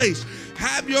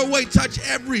Have your way. Touch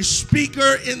every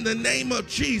speaker in the name of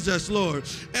Jesus, Lord.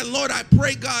 And Lord, I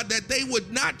pray, God, that they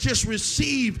would not just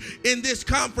receive in this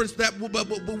conference, but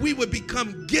we would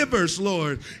become givers,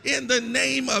 Lord, in the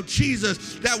name of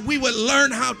Jesus, that we would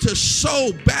learn how to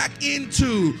sow back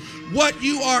into what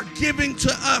you are giving to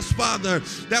us, Father,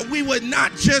 that we would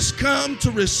not just come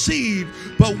to receive,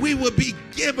 but we would be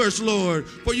givers, Lord.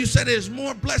 For you said it is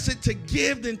more blessed to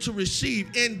give than to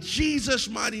receive. In Jesus'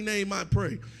 mighty name I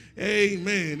pray.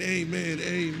 Amen, amen,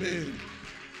 amen.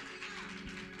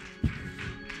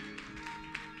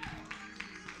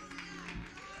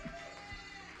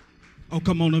 Oh,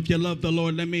 come on, if you love the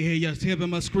Lord, let me hear you. Give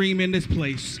him a scream in this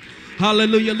place.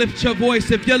 Hallelujah. Lift your voice.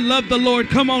 If you love the Lord,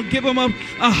 come on, give him a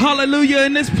hallelujah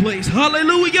in this place.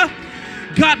 Hallelujah.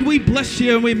 God, we bless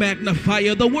you and we magnify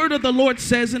you. The word of the Lord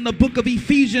says in the book of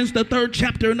Ephesians, the 3rd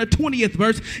chapter and the 20th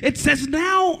verse, it says,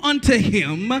 now unto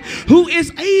him who is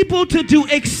able to do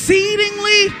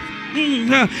exceedingly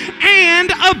and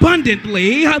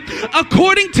abundantly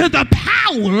according to the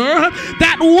power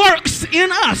that works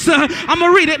in us. I'm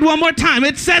going to read it one more time.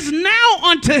 It says, now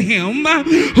unto him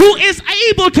who is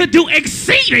able to do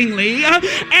exceedingly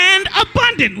and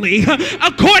abundantly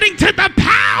according to the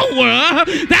power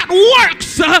that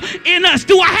works in us.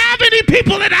 Do I have any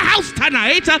people in the house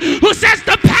tonight who says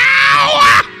the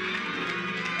power?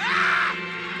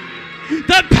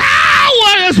 The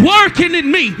power is working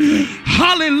in me.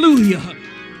 Hallelujah.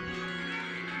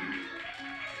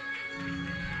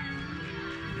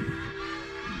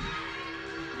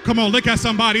 Come on, look at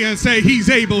somebody and say, he's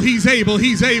able, he's able,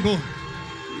 he's able.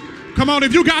 Come on,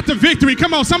 if you got the victory,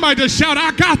 come on, somebody just shout,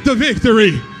 I got the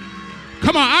victory.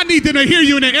 Come on, I need them to hear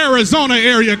you in the Arizona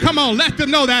area. Come on, let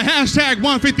them know that hashtag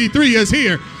 153 is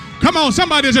here. Come on,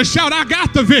 somebody just shout, I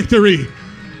got the victory.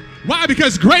 Why?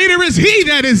 Because greater is he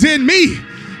that is in me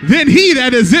than he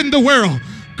that is in the world.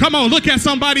 Come on, look at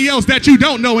somebody else that you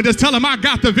don't know and just tell them, I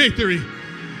got the victory.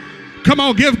 Come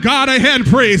on, give God a hand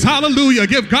praise. Hallelujah.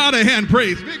 Give God a hand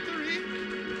praise. Victory.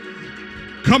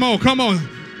 Come on, come on.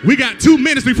 We got 2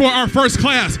 minutes before our first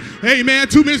class. Amen.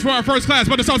 2 minutes before our first class.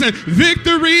 But the song says,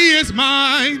 victory is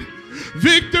mine.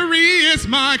 Victory is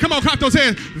mine. Come on, clap those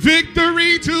hands.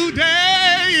 Victory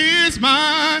today is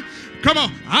mine. Come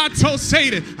on. I told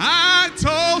Satan,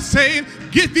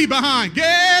 get thee behind.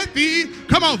 Get thee.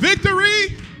 Come on,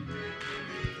 victory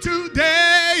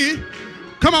today.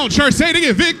 Come on, church, say it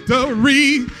again.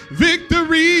 Victory,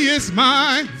 victory is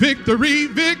mine. Victory,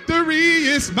 victory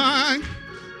is mine.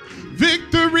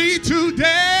 Victory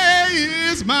today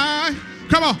is mine.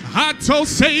 Come on, I told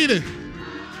Satan,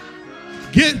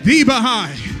 get thee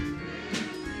behind.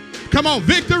 Come on,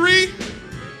 victory.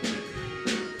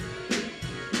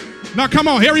 Now, come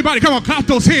on, everybody, come on, clap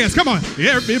those hands. Come on,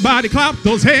 everybody, clap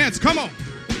those hands. Come on.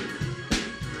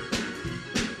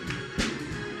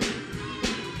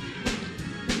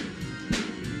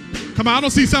 Come on, I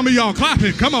don't see some of y'all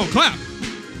clapping. Come on, clap.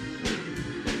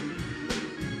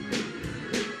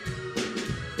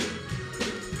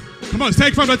 Come on, let's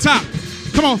take from the top.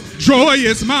 Come on. Joy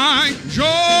is mine.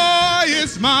 Joy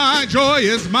is mine. Joy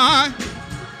is mine.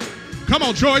 Come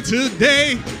on, joy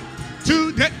today.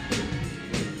 Today.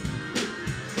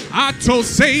 I told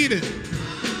Satan,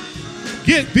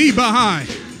 get thee behind.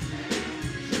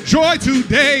 Joy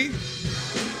today.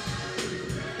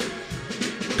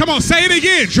 Come on, say it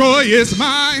again. Joy is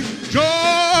mine.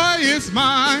 Joy is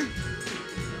mine.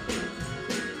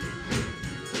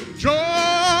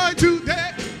 Joy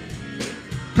today.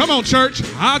 Come on, church.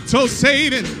 I told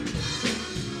Satan.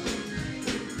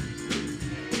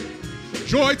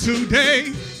 Joy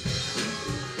today.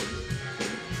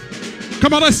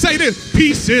 Come on, let's say this.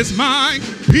 Peace is mine.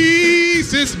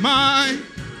 Peace is mine.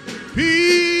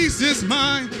 Peace is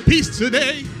mine. Peace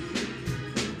today.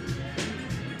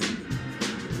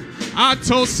 I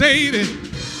told Satan,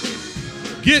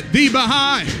 get thee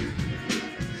behind.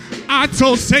 I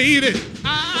told Satan,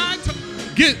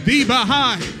 get thee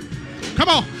behind. Come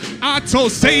on. I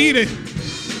told Satan,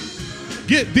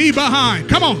 get thee behind.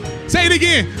 Come on. Say it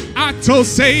again. I told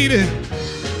Satan,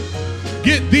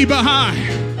 get thee behind.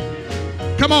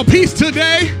 Come on. Peace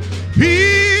today.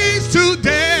 Peace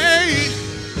today.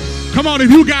 Come on.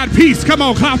 If you got peace, come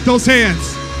on. Clap those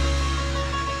hands.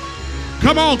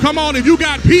 Come on, come on. If you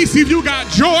got peace, if you got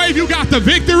joy, if you got the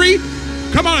victory,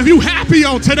 come on. If you happy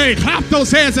on today, clap those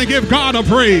hands and give God a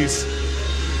praise.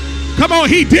 Come on,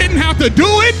 he didn't have to do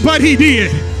it, but he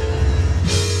did.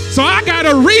 So I got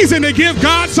a reason to give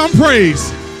God some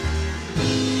praise.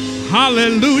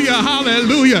 Hallelujah,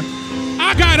 hallelujah.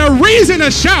 I got a reason to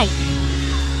shout.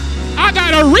 I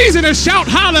got a reason to shout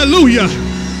hallelujah.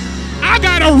 I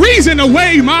got a reason to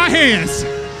wave my hands.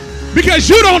 Because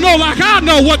you don't know like I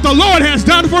know what the Lord has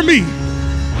done for me.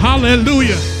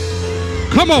 Hallelujah.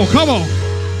 Come on, come on.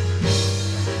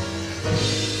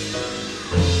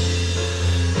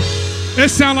 It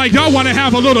sounds like y'all want to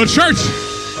have a little church.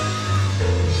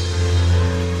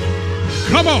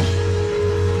 Come on.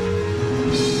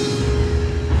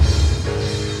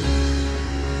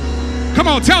 Come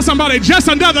on, tell somebody, just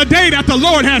another day that the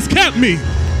Lord has kept me.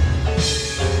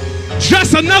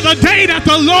 Just another day that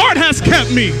the Lord has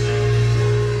kept me.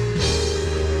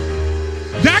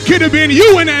 That could have been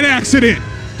you in that accident.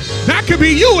 That could be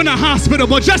you in the hospital,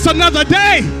 but just another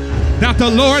day that the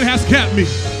Lord has kept me.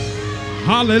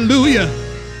 Hallelujah.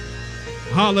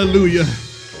 Hallelujah.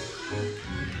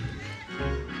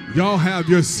 Y'all have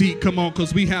your seat. Come on,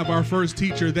 because we have our first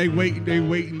teacher. They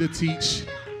waiting to teach.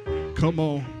 Come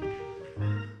on.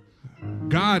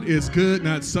 God is good,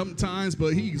 not sometimes,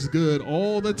 but he's good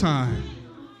all the time.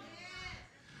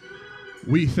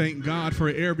 We thank God for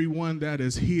everyone that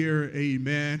is here.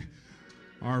 Amen.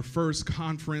 Our first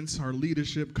conference, our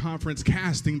leadership conference,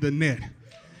 casting the net.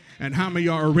 And how many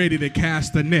of y'all are ready to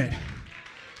cast the net?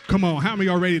 Come on, how many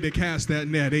of y'all ready to cast that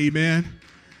net? Amen.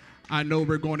 I know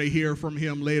we're going to hear from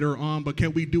him later on, but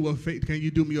can you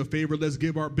do me a favor? Let's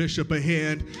give our bishop a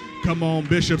hand. Come on,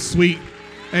 Bishop Sweet.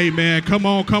 Amen. Come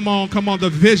on, come on, come on. The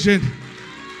vision.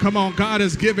 Come on, God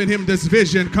has given him this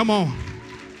vision. Come on.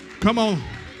 Come on.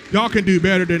 Y'all can do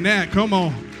better than that. Come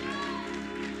on.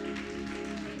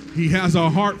 He has a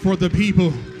heart for the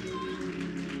people.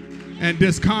 And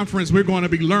this conference, we're going to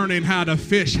be learning how to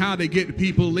fish, how to get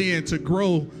people in to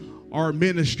grow our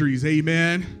ministries.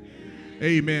 Amen.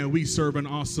 Amen. We serve an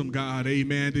awesome God.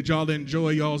 Amen. Did y'all enjoy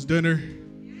y'all's dinner?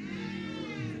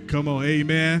 Come on.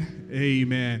 Amen.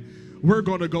 Amen. We're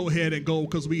going to go ahead and go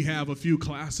because we have a few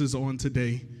classes on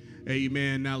today.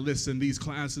 Amen. Now listen, these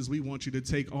classes, we want you to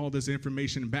take all this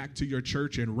information back to your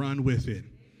church and run with it.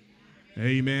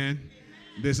 Amen.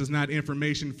 This is not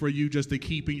information for you just to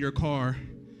keep in your car.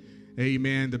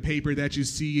 Amen. The paper that you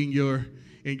see in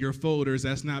your folders,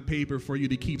 that's not paper for you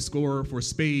to keep score for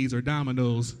spades or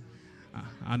dominoes.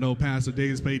 I know Pastor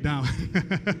Davis played domino.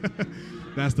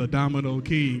 That's the domino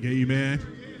king. Amen.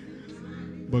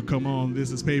 But come on,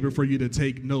 this is paper for you to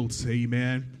take notes.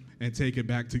 Amen. And take it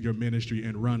back to your ministry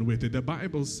and run with it. The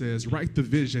Bible says, write the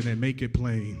vision and make it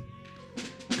plain.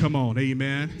 Come on,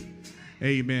 amen.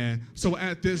 Amen. So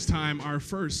at this time, our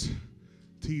first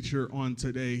teacher on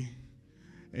today,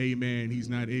 amen, he's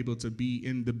not able to be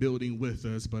in the building with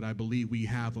us, but I believe we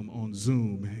have him on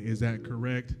Zoom. Is that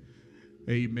correct?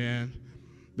 Amen.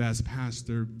 That's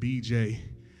Pastor BJ.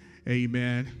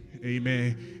 Amen.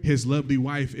 Amen. His lovely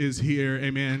wife is here.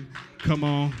 Amen. Come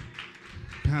on.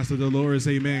 Pastor Dolores,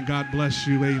 amen. God bless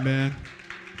you, amen.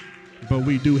 But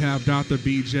we do have Dr.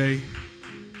 BJ,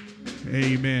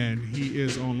 amen. He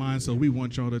is online, so we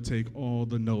want y'all to take all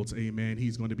the notes, amen.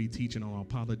 He's going to be teaching on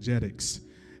apologetics,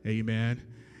 amen.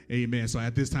 Amen. So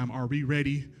at this time, are we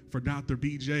ready for Dr.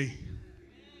 BJ?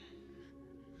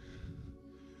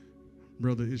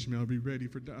 Brother Ishmael, are we ready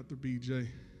for Dr. BJ?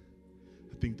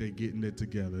 I think they're getting it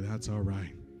together. That's all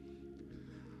right.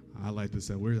 I like to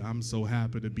say, I'm so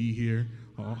happy to be here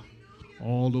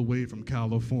all the way from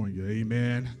California.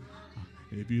 Amen.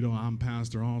 If you know, I'm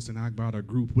Pastor Austin. I brought a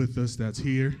group with us that's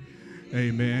here.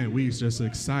 Amen. We're just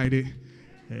excited.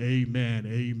 Amen.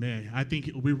 Amen. I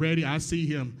think we're ready. I see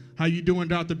him. How you doing,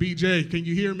 Dr. BJ? Can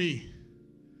you hear me?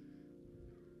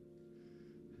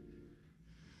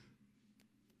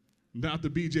 Dr.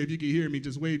 BJ, if you can hear me,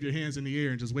 just wave your hands in the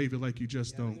air and just wave it like you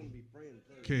just don't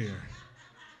care.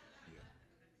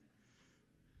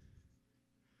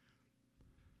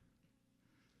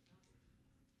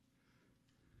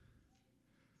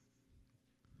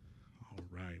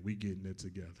 We getting it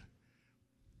together.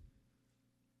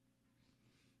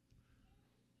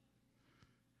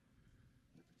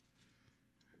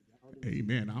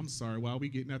 Amen. I'm sorry. While we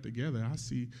getting that together, I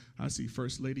see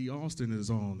First Lady Austin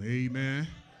is on. Amen.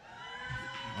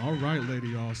 All right,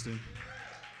 Lady Austin.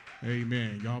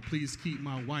 Amen. Y'all please keep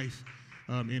my wife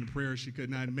in prayer. She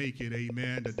could not make it.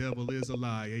 Amen. The devil is a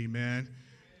lie. Amen.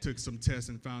 Took some tests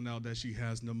and found out that she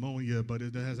has pneumonia, but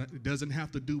it doesn't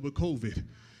have to do with COVID.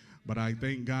 But I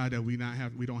thank God that we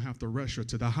don't have to rush her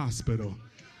to the hospital.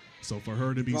 So for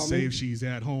her to be safe, she's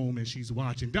at home and she's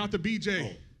watching. Dr.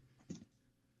 BJ.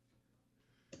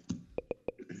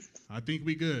 I think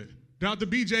we good. Dr.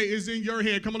 BJ is in your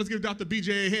hand. Come on, let's give Dr.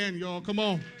 BJ a hand, y'all. Come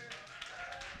on.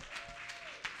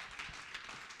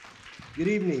 Good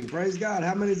evening. Praise God.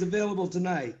 How many is available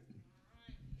tonight?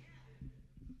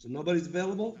 So nobody's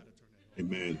available?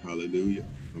 Amen. Hallelujah.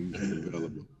 I'm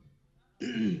available.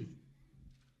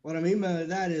 What I mean by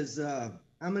that is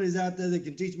How many's out there that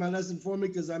can teach my lesson for me?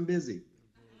 Because I'm busy.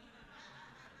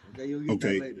 Okay, you'll get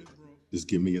that later. Just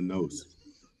give me a nose.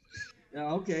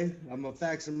 Yeah, okay. I'm gonna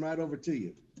fax them right over to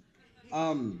you.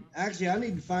 Actually, I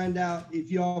need to find out if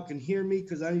y'all can hear me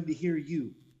because I need to hear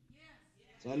you.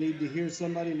 So I need to hear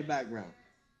somebody in the background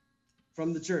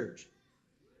from the church.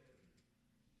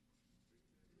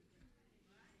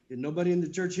 Can nobody in the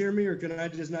church hear me, or can I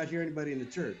just not hear anybody in the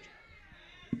church?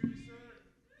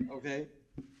 Okay.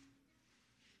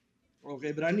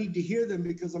 Okay, but I need to hear them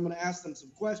because I'm going to ask them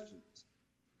some questions.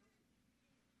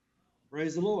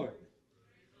 Praise the Lord.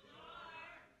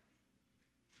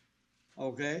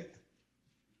 Okay.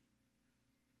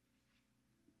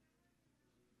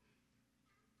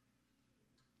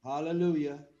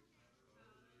 Hallelujah.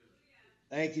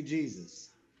 Thank you, Jesus.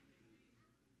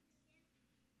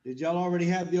 Did y'all already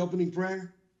have the opening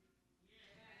prayer?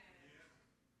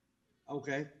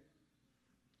 Okay.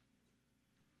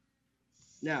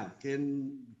 Now,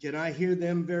 can I hear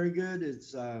them very good?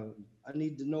 It's I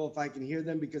need to know if I can hear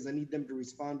them because I need them to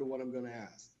respond to what I'm going to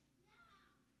ask.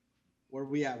 Where are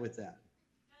we at with that?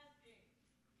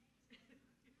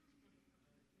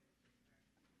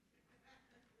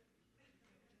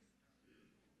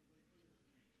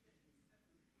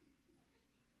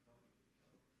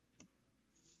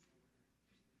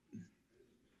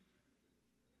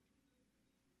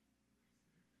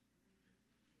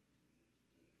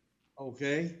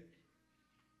 Okay.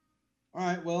 All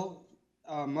right. Well,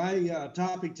 my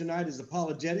topic tonight is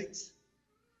apologetics.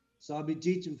 So I'll be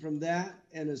teaching from that.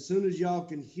 And as soon as y'all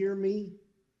can hear me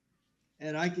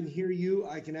and I can hear you,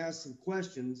 I can ask some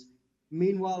questions.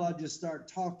 Meanwhile, I'll just start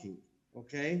talking.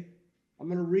 Okay. I'm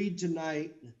going to read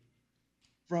tonight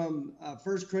from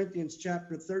 1 Corinthians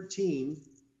chapter 13.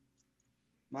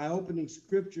 My opening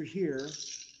scripture here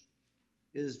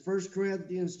is 1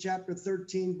 Corinthians chapter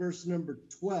 13, verse number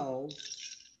 12.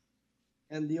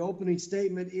 And the opening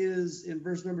statement is in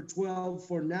verse number 12,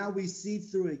 for now we see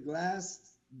through a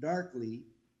glass darkly,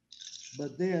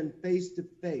 but then face to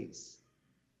face.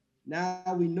 Now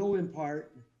we know in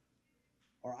part,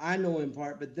 or I know in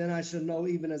part, but then I shall know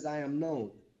even as I am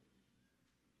known.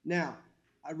 Now,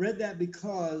 I read that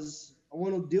because I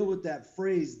want to deal with that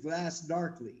phrase, glass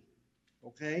darkly,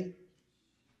 okay?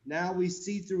 Now we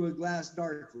see through a glass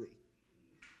darkly.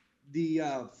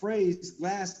 The phrase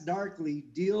glass darkly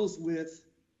deals with,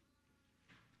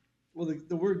 well,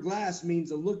 the word glass means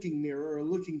a looking mirror or a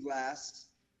looking glass,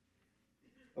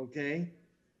 okay?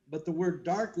 But the word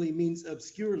darkly means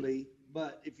obscurely.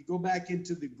 But if you go back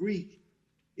into the Greek,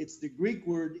 it's the Greek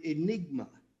word enigma,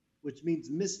 which means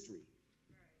mystery,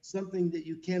 something that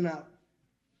you cannot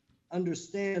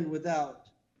understand without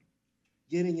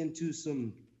getting into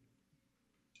some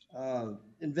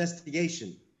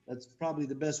investigation. That's probably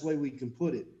the best way we can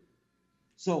put it.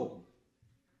 So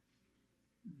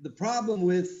the problem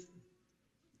with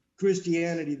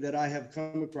Christianity that I have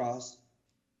come across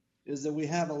is that we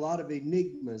have a lot of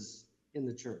enigmas in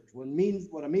the church. What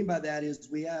I mean by that is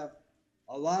we have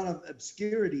a lot of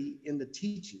obscurity in the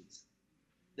teachings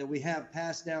that we have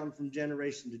passed down from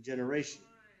generation to generation.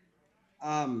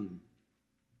 And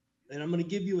I'm going to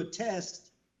give you a test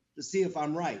to see if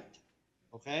I'm right.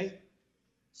 Okay?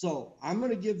 So I'm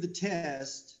going to give the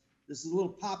test. This is a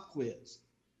little pop quiz.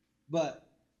 But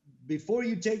before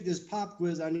you take this pop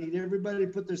quiz, I need everybody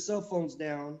to put their cell phones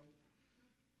down.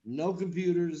 No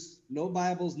computers, no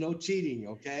Bibles, no cheating,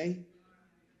 okay?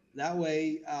 That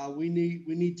way, we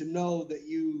need to know that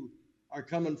you are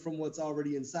coming from what's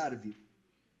already inside of you.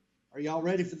 Are y'all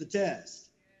ready for the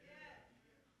test?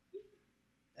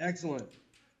 Excellent.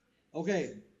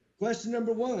 Okay, question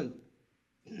number 1.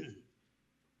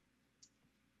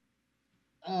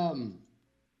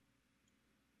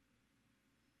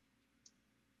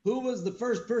 Who was the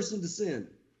first person to sin?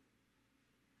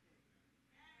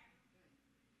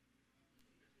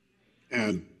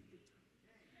 Adam.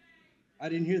 I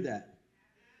didn't hear that.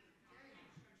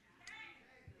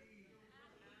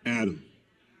 Adam.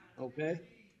 Okay.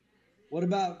 What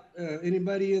about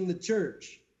anybody in the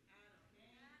church?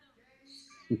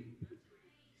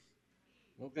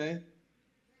 Okay.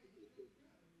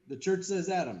 The church says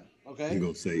Adam. Okay. You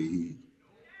gonna say Eve?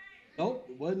 Nope,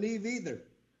 it wasn't Eve either.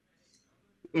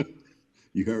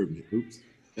 You heard me. Oops.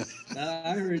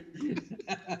 I heard you.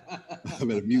 I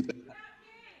better mute that.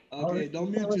 Okay,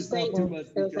 don't mute yourself too much.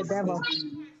 It was the devil.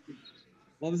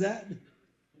 What was that?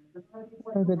 It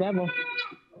was the devil.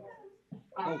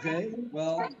 Okay,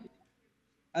 well,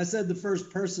 I said the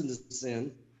first person to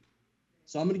sin.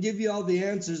 So I'm going to give you all the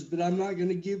answers, but I'm not going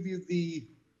to give you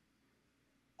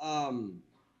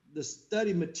the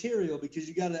study material because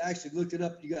you got to actually look it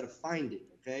up. You got to find it,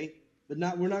 okay?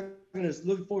 but we're not going to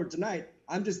look forward tonight.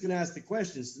 I'm just going to ask the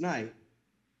questions tonight.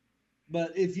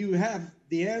 But if you have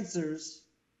the answers,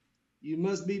 you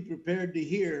must be prepared to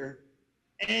hear,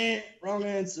 wrong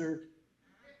answer.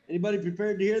 Anybody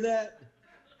prepared to hear that?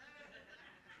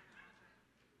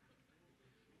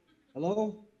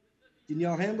 Hello? Can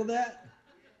y'all handle that?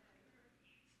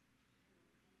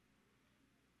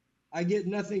 I get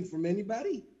nothing from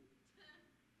anybody?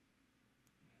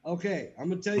 Okay, I'm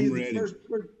gonna tell you the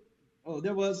first. Oh,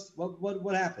 there was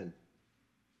what happened?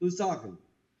 Who's talking?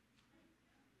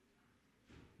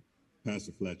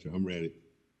 Pastor Fletcher, I'm ready.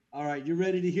 All right, you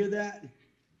ready to hear that?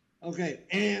 Okay,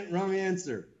 wrong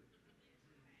answer.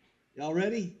 Y'all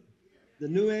ready? The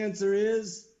new answer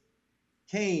is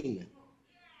Cain.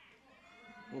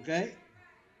 Okay?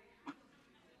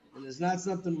 And it's not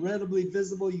something readily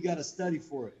visible. You got to study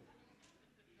for it.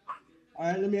 All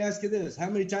right, let me ask you this. How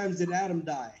many times did Adam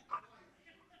die?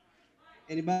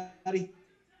 Anybody?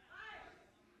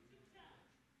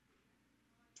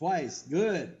 Twice.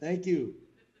 Good. Thank you.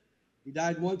 He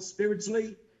died once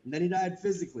spiritually, and then he died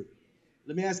physically.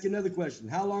 Let me ask you another question.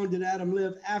 How long did Adam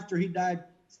live after he died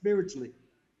spiritually?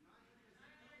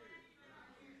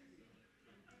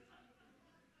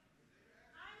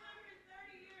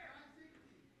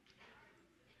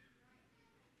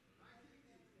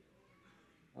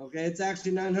 Okay, it's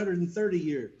actually 930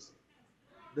 years.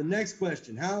 The next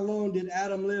question, how long did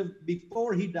Adam live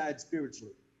before he died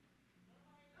spiritually?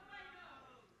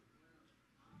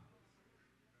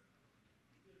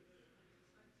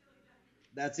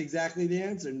 That's exactly the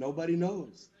answer. Nobody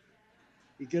knows.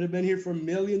 He could have been here for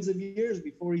millions of years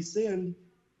before he sinned,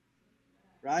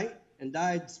 right? And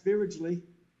died spiritually.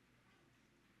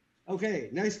 Okay,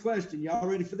 next question. Y'all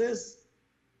ready for this?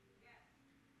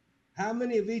 How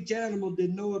many of each animal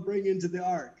did Noah bring into the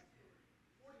ark?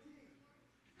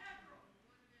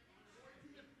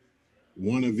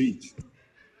 1 of each.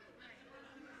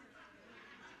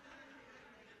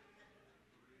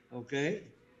 Okay.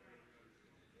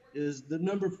 Is the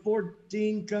number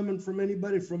 14 coming from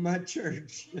anybody from my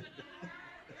church?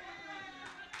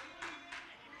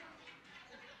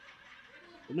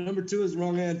 Number 2 is the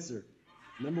wrong answer.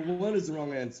 Number 1 is the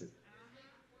wrong answer.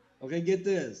 Okay, get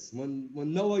this. When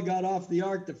Noah got off the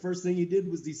ark, the first thing he did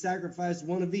was he sacrificed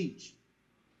 1 of each.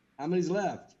 How many's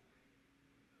left?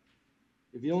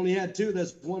 If you only had 2,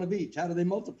 that's 1 of each. How do they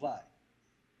multiply?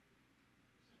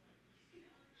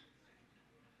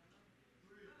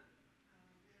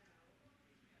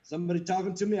 Somebody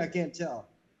talking to me? I can't tell.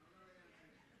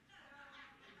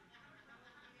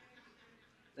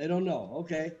 They don't know.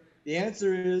 Okay. The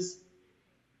answer is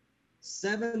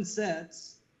 7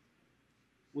 sets,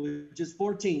 which is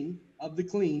 14 of the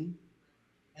clean,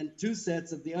 and 2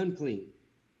 sets of the unclean.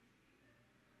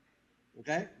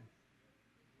 Okay?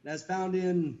 That's found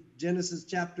in Genesis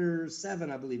chapter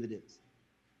 7, I believe it is.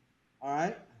 All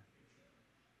right?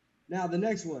 Now, the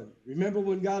next one. Remember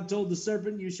when God told the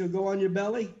serpent, you shall go on your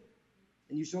belly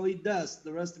and you shall eat dust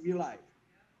the rest of your life.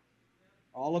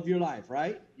 All of your life,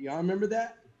 right? Y'all remember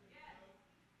that?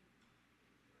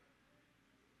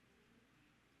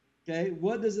 Okay,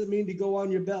 what does it mean to go on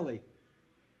your belly?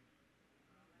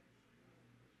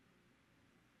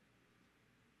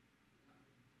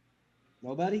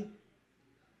 Nobody?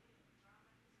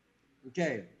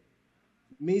 Okay.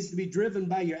 It means to be driven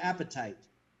by your appetite.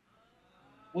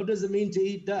 What does it mean to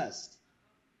eat dust?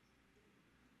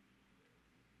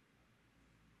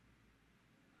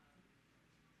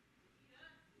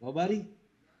 Nobody?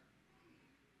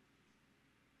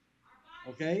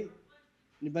 Okay.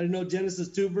 Anybody know Genesis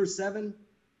 2, verse 7?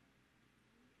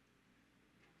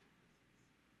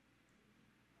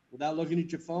 Without looking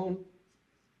at your phone?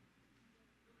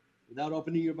 Without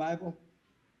opening your Bible?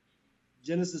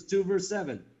 Genesis 2, verse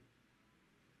 7.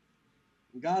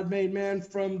 God made man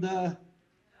from the...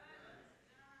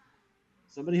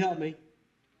 Somebody help me.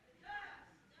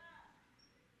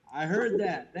 I heard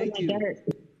that. Thank you.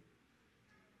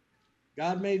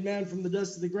 God made man from the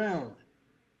dust of the ground.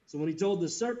 So when he told the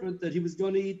serpent that he was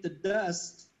going to eat the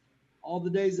dust all the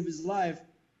days of his life,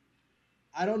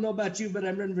 I don't know about you, but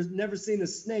I've never seen a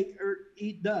snake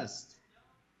eat dust.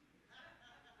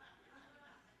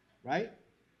 Right?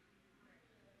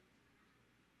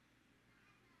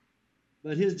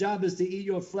 But his job is to eat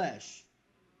your flesh.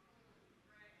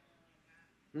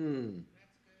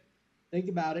 Think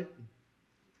about it.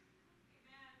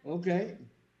 Okay.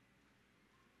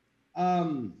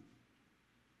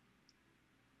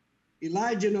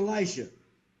 Elijah and Elisha.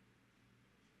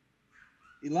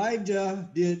 Elijah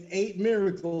did 8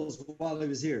 miracles while he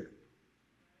was here.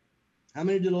 How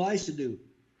many did Elisha do?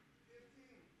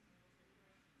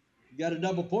 You got a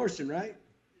double portion, right?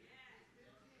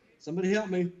 Somebody help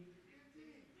me.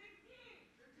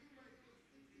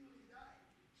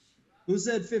 Who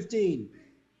said 15?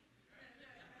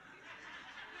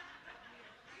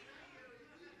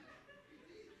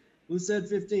 Who said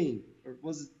 15? Or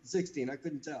was it 16? I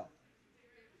couldn't tell.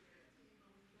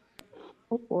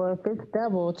 Well, if it's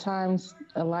double times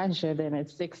Elijah, then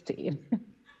it's 16.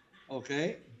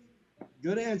 Okay.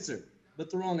 Good answer, but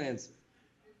the wrong answer.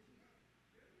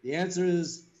 The answer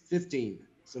is 15.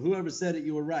 So whoever said it,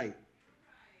 you were right.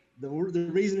 The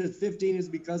reason it's 15 is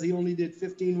because he only did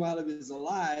 15 while he was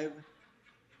alive.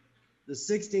 The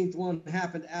 16th one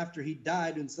happened after he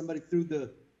died, and somebody threw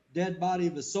the dead body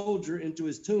of a soldier into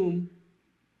his tomb.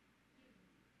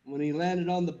 When he landed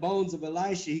on the bones of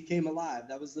Elisha, he came alive.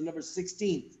 That was the number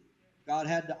 16th. God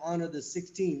had to honor the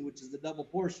 16, which is the double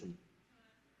portion.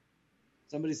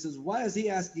 Somebody says, why is he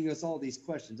asking us all these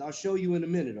questions? I'll show you in a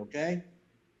minute, okay?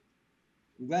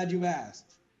 I'm glad you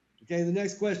asked. Okay, the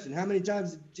next question. How many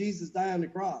times did Jesus die on the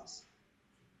cross?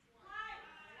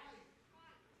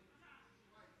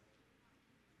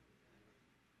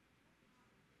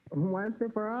 Once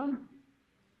and for all?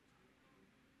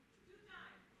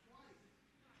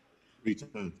 3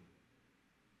 times.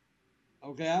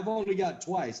 Okay, I've only got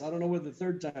twice. I don't know where the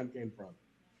third time came from.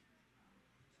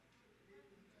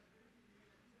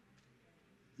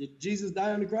 Did Jesus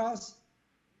die on the cross?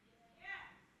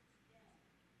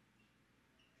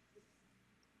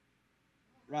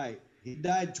 Right. He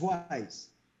died twice.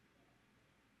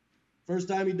 First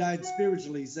time he died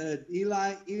spiritually, he said,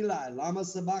 Eli, Eli, lama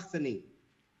sabachthani,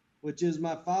 which is,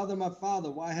 my father,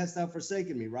 why hast thou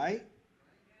forsaken me, right?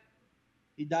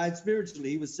 He died spiritually.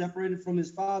 He was separated from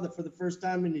his father for the first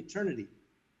time in eternity.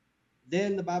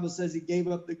 Then the Bible says he gave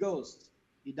up the ghost.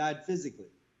 He died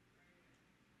physically.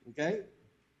 Okay?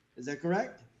 Is that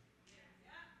correct?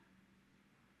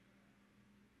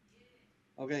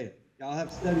 Okay, y'all have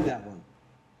to study that one.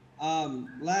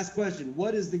 Last question.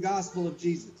 What is the gospel of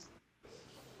Jesus?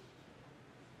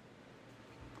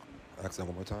 Ask that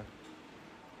one more time.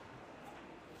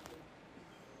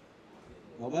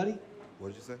 Nobody? What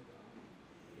did you say?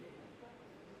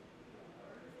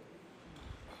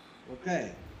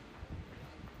 Okay.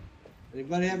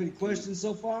 Anybody have any questions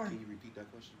so far? Can you repeat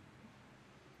that question?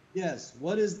 Yes.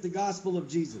 What is the gospel of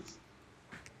Jesus?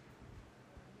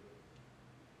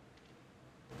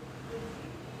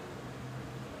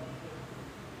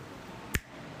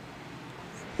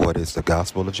 What is the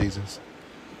gospel of Jesus?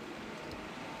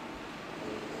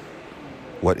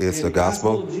 What is And the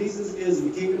gospel? of Jesus is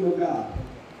the kingdom of God.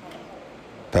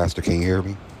 Pastor, can you hear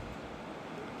me?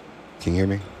 Can you hear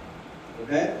me?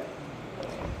 Okay?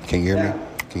 Can you hear Now, me?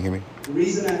 Can you hear me? the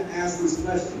reason I ask this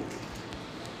question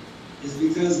is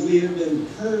because we have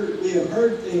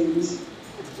heard things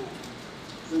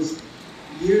for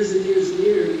years and years and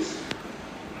years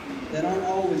that aren't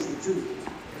always the truth.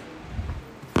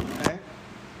 Okay?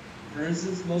 For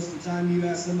instance, most of the time you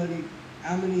ask somebody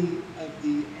how many of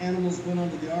the animals went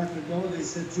onto the Ark of Noah, they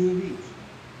said 2 of each.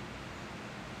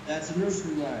 That's a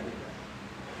nursery rhyme.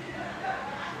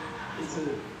 It's a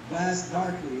vast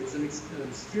darkly. It's an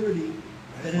obscurity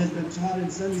that has been taught in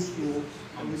Sunday school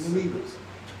of the believers.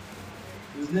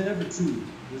 It was never 2.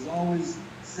 It was always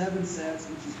 7 sets,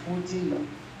 which is 14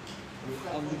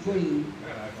 of the clean,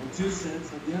 and 2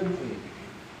 sets of the unclean.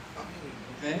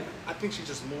 Okay? I think she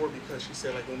just more because she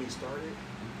said, like, when we started,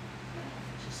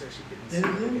 she said she didn't see Say it the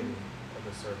again? beginning of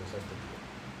the service.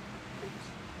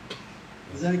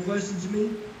 Is that a question to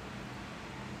me?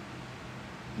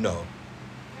 No.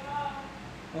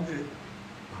 Okay.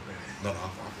 No, I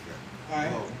forgot. All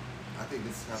right. No, I think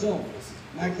this is kind So, of.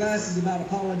 my class is about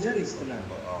apologetics tonight,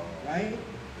 right?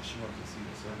 She wanted to see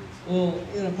the service. Well,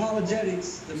 in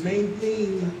apologetics, the main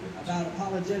thing about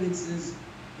apologetics is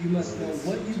you must know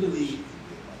what you believe,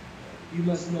 you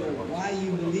must know why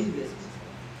you believe it,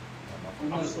 you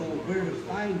must know where to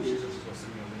find it,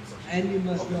 and you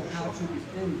must know how to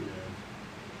defend it.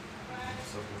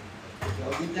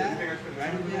 Y'all get that?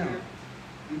 Write it down.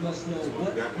 You must know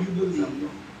what you believe,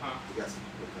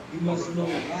 you must know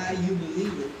why you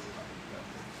believe it,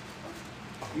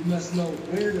 you must know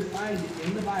where to find it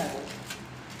in the Bible,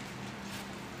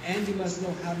 and you must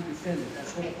know how to defend it.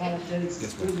 That's what apologetics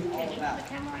is really all about.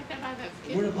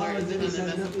 The word apologetics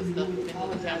has nothing to do with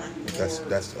apologizing for That's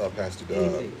Pastor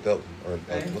anything. Belton or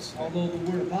Okay? what's Although the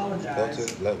word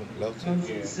apologize Lelton? comes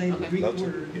from the same Greek Lelton?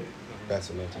 word,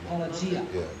 Pastor Lelton. apologia,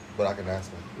 Yeah, but I can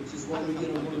ask him. which is where we get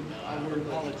our word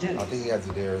apologetics. I think he has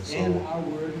it there, so And our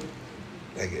word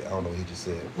I don't know what he just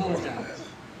said. apologize.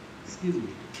 Excuse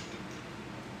me.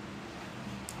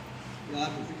 You'll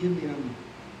have to forgive me, I'm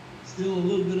still a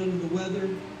little bit under the weather.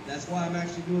 That's why I'm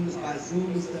actually doing this by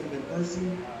Zoom instead of in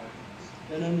person.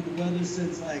 Been under the weather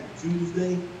since like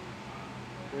Tuesday.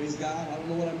 Praise God. I don't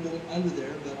know what I'm doing under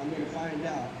there, but I'm going to find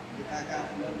out. Get back out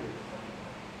from under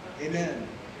it. Amen.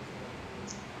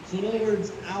 So in other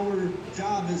words, our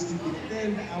job is to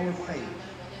defend our faith.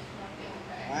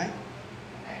 Right?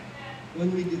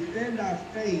 When we defend our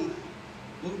faith,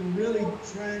 what we're really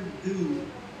trying to do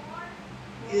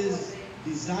is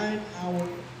design our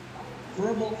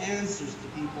verbal answers to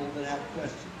people that have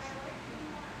questions.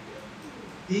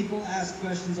 People ask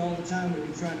questions all the time when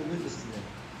you're trying to witness to them.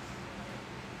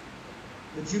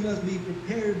 But you must be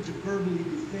prepared to verbally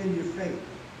defend your faith.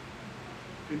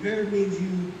 Prepared means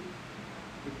you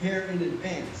prepare in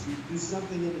advance. You do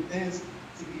something in advance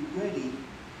to be ready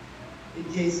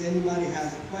in case anybody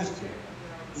has a question.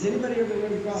 Has anybody ever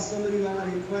run across somebody who had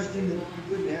a question that you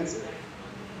couldn't answer?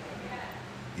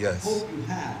 Yes. I hope you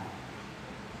have,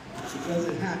 because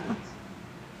it happens.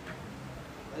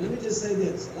 And let me just say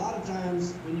this. A lot of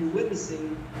times when you're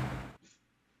witnessing,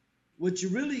 what you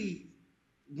really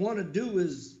want to do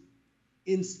is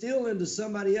instill into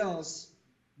somebody else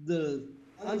the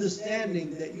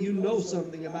understanding that you know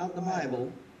something about the Bible,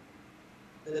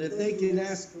 that if they can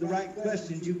ask the right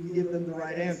questions, you can give them the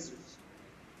right answers.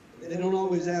 They don't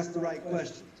always ask the right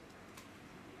questions.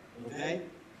 Okay?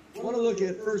 I want to look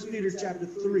at 1 Peter chapter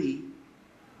 3,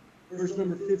 verse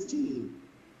number 15.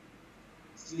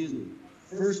 Excuse me.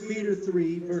 1 Peter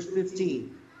 3, verse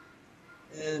 15.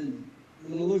 And I'm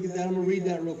going to look at that. I'm going to read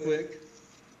that real quick.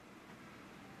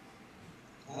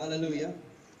 Hallelujah.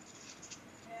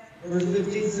 Verse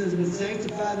 15 says, "But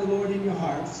sanctify the Lord in your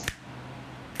hearts,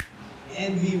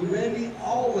 and be ready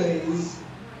always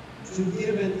to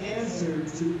give an answer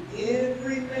to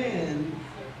every man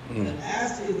that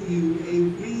asketh you a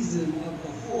reason of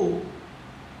the hope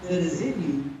that is in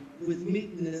you with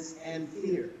meekness and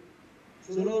fear."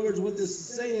 So in other words, what this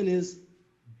is saying is,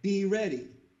 be ready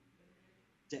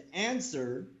to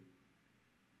answer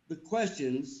the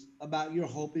questions about your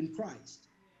hope in Christ.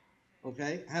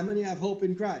 Okay? How many have hope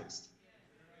in Christ?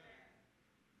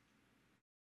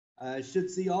 I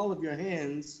should see all of your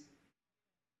hands.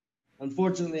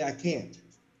 Unfortunately, I can't.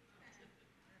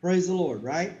 Praise the Lord,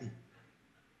 right?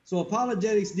 So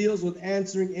apologetics deals with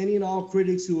answering any and all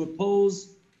critics who oppose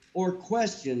or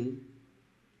question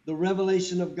the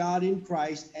revelation of God in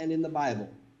Christ and in the Bible,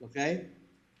 okay?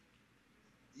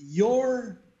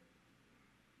 Your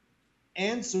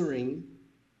answering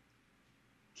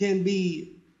can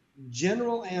be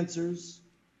general answers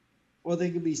or they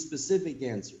can be specific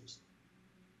answers.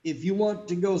 If you want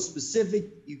to go specific,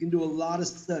 you can do a lot of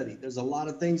study. There's a lot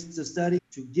of things to study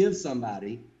to give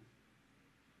somebody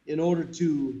in order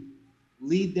to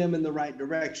lead them in the right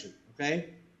direction,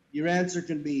 okay? Your answer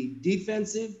can be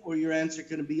defensive or your answer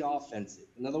can be offensive.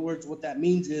 In other words, what that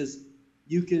means is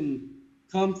you can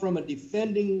come from a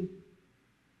defending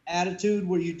attitude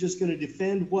where you're just going to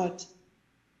defend what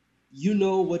you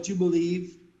know, what you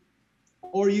believe,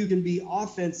 or you can be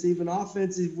offensive, and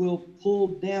offensive will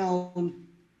pull down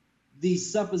the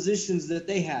suppositions that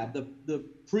they have, the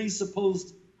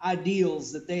presupposed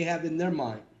ideals that they have in their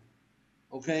mind,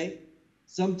 okay?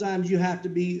 Sometimes you have to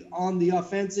be on the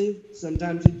offensive.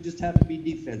 Sometimes you just have to be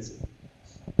defensive.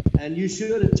 And you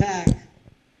should attack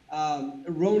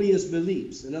erroneous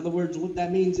beliefs. In other words, what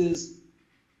that means is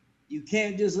you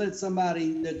can't just let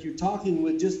somebody that you're talking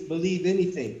with just believe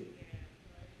anything.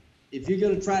 If you're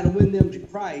going to try to win them to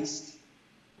Christ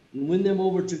and win them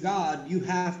over to God, you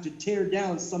have to tear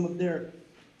down some of their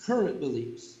current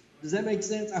beliefs. Does that make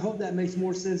sense? I hope that makes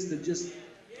more sense than just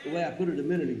the way I put it a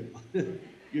minute ago.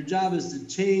 Your job is to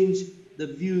change the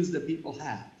views that people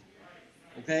have.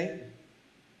 Okay?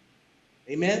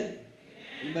 Amen?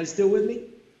 Anybody still with me?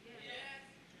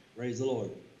 Praise the Lord.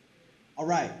 All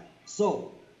right.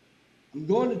 So, I'm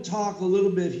going to talk a little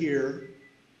bit here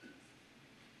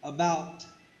about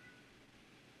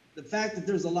the fact that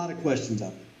there's a lot of questions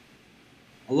out there.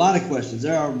 A lot of questions.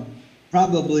 There are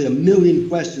probably 1 million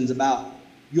questions about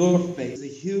your faith. It's a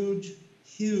huge,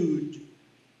 huge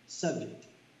subject.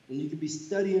 And you could be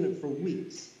studying it for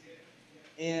weeks.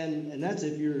 And that's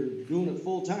if you're doing it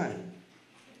full time.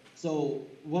 So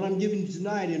what I'm giving you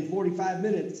tonight in 45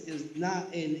 minutes is not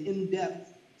an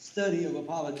in-depth study of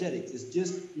apologetics. It's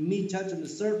just me touching the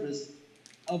surface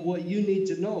of what you need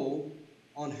to know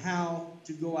on how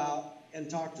to go out and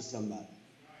talk to somebody.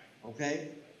 Okay?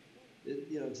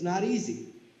 It's not easy.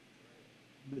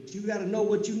 But you got to know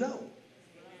what you know.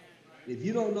 If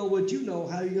you don't know what you know,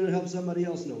 how are you going to help somebody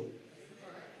else know it?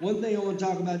 One thing I want to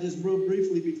talk about just real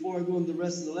briefly before I go into the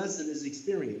rest of the lesson is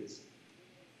experience.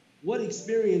 What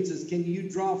experiences can you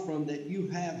draw from that you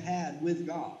have had with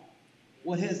God?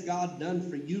 What has God done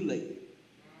for you lately?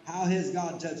 How has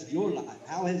God touched your life?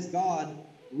 How has God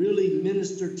really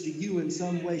ministered to you in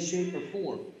some way, shape, or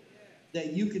form?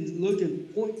 That you can look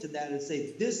and point to that and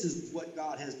say, this is what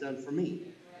God has done for me.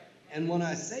 And when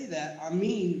I say that, I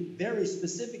mean very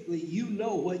specifically, you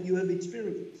know what you have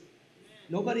experienced.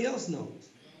 Nobody else knows.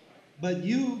 But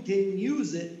you can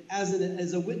use it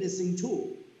as a witnessing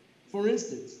tool. For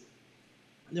instance,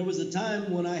 there was a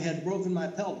time when I had broken my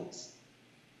pelvis.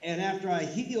 And after I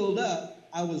healed up,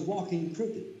 I was walking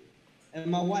crooked. And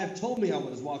my wife told me I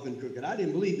was walking crooked. I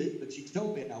didn't believe it, but she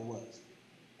told me I was.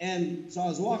 And so I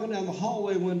was walking down the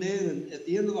hallway one day, and at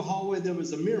the end of the hallway, there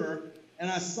was a mirror, and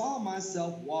I saw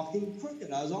myself walking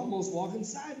crooked. I was almost walking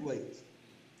sideways.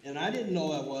 And I didn't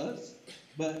know I was,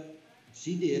 but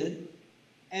she did.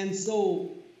 And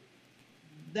so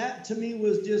that to me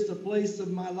was just a place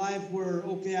of my life where,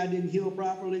 okay, I didn't heal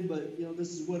properly, but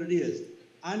this is what it is.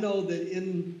 I know that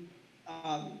in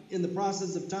the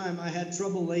process of time, I had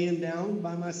trouble laying down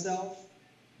by myself,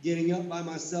 getting up by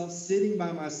myself, sitting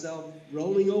by myself,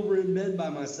 rolling over in bed by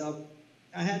myself.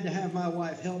 I had to have my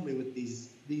wife help me with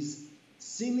these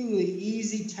seemingly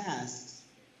easy tasks,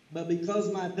 but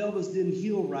because my pelvis didn't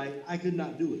heal right, I could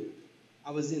not do it.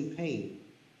 I was in pain.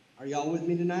 Are y'all with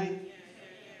me tonight?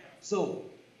 So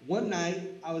one night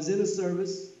I was in a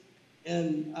service,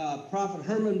 and Prophet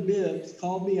Herman Bibbs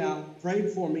called me out, prayed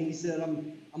for me. He said,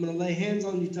 I'm going to lay hands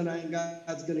on you tonight, and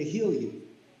God's going to heal you.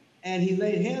 And he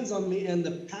laid hands on me, and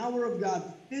the power of God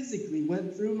physically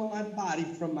went through my body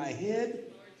from my head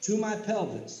to my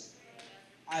pelvis.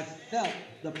 I felt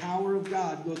the power of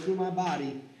God go through my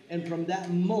body, and from that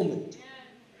moment,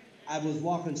 I was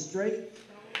walking straight.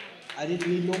 I didn't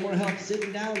need no more help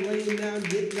sitting down, laying down,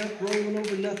 getting up, rolling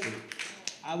over, nothing.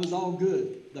 I was all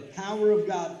good. The power of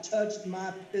God touched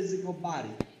my physical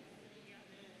body.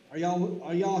 Are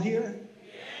y'all here?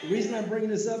 The reason I'm bringing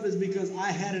this up is because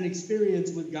I had an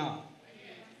experience with God.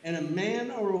 And a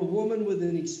man or a woman with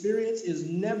an experience is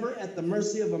never at the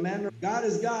mercy of a man. God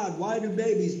is God. Why do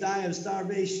babies die of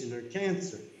starvation or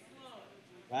cancer?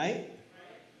 Right?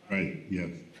 Right,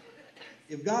 yes.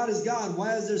 If God is God,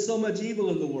 why is there so much evil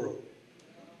in the world?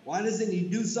 Why doesn't he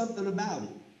do something about it?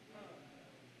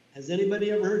 Has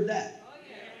anybody ever heard that?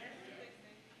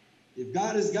 If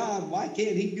God is God, why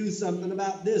can't he do something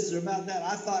about this or about that?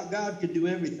 I thought God could do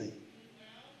everything.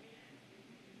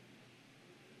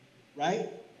 Right?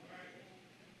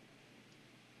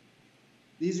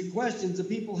 These are questions that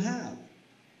people have.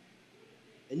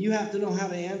 And you have to know how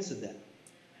to answer them.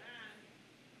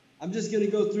 I'm just going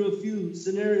to go through a few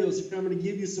scenarios and I'm going to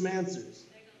give you some answers.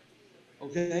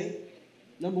 Okay?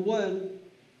 Number one,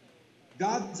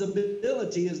 God's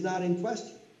ability is not in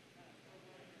question.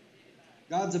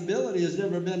 God's ability has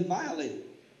never been violated.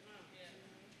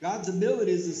 God's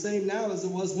ability is the same now as it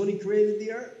was when he created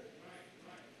the earth.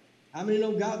 How many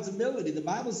know God's ability? The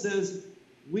Bible says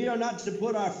we are not to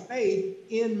put our faith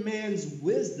in man's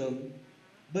wisdom,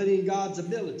 but in God's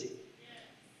ability.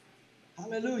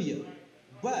 Hallelujah.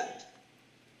 But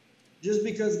just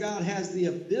because God has the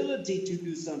ability to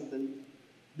do something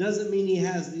doesn't mean he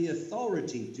has the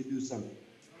authority to do something.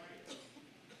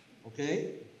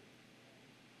 Okay?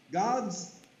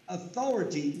 God's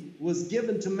authority was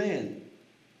given to man.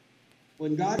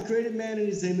 When God created man in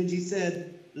his image, he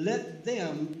said, let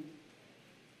them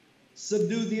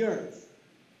subdue the earth.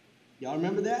 Y'all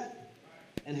remember that?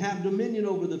 And have dominion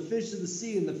over the fish of the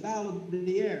sea and the fowl of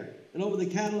the air and over the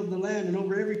cattle of the land and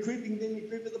over every creeping thing that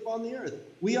creepeth upon the earth.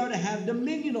 We are to have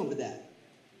dominion over that.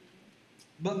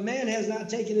 But man has not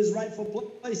taken his rightful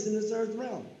place in this earth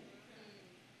realm.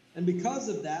 And because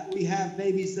of that, we have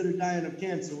babies that are dying of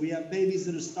cancer. We have babies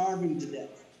that are starving to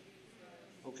death.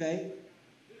 Okay?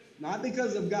 Not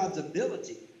because of God's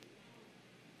ability,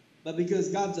 but because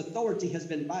God's authority has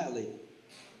been violated.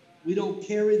 We don't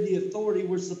carry the authority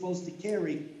we're supposed to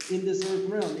carry in this earth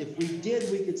realm. If we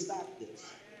did, we could stop this.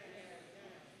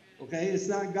 Okay? It's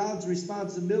not God's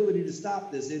responsibility to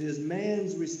stop this. It is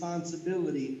man's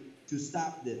responsibility to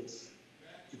stop this,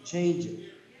 to change it.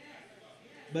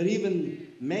 But even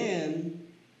man,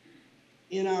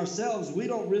 in ourselves, we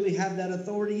don't really have that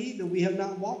authority either. We have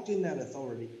not walked in that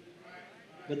authority.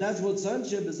 But that's what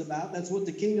sonship is about. That's what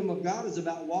the kingdom of God is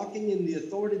about, walking in the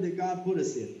authority that God put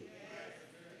us in.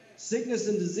 Sickness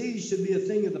and disease should be a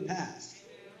thing of the past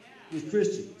with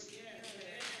Christians.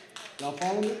 Y'all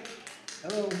follow me?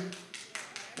 Hello?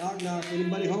 Knock, knock.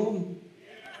 Anybody home?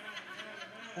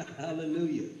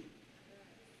 Hallelujah.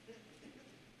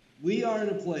 We are in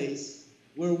a place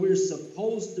where we're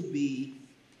supposed to be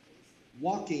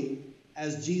walking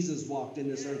as Jesus walked in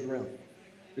this earth realm.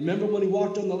 Remember when he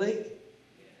walked on the lake?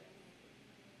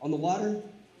 On the water?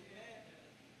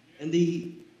 And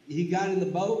he got in the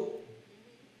boat.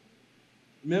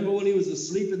 Remember when he was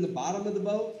asleep in the bottom of the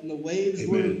boat and the waves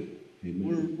were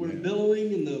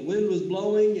billowing and the wind was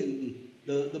blowing and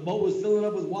the boat was filling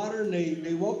up with water, and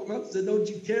they woke him up and said, don't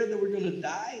you care that we're going to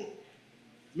die?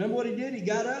 Remember what he did? He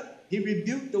got up, he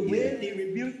rebuked the wind, he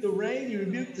rebuked the rain, he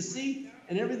rebuked the sea,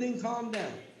 and everything calmed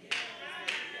down.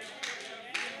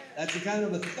 That's the kind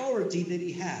of authority that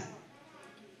he had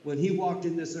when he walked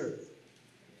in this earth.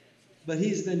 But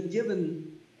he has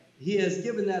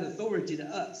given that authority to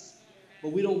us,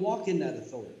 but we don't walk in that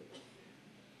authority.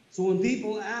 So when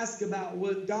people ask about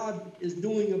what God is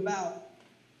doing about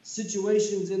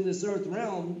situations in this earth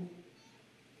realm,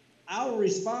 our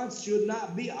response should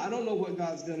not be, I don't know what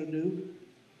God's going to do.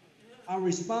 Our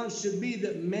response should be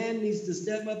that man needs to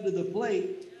step up to the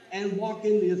plate and walk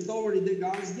in the authority that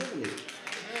God has given him.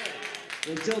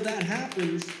 Until that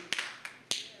happens,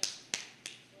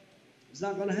 it's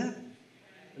not going to happen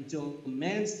until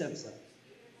man steps up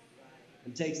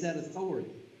and takes that authority.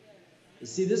 You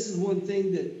see, this is one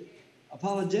thing that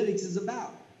apologetics is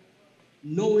about,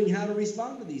 knowing how to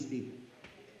respond to these people.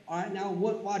 All right, now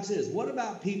watch this. What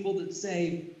about people that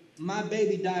say, my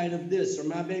baby died of this or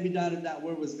my baby died of that?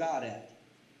 Where was God at?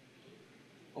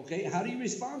 Okay, how do you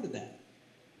respond to that?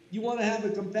 You want to have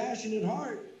a compassionate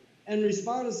heart and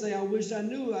respond and say, I wish I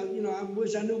knew, I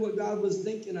wish I knew what God was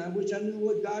thinking. I wish I knew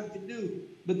what God could do.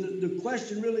 But the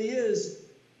question really is,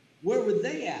 where were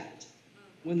they at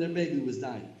when their baby was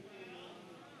dying?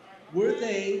 Were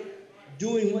they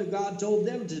doing what God told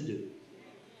them to do?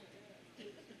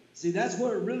 See, that's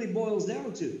where it really boils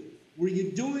down to. Were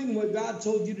you doing what God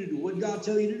told you to do? What did God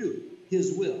tell you to do?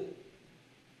 His will.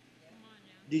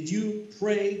 Did you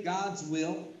pray God's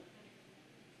will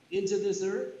into this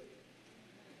earth?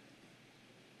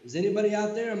 Is anybody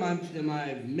out there? Am I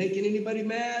making anybody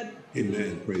mad?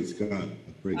 Amen. Praise God.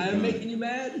 Praise I am God. making you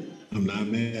mad? I'm not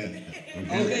mad.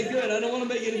 Okay, good. I don't want to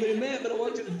make anybody mad, but I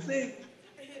want you to think.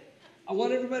 I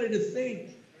want everybody to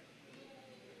think.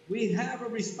 We have a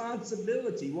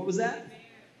responsibility. What was that?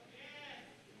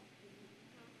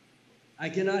 I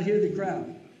cannot hear the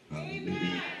crowd.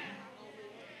 I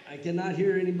cannot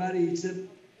hear anybody except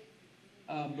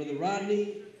Brother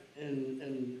Rodney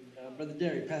and Brother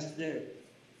Derek, Pastor Derek.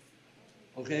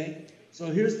 Okay? So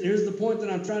here's the point that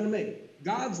I'm trying to make.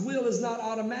 God's will is not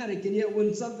automatic, and yet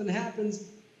when something happens,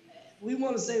 we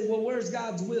want to say, well, where's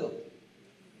God's will?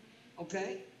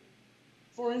 Okay?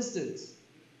 For instance,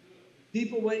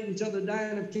 people wait until they're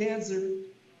dying of cancer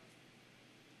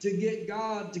to get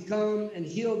God to come and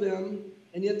heal them,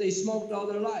 and yet they smoked all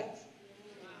their life.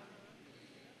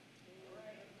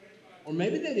 Or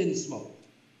maybe they didn't smoke.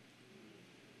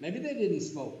 Maybe they didn't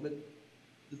smoke, but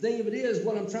the thing of it is,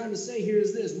 what I'm trying to say here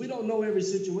is this. We don't know every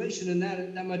situation, and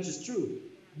that much is true.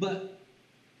 But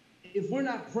if we're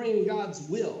not praying God's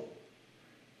will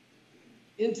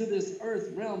into this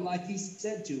earth realm like he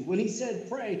said to, when he said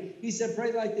pray, he said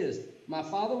pray like this. My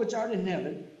Father which art in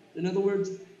heaven, in other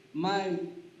words, my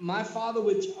Father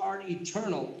which art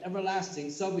eternal,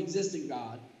 everlasting, self-existent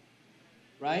God,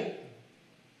 right?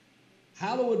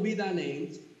 Hallowed be thy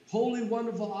names. Holy,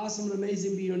 wonderful, awesome, and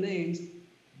amazing be your names.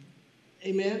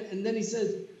 Amen. And then he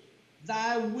says,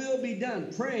 thy will be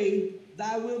done. Pray,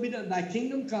 thy will be done. Thy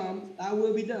kingdom come, thy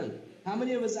will be done. How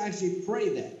many of us actually pray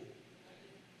that?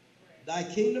 Thy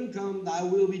kingdom come, thy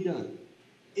will be done.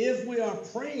 If we are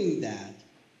praying that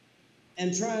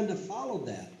and trying to follow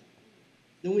that,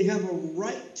 then we have a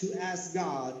right to ask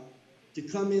God to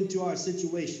come into our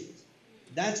situations.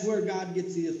 That's where God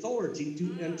gets the authority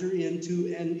to enter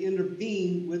into and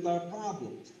intervene with our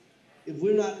problems. If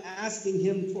we're not asking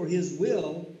him for his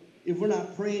will, if we're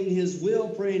not praying his will,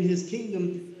 praying his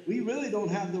kingdom, we really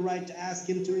don't have the right to ask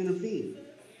him to intervene.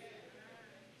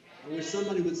 I wish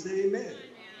somebody would say amen.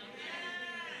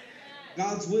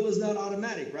 God's will is not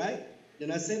automatic, right? Did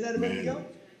I say that a minute ago?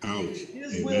 Ouch.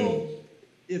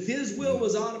 If his will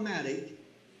was automatic,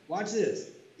 watch this.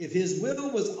 If his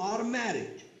will was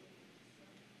automatic,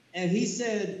 and he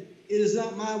said, it is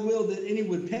not my will that any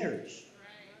would perish,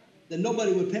 then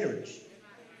nobody would perish.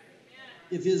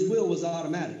 If his will was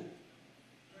automatic.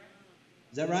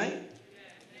 Is that right?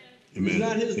 Amen. It's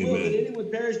not his will Amen. that any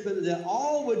would perish, but that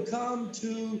all would come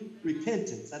to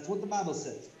repentance. That's what the Bible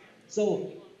says.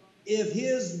 So if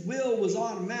his will was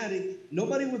automatic,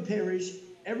 nobody would perish.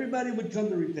 Everybody would come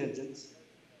to repentance.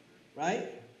 Right?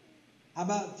 How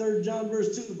about 3 John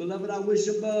verse 2? Beloved, I wish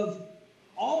above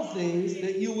all things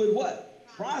that you would what?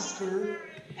 Prosper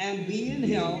and be in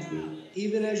health,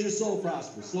 even as your soul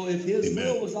prospers. So if his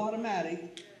will was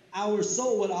automatic, our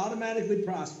soul would automatically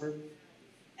prosper,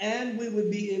 and we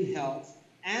would be in health,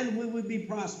 and we would be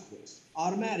prosperous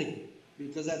automatically,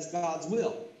 because that's God's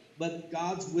will. But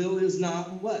God's will is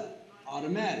not what?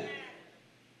 Automatic.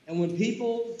 And when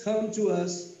people come to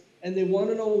us and they want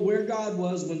to know where God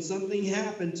was when something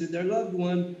happened to their loved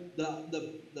one,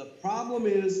 the problem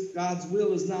is God's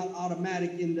will is not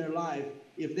automatic in their life.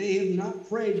 If they have not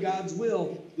prayed God's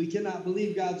will, we cannot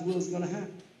believe God's will is going to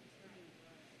happen.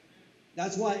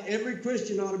 That's why every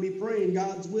Christian ought to be praying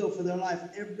God's will for their life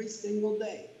every single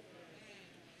day.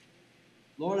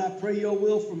 Lord, I pray your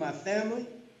will for my family.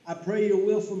 I pray your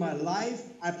will for my life.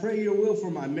 I pray your will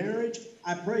for my marriage.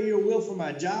 I pray your will for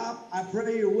my job. I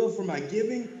pray your will for my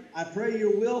giving. I pray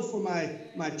your will for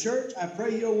my church. I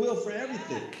pray your will for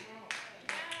everything.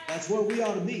 That's where we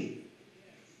ought to be.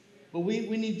 But we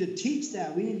need to teach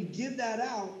that. We need to give that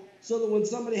out so that when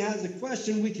somebody has a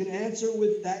question, we can answer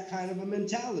with that kind of a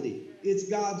mentality. It's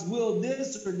God's will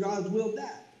this or God's will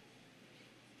that.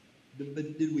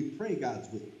 But did we pray God's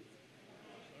will?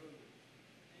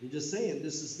 I'm just saying,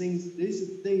 these are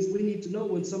things we need to know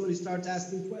when somebody starts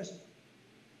asking questions.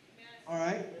 All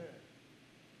right?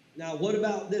 Now, what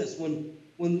about this?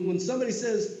 When somebody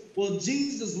says, well,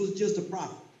 Jesus was just a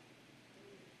prophet.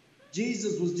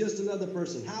 Jesus was just another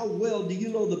person. How well do you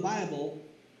know the Bible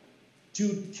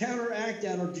to counteract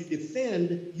that or to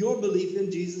defend your belief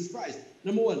in Jesus Christ?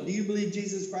 Number one, do you believe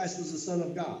Jesus Christ was the Son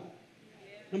of God?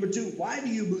 Number two, why do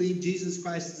you believe Jesus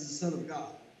Christ is the Son of God?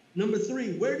 Number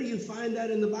three, where do you find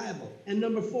that in the Bible? And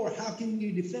number four, how can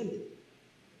you defend it?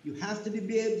 You have to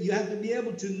be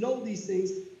able to know these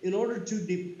things in order to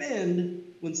defend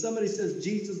when somebody says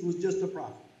Jesus was just a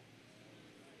prophet.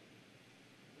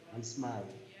 I'm smiling.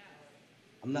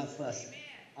 I'm not fussing.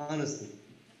 Honestly,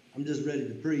 I'm just ready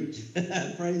to preach.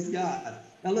 Praise God.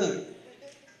 Now look,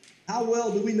 how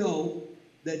well do we know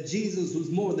that Jesus was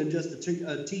more than just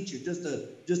a teacher,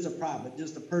 just a prophet,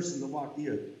 just a person that walked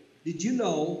the earth? Did you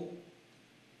know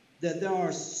that there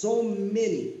are so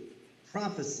many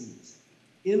prophecies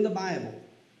in the Bible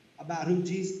about who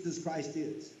Jesus Christ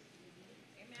is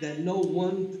that no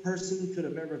one person could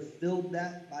have ever filled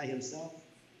that by himself?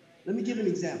 Let me give you an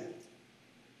example.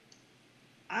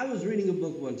 I was reading a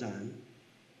book one time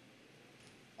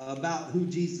about who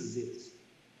Jesus is.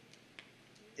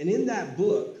 And in that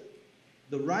book,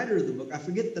 the writer of the book, I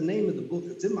forget the name of the book,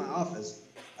 it's in my office.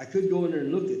 I could go in there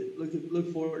and look at it,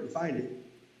 look for it and find it.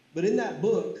 But in that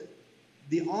book,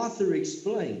 the author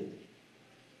explained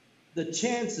the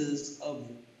chances of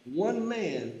one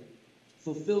man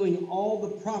fulfilling all the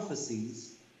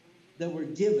prophecies that were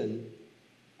given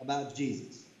about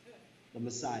Jesus, the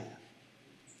Messiah.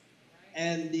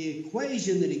 And the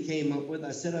equation that he came up with,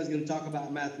 I said I was going to talk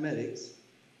about mathematics.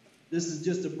 This is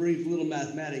just a brief little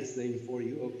mathematics thing for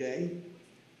you, okay?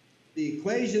 The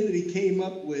equation that he came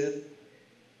up with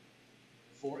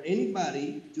for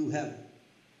anybody to have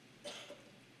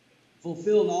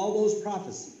fulfilled all those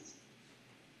prophecies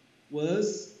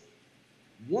was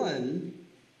 1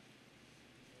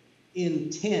 in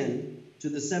 10 to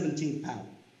the 17th power.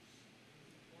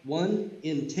 1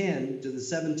 in 10 to the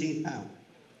 17th power.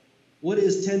 What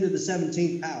is 10 to the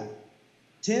 17th power?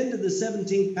 10 to the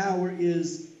 17th power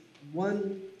is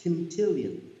 1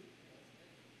 quintillion.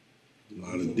 A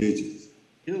lot of digits.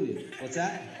 Quintillion. What's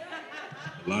that?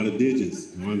 A lot of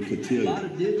digits. 1 quintillion. A lot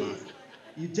of digits.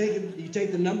 You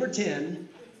take the number 10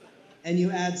 and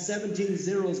you add 17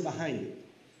 zeros behind it.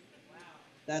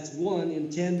 That's 1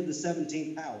 in 10 to the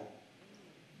 17th power.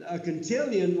 A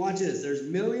quintillion, watch this, there's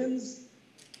millions,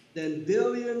 then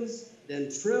billions,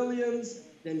 then trillions,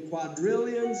 then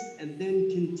quadrillions, and then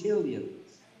quintillions.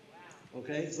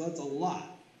 Okay, so that's a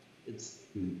lot. It's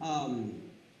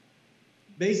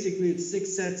basically it's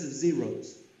 6 sets of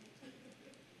zeros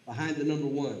behind the number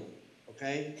 1.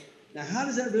 Okay, now how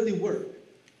does that really work?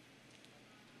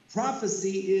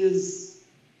 Prophecy is,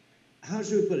 how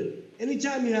should we put it?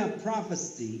 Anytime you have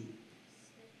prophecy,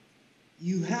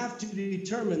 you have to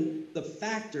determine the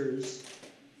factors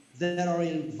that are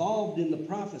involved in the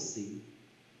prophecy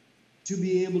to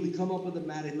be able to come up with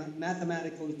a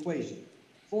mathematical equation.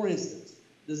 For instance,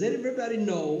 does everybody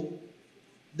know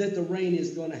that the rain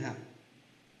is going to happen?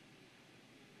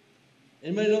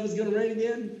 Anybody know if it's going to rain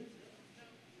again?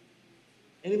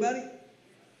 Anybody?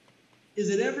 Is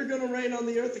it ever going to rain on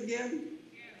the earth again?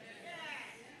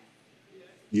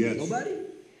 Yes. Nobody?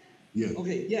 Yes.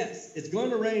 Okay, yes, it's going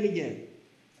to rain again.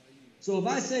 So if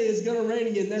I say it's going to rain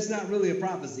again, that's not really a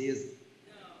prophecy, is it?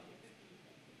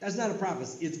 That's not a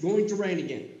prophecy. It's going to rain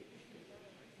again.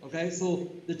 Okay,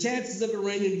 so the chances of it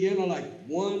raining again are like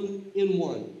 1 in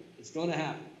 1. It's going to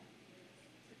happen.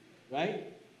 Right?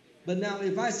 But now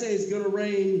if I say it's going to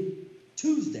rain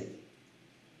Tuesday,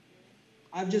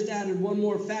 I've just added one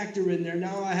more factor in there.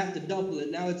 Now I have to double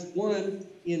it. Now it's 1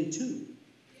 in 2.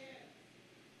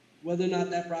 whether or not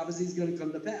that prophecy is going to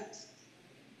come to pass.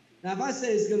 Now, if I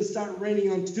say it's going to start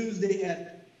raining on Tuesday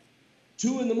at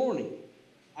 2 in the morning,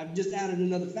 I've just added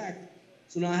another factor.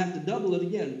 So now I have to double it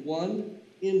again, 1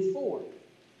 in 4.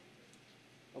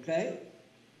 Okay?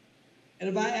 And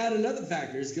if I add another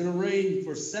factor, it's going to rain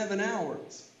for 7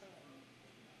 hours.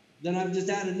 Then I've just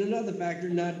added another factor,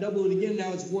 now I double it again,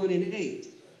 now it's 1 in 8.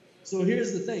 So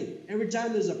here's the thing. Every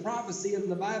time there's a prophecy in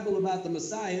the Bible about the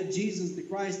Messiah, Jesus the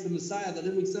Christ, the Messiah, the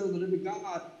living Son of the living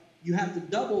God, you have to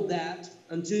double that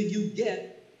until you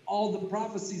get all the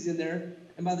prophecies in there.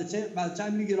 And by the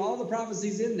time you get all the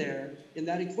prophecies in there, in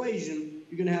that equation,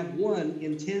 you're going to have 1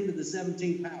 in 10 to the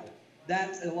 17th power.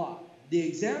 That's a lot. The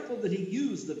example that he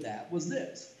used of that was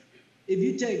this. If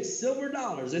you take silver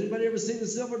dollars, anybody ever seen a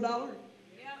silver dollar?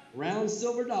 Yeah. Round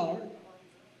silver dollar.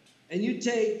 And you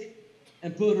take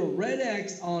and put a red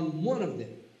X on one of them.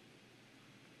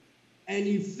 And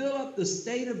you fill up the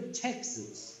state of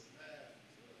Texas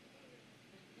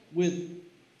with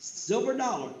silver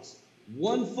dollars,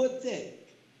 1 foot thick.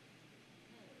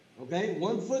 Okay,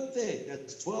 1 foot thick,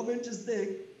 that's 12 inches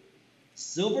thick,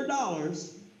 silver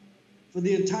dollars for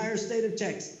the entire state of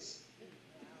Texas.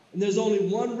 And there's only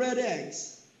 1 red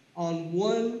X on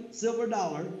 1 silver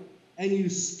dollar, and you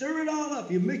stir it all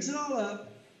up, you mix it all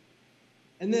up,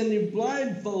 and then you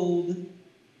blindfold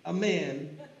a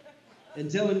man and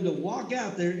tell him to walk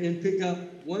out there and pick up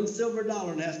 1 silver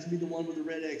dollar, and it has to be the one with the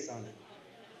red X on it.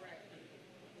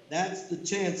 That's the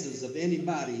chances of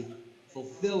anybody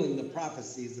fulfilling the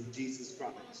prophecies of Jesus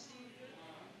Christ.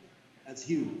 That's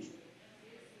huge.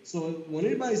 So when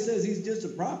anybody says he's just a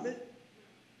prophet,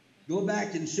 go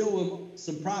back and show him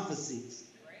some prophecies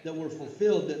that were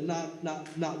fulfilled that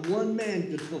not one man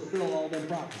could fulfill all them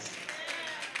prophecies.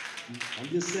 I'm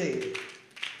just saying.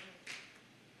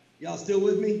 Y'all still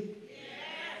with me? Yes.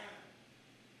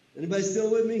 Anybody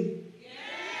still with me? Yes.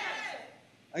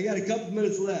 I got a couple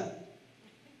minutes left.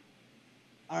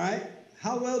 All right.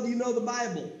 How well do you know the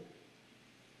Bible?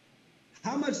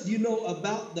 How much do you know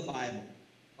about the Bible?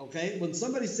 Okay. When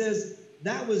somebody says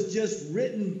that was just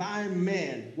written by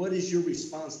man, what is your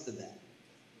response to that?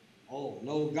 Oh,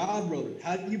 no, God wrote it.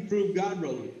 How do you prove God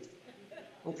wrote it?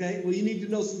 Okay. Well, you need to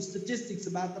know some statistics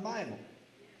about the Bible.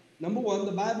 Number one,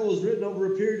 the Bible was written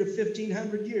over a period of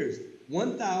 1,500 years.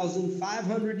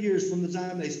 1,500 years from the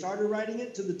time they started writing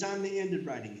it to the time they ended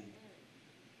writing it.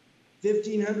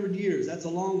 1,500 years, that's a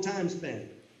long time span.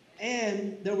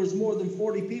 And there was more than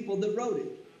 40 people that wrote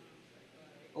it.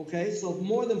 Okay, so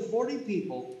more than 40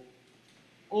 people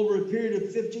over a period of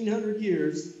 1,500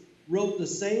 years wrote the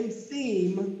same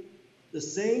theme, the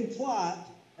same plot,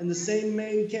 and the same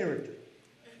main character.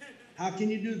 How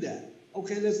can you do that?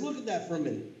 Okay, let's look at that for a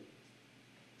minute.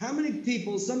 How many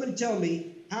people, somebody tell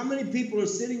me, how many people are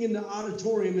sitting in the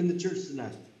auditorium in the church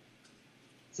tonight?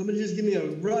 Somebody just give me a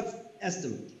rough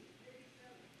estimate.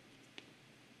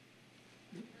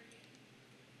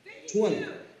 20.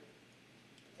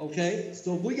 Okay,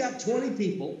 so if we got 20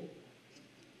 people,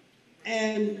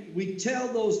 and we tell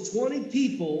those 20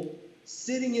 people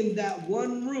sitting in that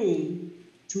one room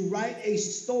to write a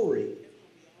story,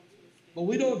 but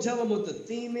we don't tell them what the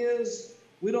theme is,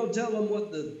 we don't tell them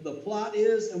what the plot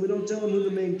is, and we don't tell them who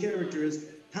the main character is,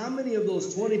 how many of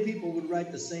those 20 people would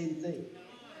write the same thing?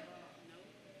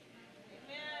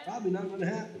 Probably not going to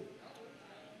happen.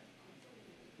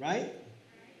 Right?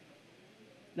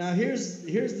 Now here's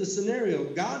the scenario.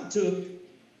 God took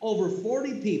over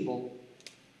 40 people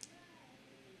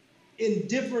in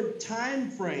different time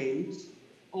frames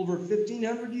over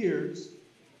 1,500 years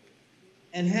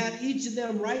and had each of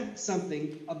them write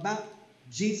something about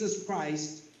Jesus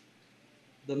Christ.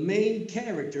 The main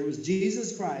character was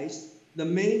Jesus Christ. The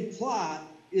main plot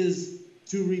is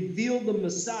to reveal the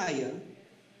Messiah.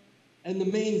 And the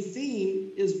main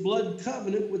theme is blood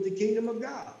covenant with the kingdom of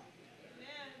God.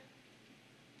 Amen.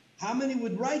 How many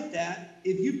would write that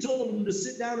if you told them to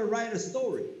sit down and write a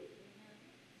story?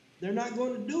 They're not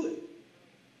going to do it.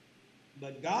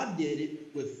 But God did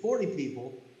it with 40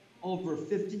 people over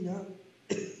 1,500.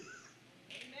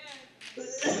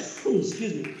 Excuse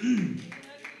me.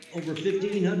 Over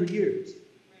 1,500 years.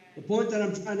 The point that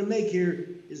I'm trying to make here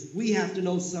is we have to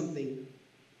know something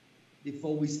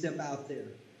before we step out there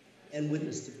and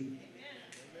witness to people.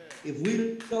 If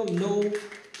we don't know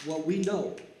what we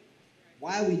know,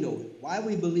 why we know it, why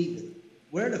we believe it,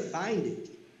 where to find it,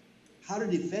 how to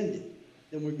defend it,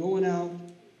 then we're going out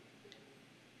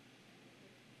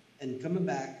and coming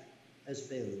back as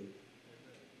failure.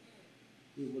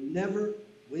 We will never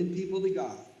win people to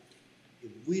God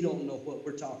if we don't know what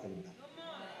we're talking about.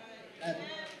 That's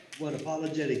what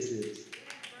apologetics is.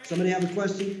 Somebody have a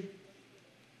question?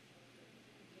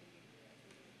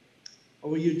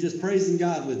 Or were you just praising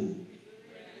God with me?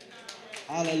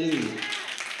 Hallelujah.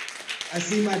 I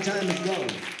see my time is gone.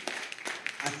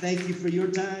 I thank you for your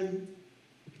time.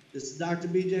 This is Dr.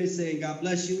 BJ saying God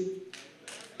bless you.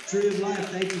 Tree of Life,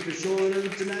 thank you for showing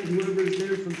up tonight, whoever is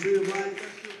there from Tree of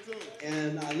Life.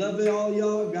 And I love it all,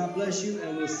 y'all. God bless you,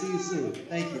 and we'll see you soon.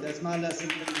 Thank you. That's my lesson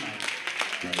for tonight.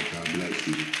 God bless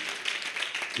you.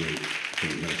 Great.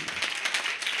 God bless you.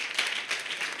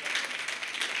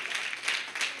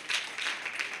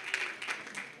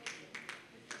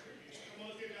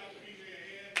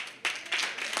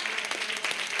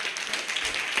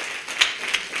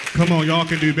 Come on, y'all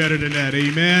can do better than that.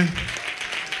 Amen.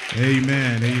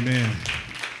 Amen. Amen.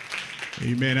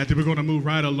 Amen. I think we're going to move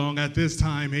right along at this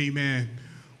time. Amen.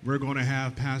 We're going to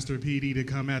have Pastor PD to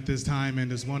come at this time in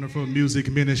this wonderful music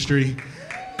ministry.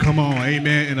 Come on.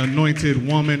 Amen. An anointed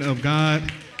woman of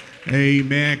God.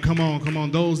 Amen. Come on. Come on.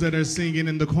 Those that are singing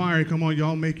in the choir, come on,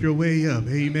 y'all make your way up.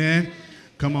 Amen.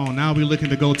 Come on. Now we're looking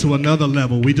to go to another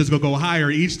level. We just going to go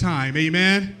higher each time.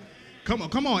 Amen. Come on.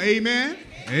 Come on. Amen.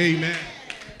 Amen.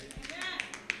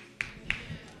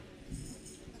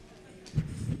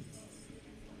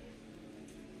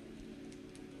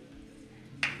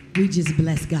 We just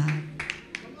bless God.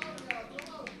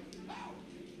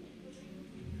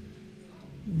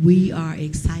 We are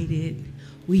excited.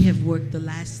 We have worked the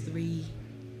last 3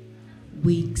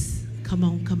 weeks. Come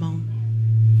on, come on.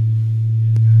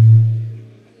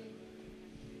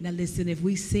 Now listen, if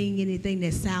we sing anything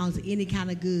that sounds any kind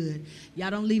of good,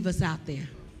 y'all don't leave us out there.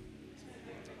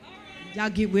 Y'all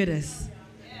get with us.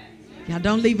 Y'all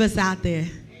don't leave us out there.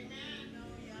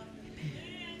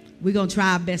 We're going to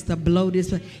try our best to blow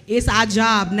this. It's our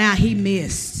job now. He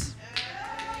missed.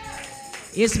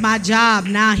 It's my job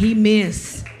now. He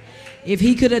missed. If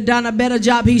he could have done a better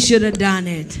job, he should have done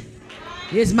it.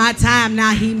 It's my time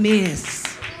now. He missed.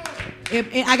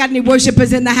 If I got any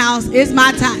worshipers in the house, it's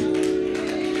my time.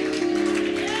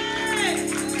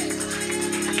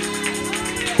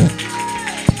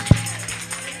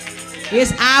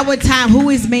 It's our time.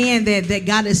 Who is man that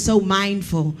God is so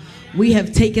mindful? We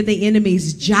have taken the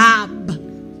enemy's job.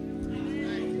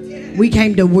 We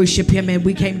came to worship him and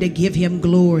we came to give him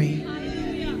glory.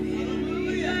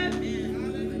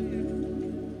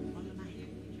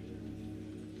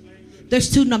 There's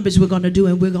 2 numbers we're going to do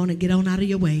and we're going to get on out of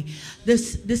your way.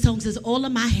 This song says, all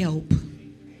of my help.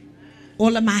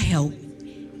 All of my help.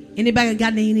 Anybody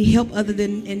got any help other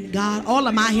than in God? All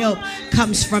of my help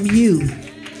comes from you.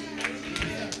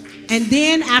 And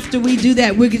then after we do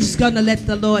that, we're just going to let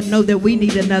the Lord know that we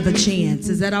need another chance.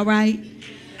 Is that all right?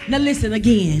 Now listen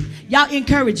again. Y'all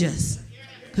encourage us.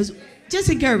 Just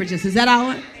encourage us. Is that all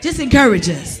right? Just encourage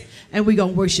us. And we're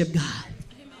going to worship God.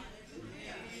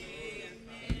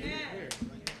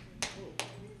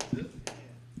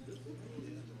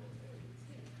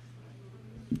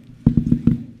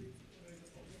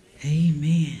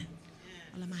 Amen.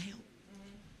 All of my help.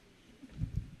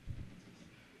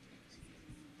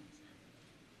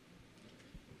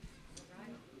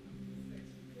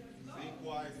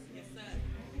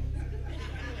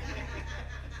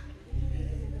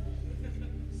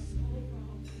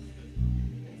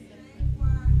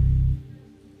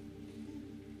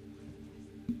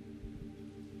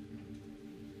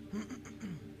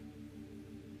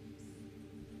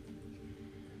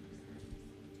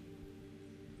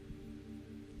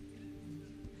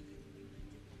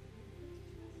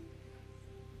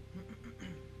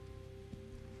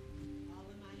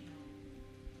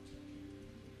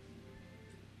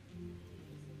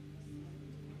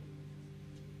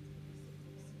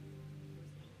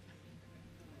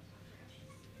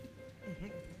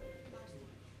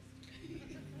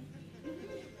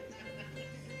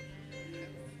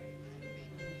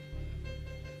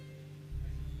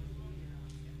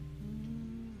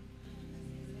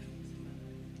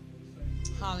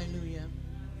 Hallelujah.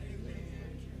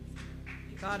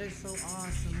 God is so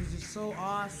awesome. He's just so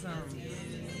awesome.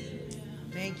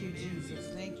 Thank you, Jesus.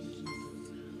 Thank you, Jesus.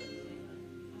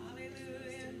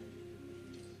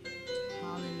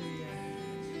 Hallelujah.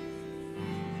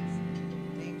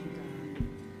 Thank you, God.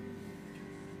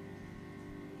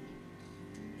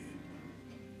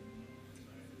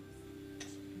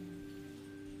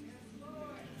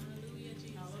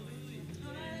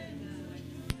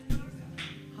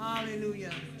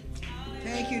 Hallelujah.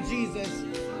 Thank you, Jesus.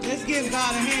 Let's give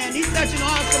God a hand. He's such an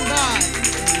awesome God.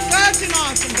 Such an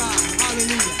awesome God.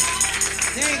 Hallelujah.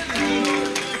 Thank you,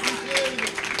 Lord.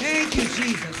 Thank you,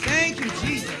 Jesus. Thank you,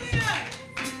 Jesus.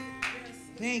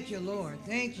 Thank you, Lord.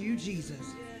 Thank you,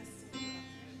 Jesus.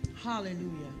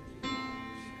 Hallelujah.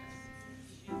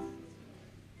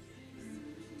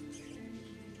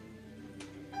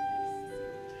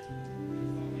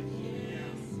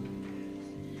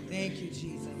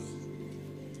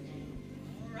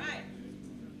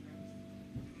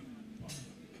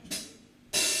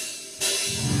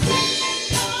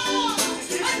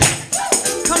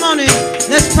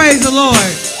 Praise the Lord.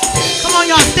 Come on,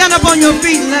 y'all, stand up on your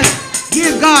feet and let's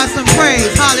give God some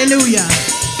praise. Hallelujah.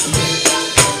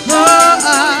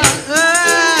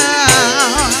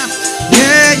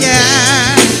 Yeah,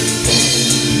 yeah.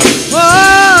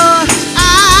 Oh,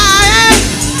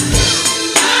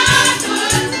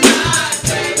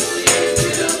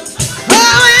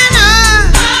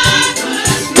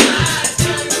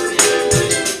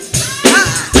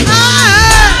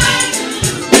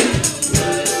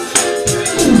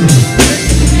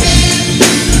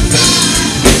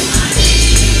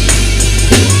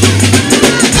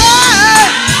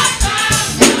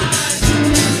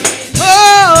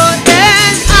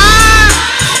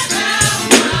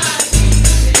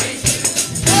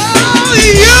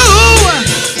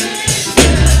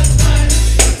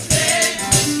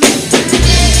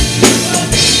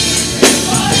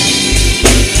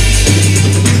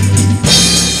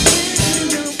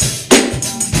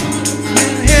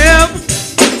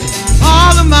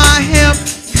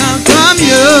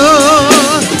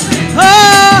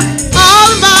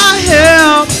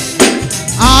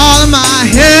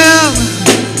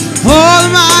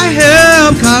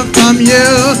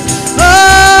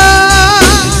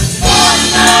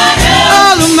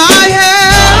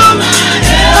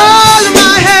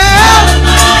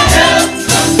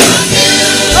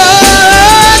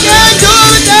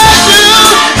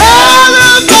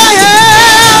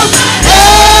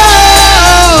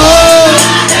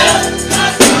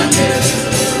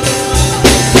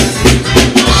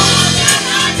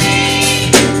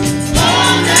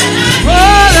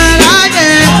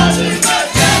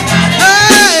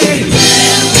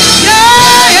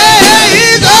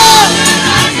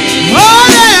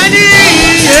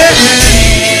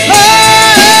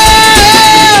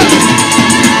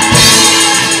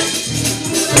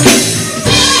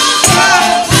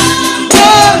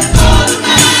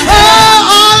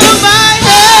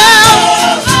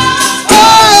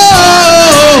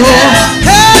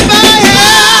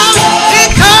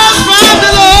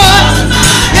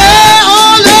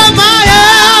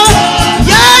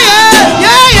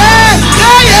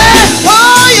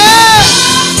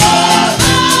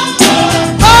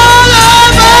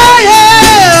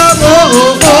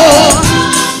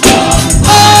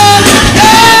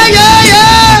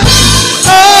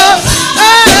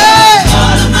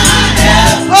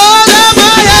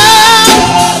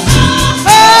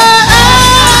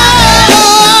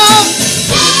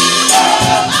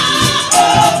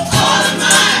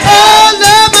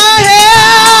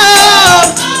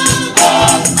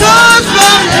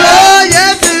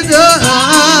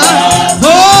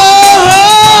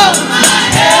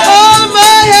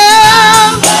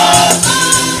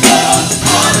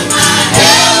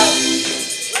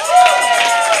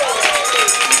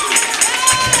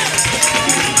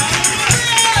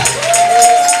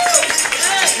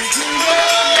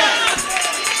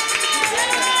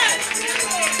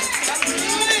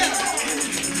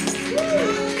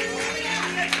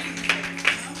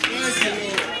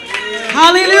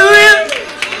 Hallelujah.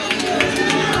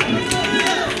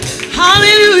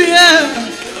 Hallelujah.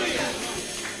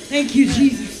 Thank you,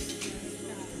 Jesus.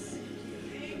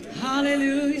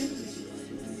 Hallelujah.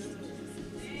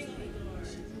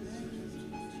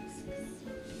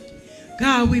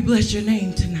 God, we bless your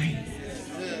name tonight.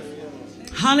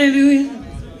 Hallelujah.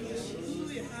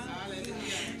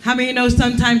 How many know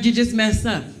sometimes you just mess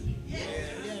up?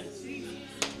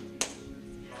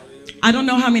 I don't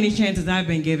know how many chances I've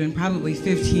been given, probably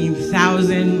 15,000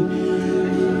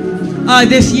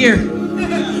 this year.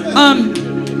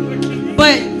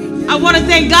 But I want to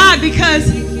thank God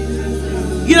because,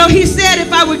 you know, he said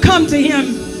if I would come to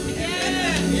him,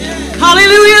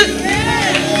 hallelujah,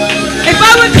 if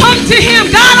I would come to him,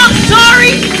 God, I'm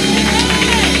sorry.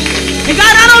 And God,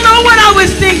 I don't know what I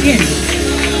was thinking.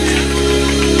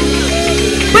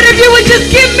 But if you would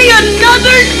just give me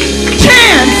another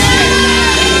chance,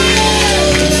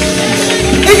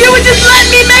 if you would just let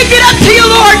me make it up to you,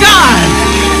 Lord God.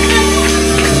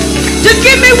 Just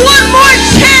give me one more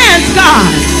chance,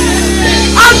 God.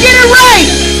 I'll get it right.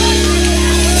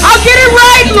 I'll get it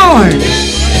right, Lord.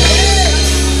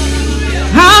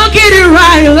 I'll get it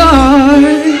right,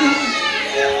 Lord.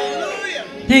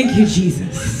 Thank you,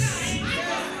 Jesus.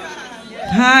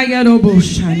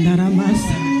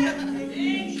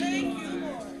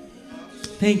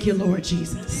 Thank you, Lord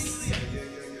Jesus.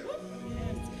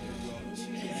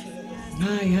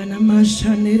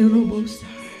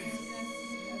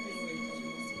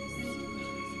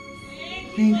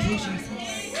 Thank you, Jesus.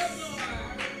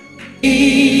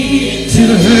 To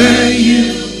hurt you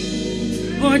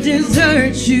or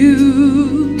desert you.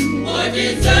 Or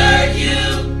desert you.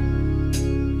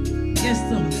 Yes,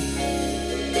 Lord.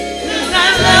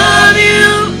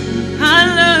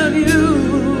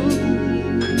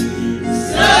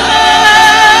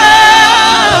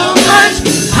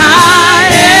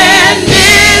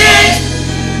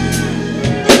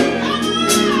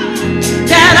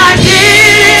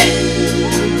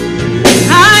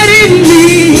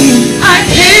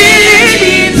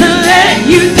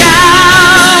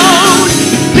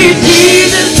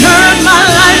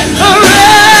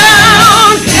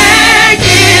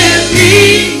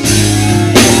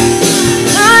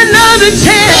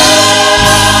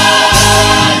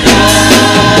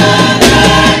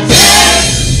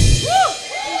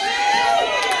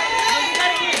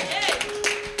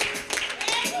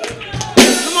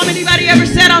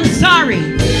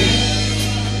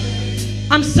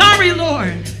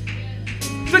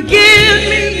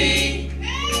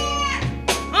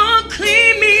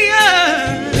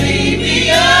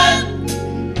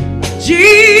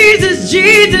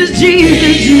 Jesus,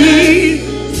 Jesus,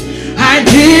 Jesus. I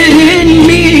didn't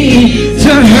mean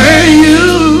to hurt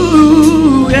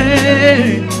you,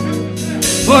 yeah,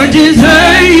 or just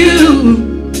hurt you.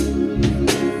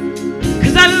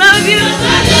 'Cause I love you.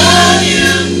 I love you.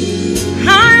 I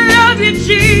love you,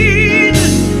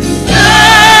 Jesus.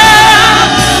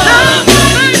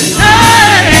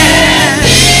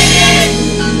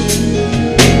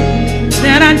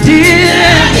 That I did.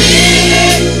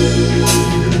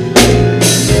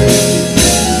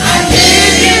 I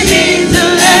didn't mean to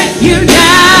let you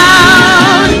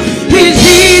down. Please,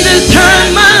 Jesus, turn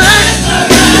my life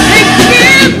around and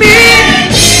give me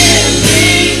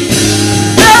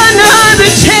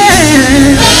another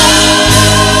chance.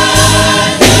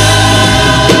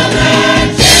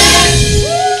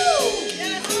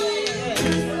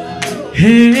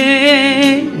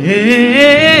 Hey,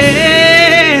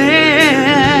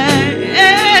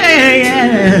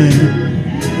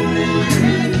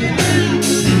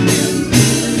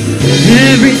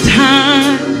 every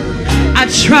time I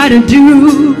try to do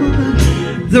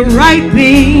the right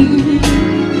thing,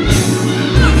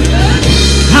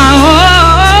 I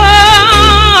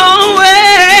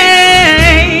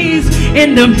always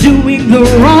end up doing the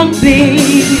wrong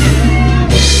thing.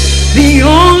 The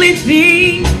only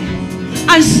thing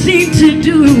I seem to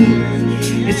do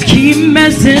is keep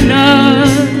messing up,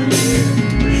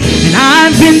 and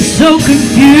I've been so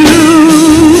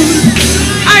confused.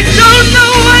 I don't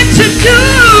know what to do,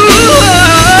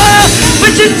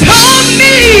 but you told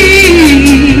me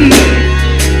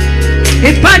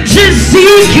if I just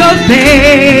seek your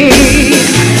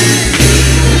face,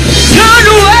 turn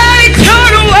away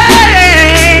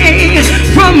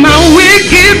from my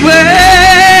wicked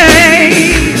ways,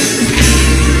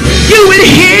 you would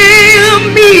heal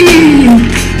me,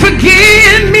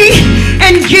 forgive me,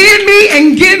 and give me, and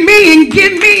give me, and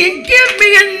give me, and give me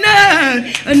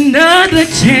another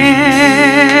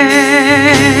chance.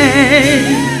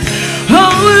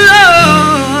 Oh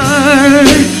Lord,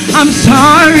 I'm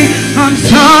sorry,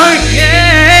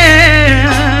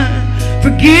 yeah.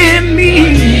 Forgive me.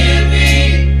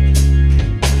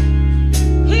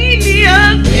 Clean me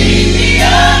up,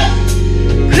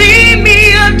 clean me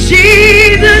up,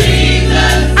 Jesus.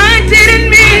 I didn't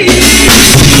mean to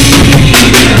hurt you.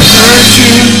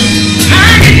 I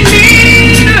didn't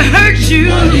mean to hurt you.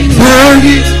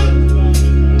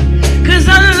 Cause I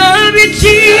love you,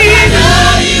 Jesus.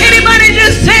 Anybody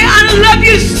just say, I love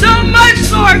you so much,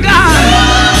 Lord God.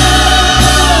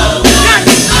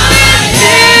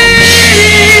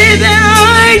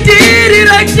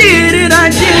 I did it. I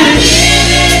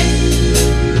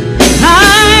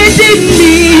didn't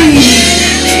mean.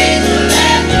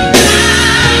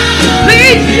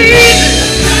 Please, Jesus,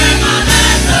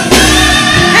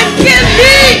 and give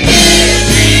me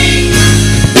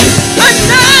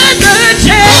another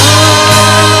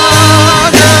chance.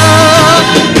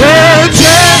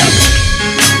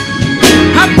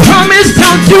 I promised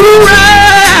I'll do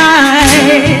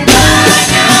right.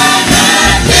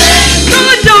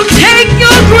 Lord, don't take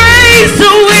your grace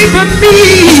away from me.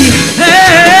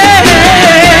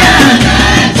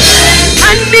 I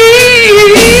need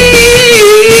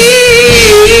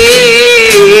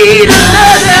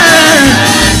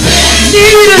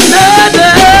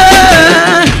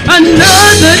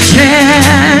another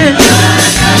chance.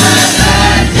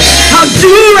 I'll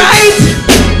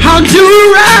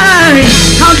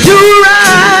do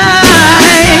right.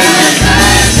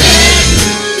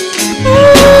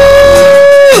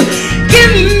 Ooh,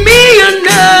 give me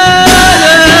another.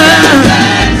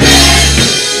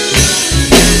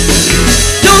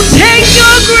 Don't take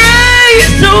your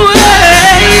grace away.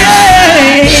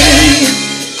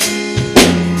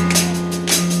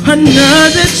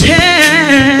 Another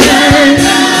chance.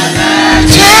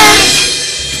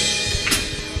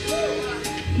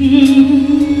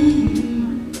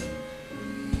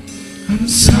 I'm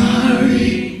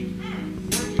sorry.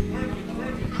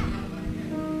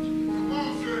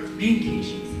 Thank you,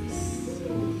 Jesus.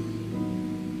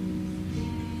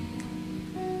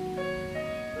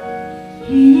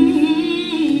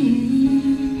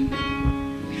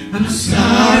 I'm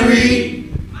sorry.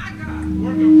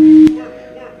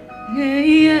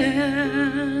 Yeah.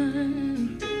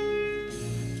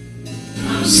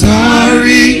 I'm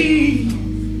sorry.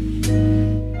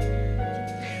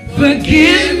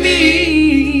 Forgive me.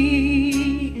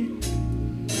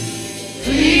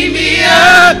 Clean me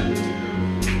up.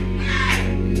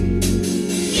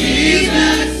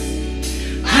 Jesus,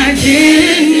 I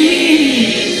didn't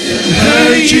mean to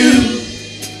hurt you.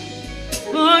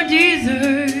 Or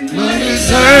desert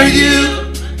you.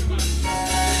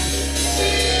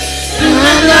 I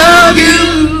love you.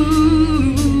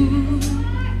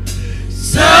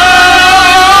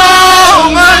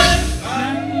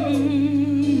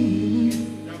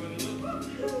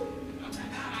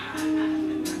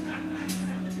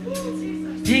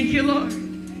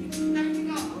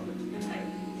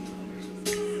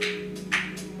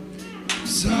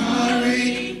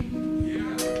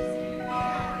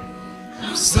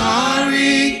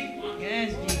 sorry.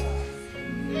 Yes, Jesus.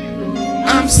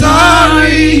 I'm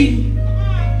sorry.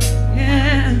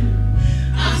 Yeah.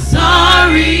 I'm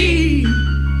sorry.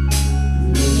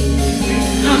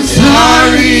 I'm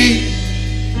sorry.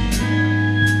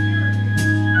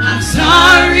 I'm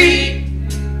sorry.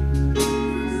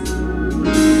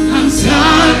 I'm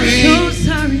sorry. So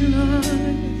sorry, Lord.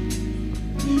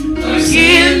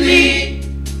 Forgive me.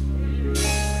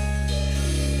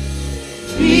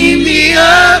 Beat me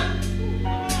up.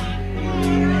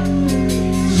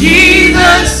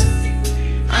 Jesus,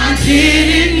 I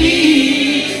didn't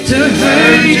mean to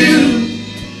hurt you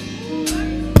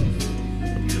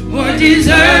or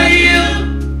desert you,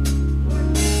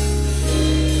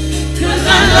 'cause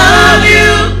I love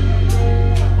you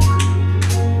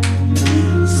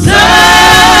so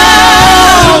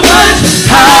much.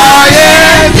 I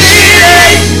did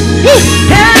it.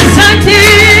 Yes, I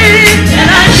did, and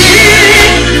I did.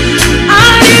 I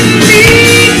didn't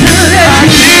mean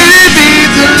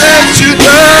to let you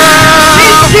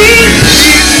down.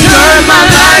 Please turn my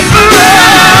life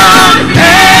around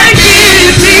and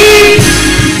give me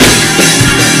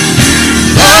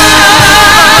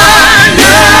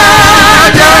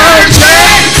another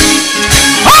chance.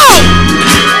 Oh!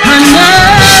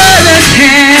 Another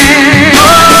chance.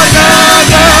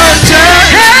 Another chance.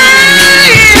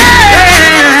 Hey, yeah.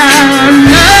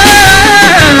 Another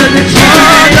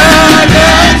chance. Another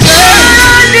chance.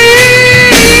 I need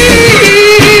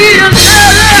another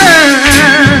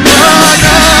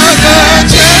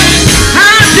chance.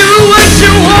 I'll do what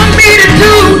you want me to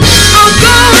do. I'll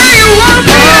go where you want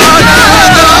me to go.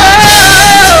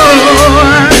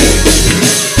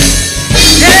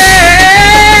 Hey.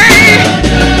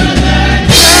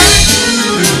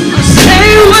 Say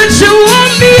what you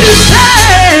want me to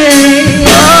say.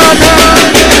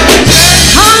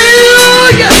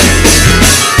 Hallelujah.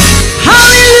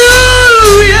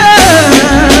 Hallelujah.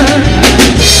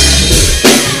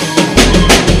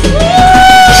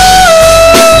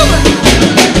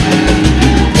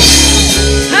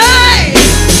 Hey!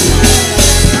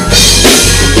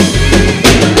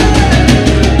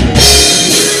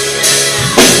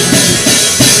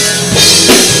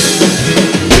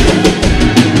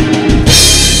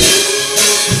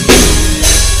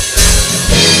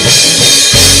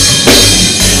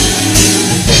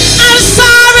 I'm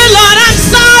sorry, Lord. I'm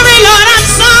sorry, Lord. I'm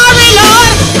sorry, Lord.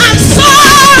 I'm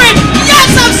sorry. Yes,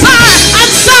 I'm sorry.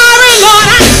 I'm sorry, Lord.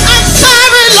 I'm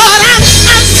sorry, Lord.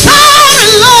 I'm sorry,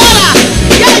 Lord.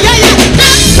 Yeah, yeah, yeah.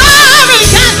 I'm sorry,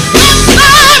 God. I'm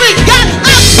sorry, God.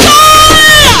 I'm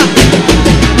sorry.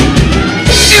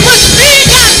 It was me,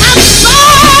 God. I'm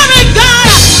sorry,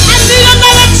 God. I need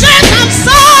another chance. I'm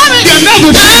sorry.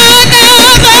 Another chance.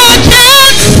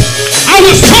 I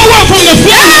was tore up from the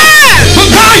floor. But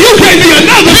God, you gave me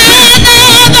another chance.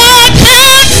 Another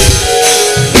chance.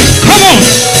 Come on.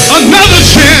 Another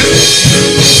chance.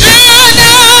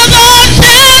 Another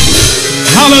chance.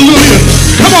 Hallelujah.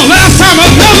 Come on. Last time,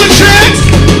 another chance.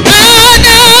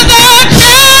 Another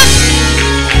chance.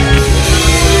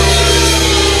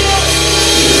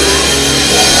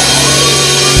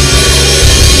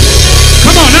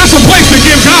 Come on. That's a place to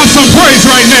give God some praise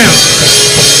right now.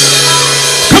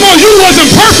 Come on. You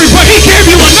wasn't perfect, but he gave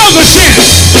you another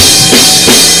chance.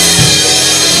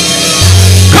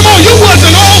 Come on. You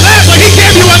wasn't all that, but he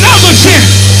gave you another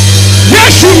chance.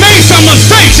 Yes, you made some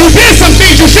mistakes. You did some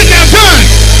things you shouldn't have done.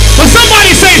 But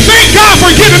somebody say, thank God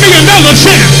for giving me another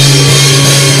chance.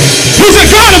 He's a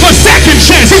God of a second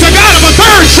chance. He's a God of a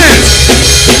third chance.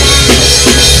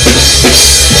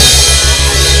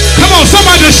 Come on,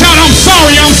 somebody just shout, I'm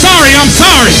sorry, I'm sorry, I'm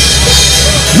sorry.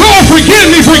 Lord,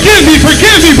 forgive me, forgive me,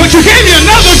 forgive me. But you gave me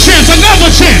another chance, another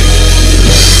chance.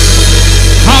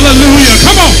 Hallelujah.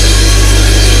 Come on.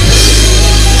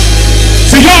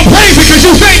 So y'all praise because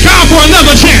you thank God for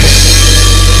another chance.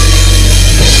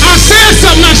 I said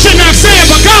something I shouldn't have said,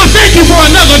 but God, thank you for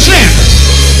another chance.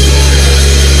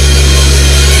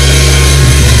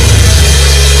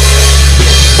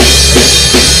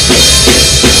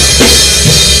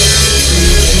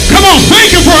 Come on,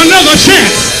 thank you for another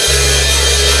chance.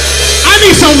 I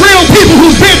need some real people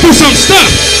who've been through some stuff.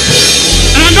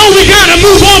 And I know we gotta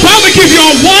move on, but I'm gonna give you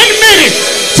a 1 minute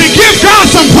to give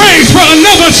God some praise for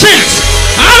another chance.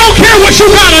 I don't care what you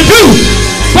gotta do,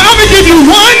 but I'm gonna give you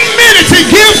 1 minute to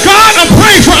give God a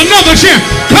praise for another chance.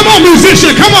 Come on,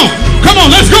 musician, come on. Come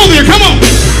on, let's go there, come on.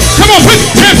 Come on, put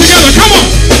your hands together, come on.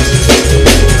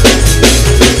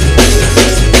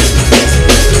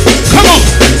 Come on.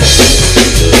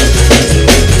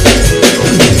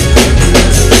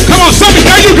 Come on, somebody,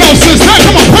 there you go, sister.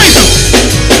 Come on, praise him.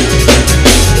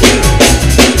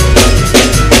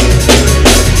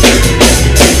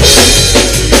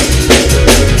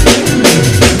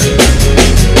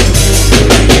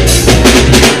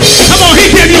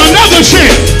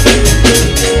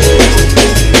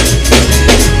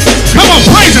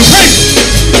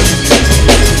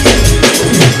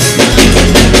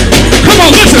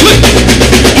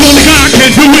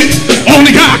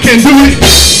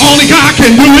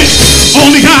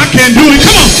 can do it.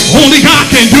 Come on. Only God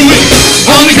can do it.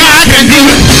 Only God can do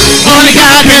it. Only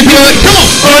God can do it. Come on.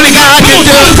 Only God can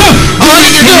do it.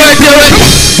 Only can do it.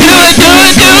 Do it. Do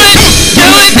it. Do it. Do it. Do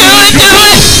it. Do it.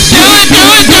 Do it. Do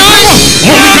it. Do it. Do it.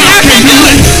 Only God can do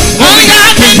it. Only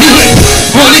God can do it.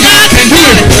 Only God can do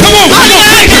it. Come on. Only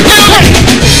God can do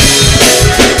it.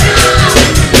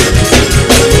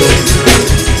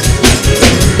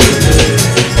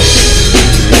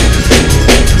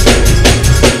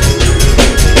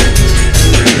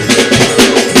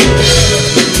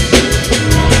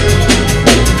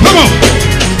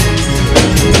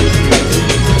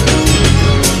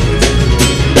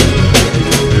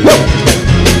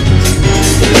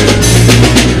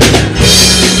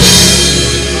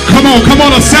 Come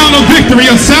on, a sound of victory,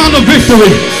 a sound of victory,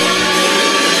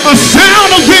 a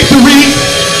sound of victory.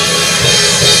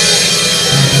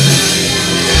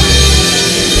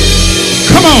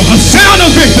 Come on, a sound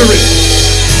of victory,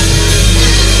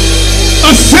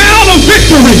 a sound of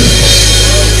victory.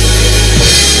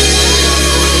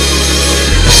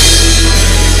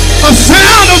 A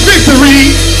sound of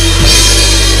victory.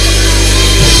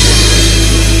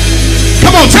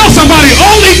 Come on, tell somebody,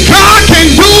 only God can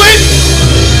do it.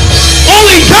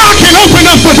 Only God can open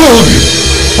up the door.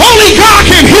 Only God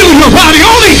can heal your body.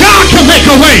 Only God can make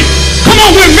a way. Come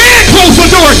on, when man closed the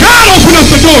door, God opened up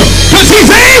the door because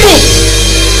he's able.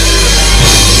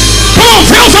 Come on,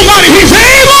 tell somebody he's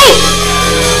able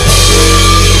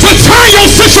to turn your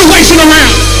situation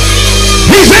around.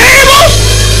 He's able.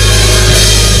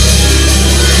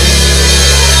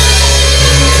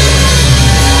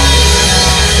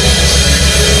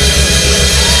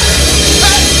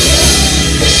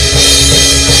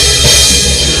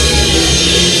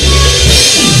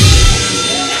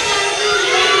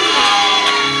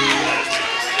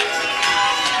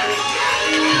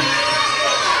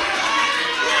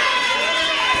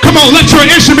 Come on, let your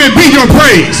instrument be your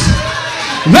praise.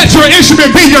 Let your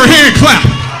instrument be your hand clap.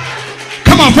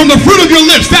 Come on, from the fruit of your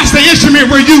lips, that's the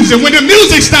instrument we're using. When the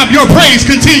music stops, your praise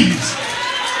continues.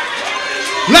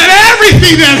 Let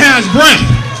everything that has breath.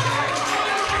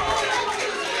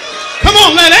 Come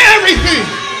on, let everything.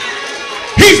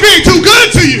 He's being too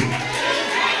good to you.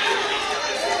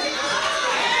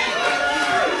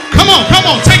 Come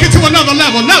on, take it to another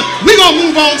level. No, we're going to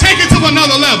move on, take it to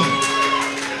another level.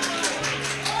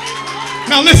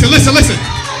 Now listen.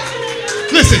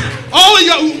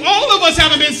 All of us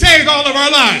haven't been saved all of our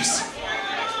lives.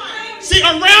 See,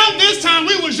 around this time,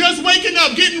 we was just waking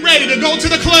up, getting ready to go to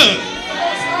the club.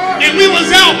 And we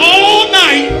was out all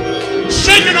night,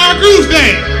 shaking our grooves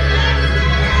down.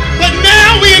 But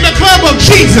now we in the club of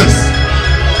Jesus.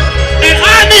 And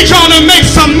I need y'all to make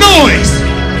some noise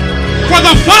for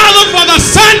the Father, for the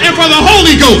Son, and for the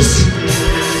Holy Ghost.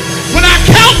 When I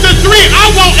count to three,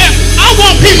 I want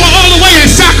people all the way in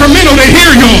Sacramento to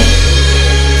hear y'all.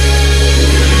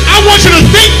 I want you to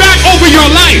think back over your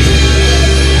life.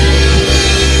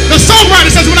 The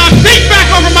songwriter says, when I think back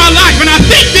over my life, when I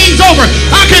think things over,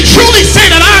 I can truly say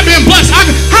that I've been blessed. How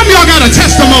many of y'all got a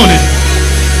testimony?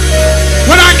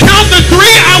 When I count to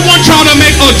three, I want y'all to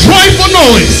make a joyful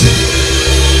noise.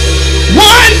 1,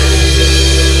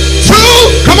 2,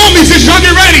 come on, musicians, y'all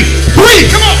get ready. 3,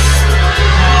 come on.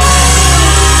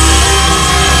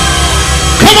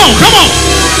 Come on.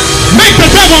 Make the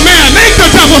devil mad. Make the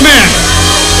devil mad.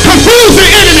 Confuse the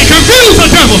enemy. Confuse the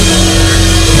devil.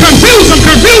 Confuse him.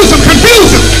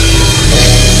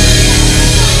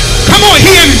 Come on,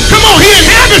 he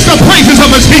inhabits the praises of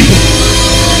his people.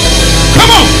 Come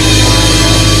on.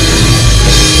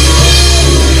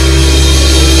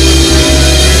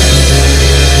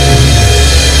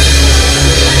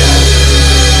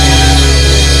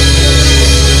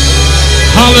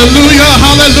 Hallelujah.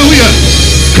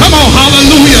 Come on,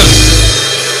 hallelujah.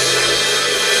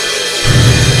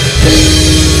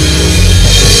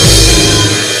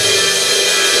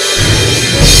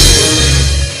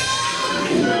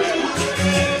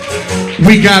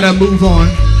 We gotta move on.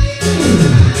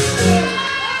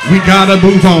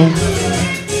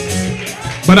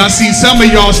 But I see some of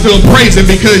y'all still praising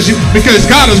because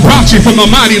God has brought you from a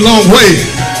mighty long way.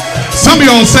 Some of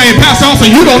y'all saying, Pastor Austin,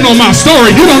 you don't know my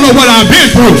story. You don't know what I've been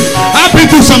through. I've been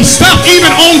through some stuff even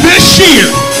on this year.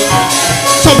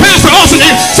 So Pastor Austin,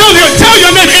 tell your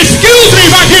neighbor, excuse me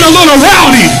if I get a little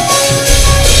rowdy.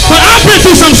 But I've been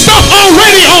through some stuff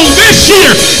already on this year.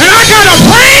 And I got a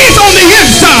praise on the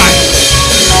inside.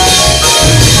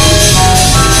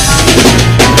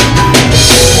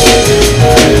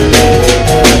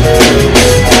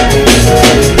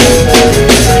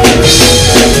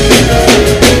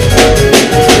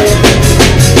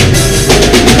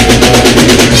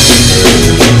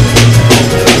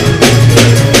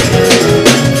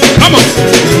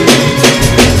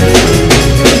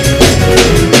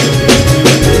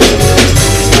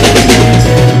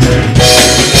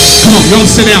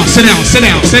 sit down, sit down, sit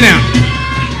down, sit down.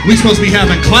 We supposed to be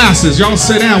having classes. Y'all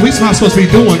sit down. We not supposed to be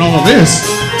doing all this.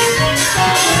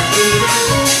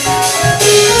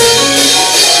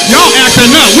 Y'all acting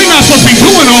up. We're not supposed to be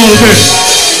doing all of this.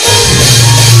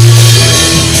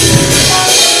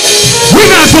 We're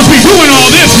not supposed to be doing all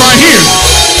this right here.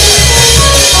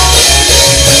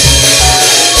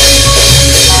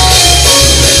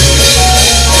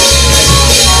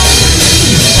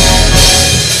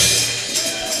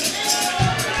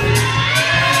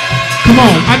 Come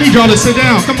on, I need y'all to sit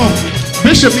down. Come on.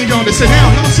 Bishop need y'all to sit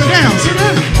down. No, sit down, sit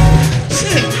down.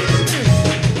 Sit.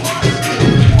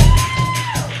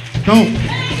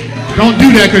 Don't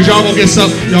do that, because y'all gonna get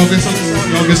something. Y'all get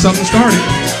something started.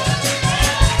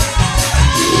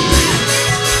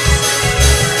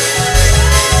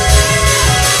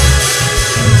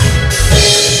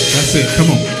 That's it.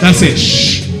 Come on. That's it.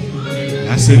 Shh.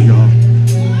 That's it, y'all.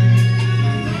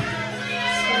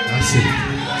 That's it.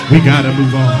 We gotta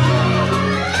move on.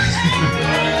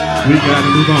 We gotta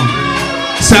move on.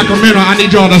 Sacramento, I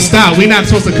need y'all to stop. We're not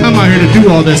supposed to come out here to do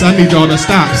all this. I need y'all to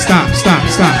stop. Stop, stop,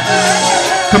 stop.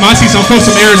 Come on, I see some folks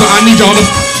from Arizona. I need y'all to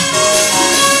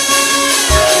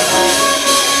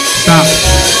stop.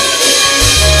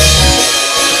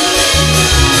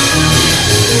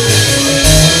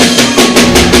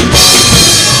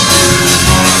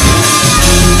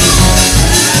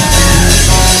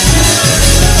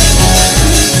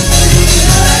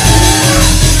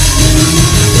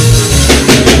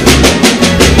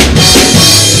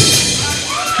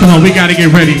 Come on, we got to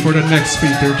get ready for the next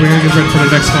speaker. We're going to get ready for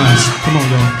the next class. Come on,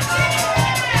 y'all.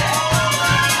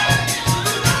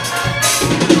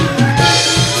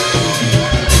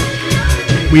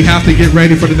 We have to get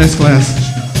ready for the next class.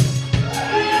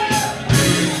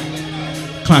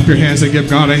 Clap your hands and give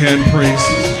God a hand praise.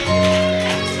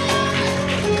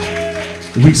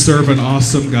 We serve an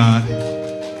awesome God.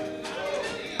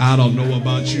 I don't know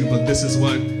about you, but this is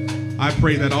what I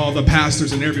pray that all the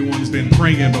pastors and everyone's been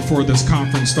praying before this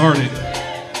conference started.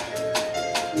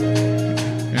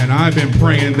 And I've been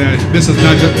praying that this is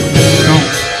not just,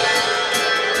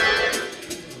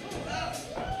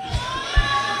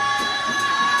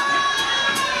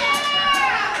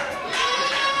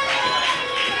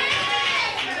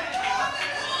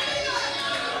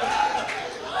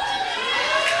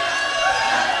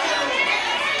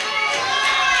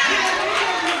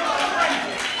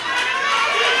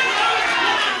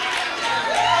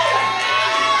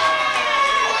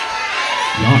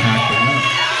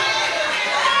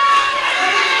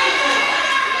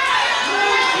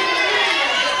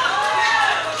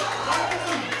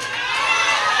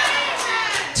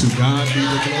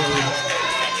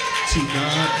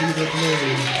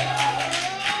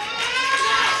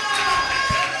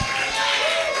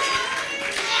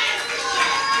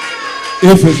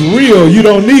 if it's real, you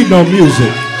don't need no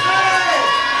music.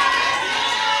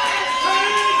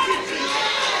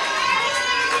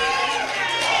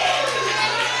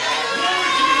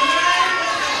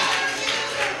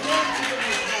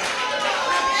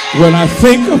 When I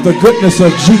think of the goodness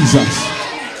of Jesus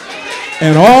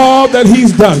and all that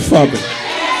he's done for me,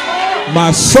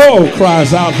 my soul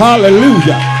cries out,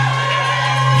 hallelujah.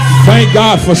 Thank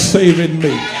God for saving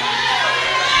me.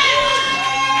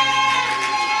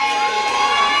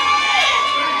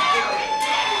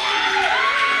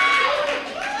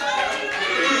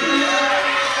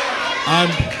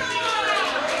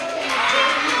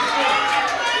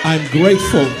 I'm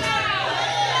grateful.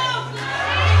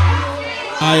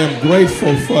 I am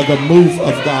grateful for the move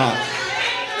of God.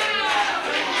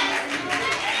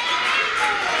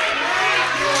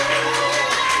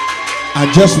 I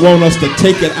just want us to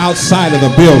take it outside of the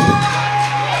building.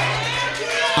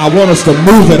 I want us to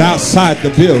move it outside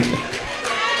the building.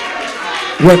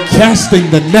 We're casting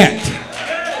the net.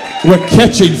 We're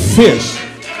catching fish.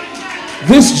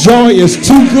 This joy is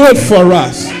too good for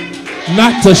us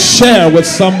not to share with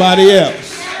somebody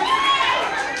else.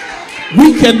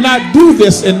 We cannot do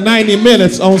this in 90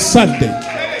 minutes on Sunday.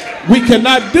 We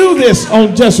cannot do this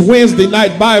on just Wednesday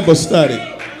night Bible study.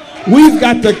 We've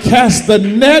got to cast the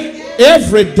net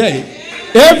every day,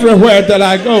 everywhere that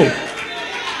I go.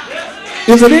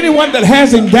 Is it anyone that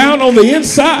has him down on the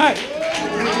inside?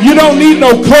 You don't need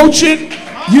no coaching.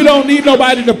 You don't need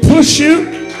nobody to push you,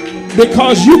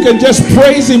 because you can just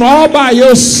praise him all by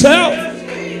yourself.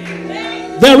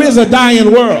 There is a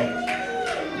dying world.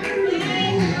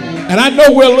 And I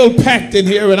know we're a little packed in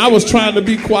here, and I was trying to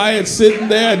be quiet, sitting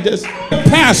there and just,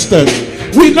 pastors,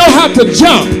 we know how to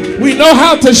jump. We know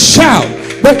how to shout.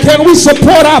 But can we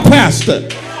support our pastor?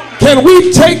 Can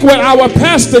we take what our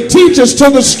pastor teaches to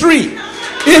the street?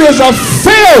 It is a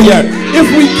failure if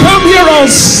we come here on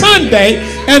Sunday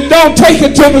and don't take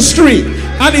it to the street.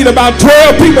 I need about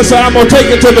 12 people say, I'm going to take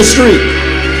it to the street.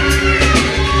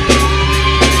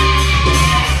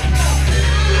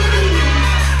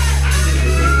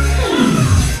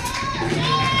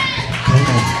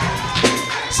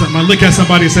 Somebody look at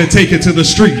somebody and say, take it to the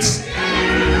streets.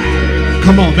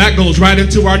 Come on, that goes right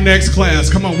into our next class.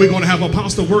 Come on, we're going to have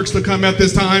Apostle Works to come at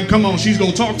this time. Come on, she's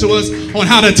going to talk to us on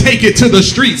how to take it to the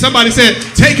streets. Somebody said,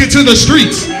 take it to the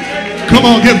streets. Come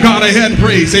on, give God a hand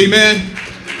praise. Amen.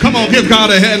 Come on, give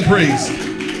God a hand praise.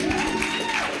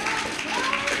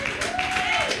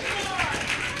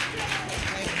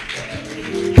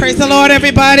 Praise the Lord,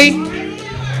 everybody.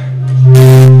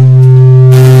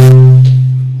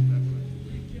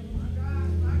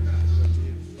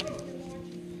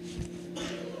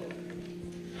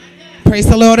 Praise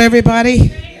the Lord,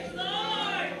 everybody.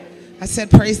 I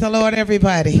said, praise the Lord,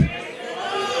 everybody.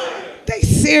 They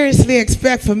seriously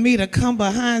expect for me to come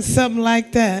behind something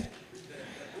like that.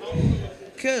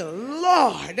 Good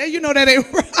Lord. You know that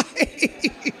ain't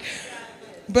right.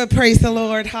 But praise the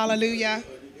Lord. Hallelujah.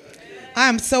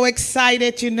 I'm so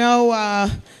excited. You know,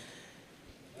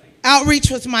 outreach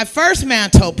was my first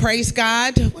mantle. Praise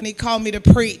God. When he called me to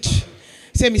preach.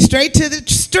 He sent me straight to the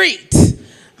street.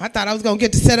 I thought I was going to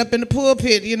get to set up in the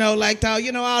pulpit, you know, like all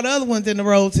the other ones in the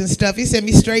roads and stuff. He sent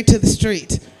me straight to the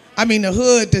street. I mean, the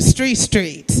hood, the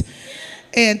streets.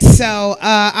 And so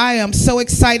I am so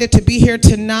excited to be here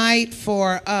tonight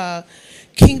for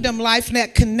Kingdom Life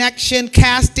Net Connection,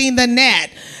 casting the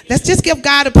net. Let's just give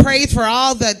God a praise for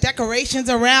all the decorations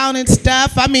around and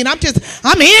stuff. I mean, I'm in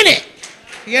it,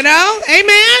 you know?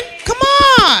 Amen? Come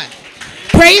on.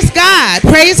 Praise God.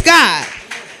 Praise God.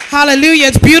 Hallelujah.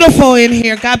 It's beautiful in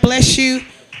here. God bless you,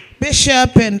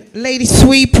 Bishop and Lady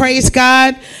Sweet. Praise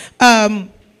God.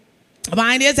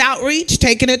 Mine is outreach,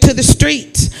 taking it to the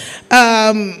streets.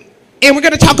 And we're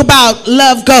going to talk about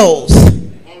love goals.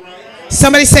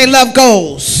 Somebody say love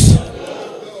goals.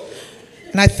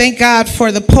 And I thank God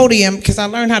for the podium because I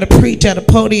learned how to preach at a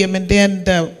podium and then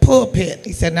the pulpit.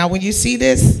 He said, now when you see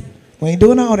this, we ain't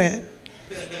doing all that.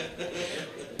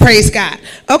 Praise God.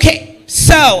 Okay.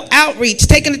 So, outreach,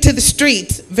 taking it to the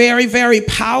streets, very, very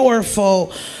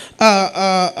powerful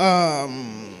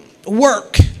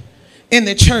work in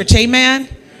the church, amen?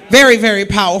 Very, very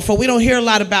powerful. We don't hear a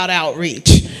lot about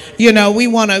outreach. You know, we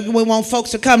want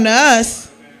folks to come to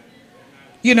us,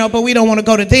 you know, but we don't want to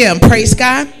go to them. Praise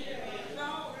God.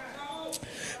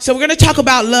 So we're going to talk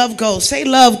about love goals. Say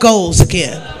love goals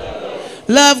again.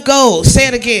 Love goals. Say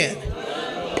it again.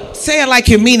 Say it like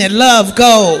you mean it. Love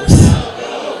goals.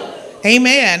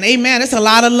 Amen. Amen. There's a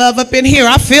lot of love up in here.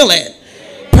 I feel it.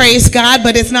 Praise God.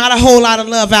 But it's not a whole lot of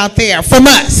love out there from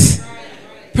us.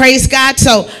 Praise God.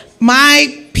 So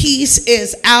my piece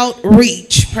is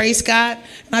outreach. Praise God.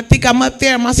 And I think I'm up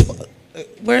there.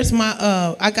 Where's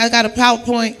my, I got a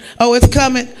PowerPoint. Oh, it's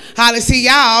coming. Hallelujah. See,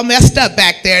 y'all all messed up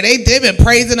back there. They've been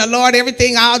praising the Lord.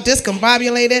 Everything all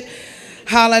discombobulated.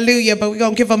 Hallelujah. But we're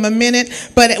going to give them a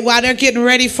minute. But while they're getting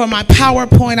ready for my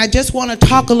PowerPoint, I just want to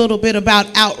talk a little bit about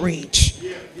outreach.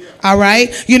 All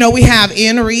right. You know, we have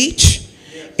in-reach.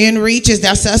 In-reach is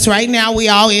that's us right now. We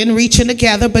all in-reaching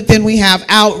together. But then we have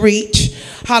outreach.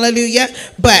 Hallelujah.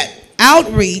 But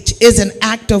outreach is an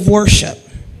act of worship.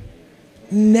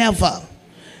 Never.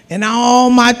 In all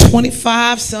my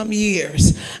 25-some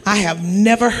years, I have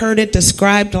never heard it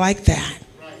described like that.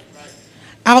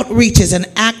 Outreach is an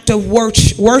act of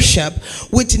worship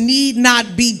which need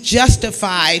not be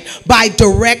justified by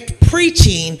direct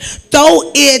preaching,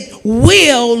 though it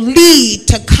will lead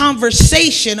to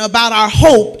conversation about our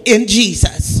hope in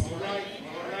Jesus.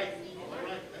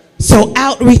 So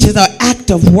outreach is an act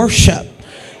of worship.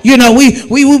 You know,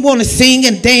 we want to sing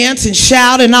and dance and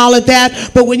shout and all of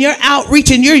that, but when you're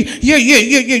outreaching, you're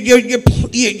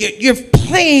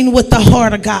playing with the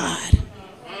heart of God.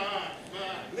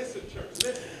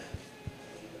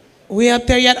 We up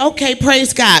there yet? Okay,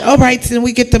 praise God. All right, then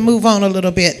we get to move on a little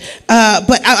bit.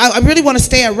 But I really want to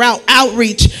stay around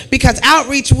outreach because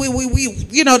outreach, we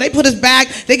you know, they put us back.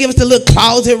 They give us the little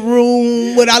closet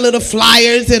room with our little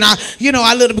flyers and our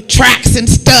little tracks and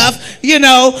stuff. You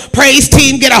know, praise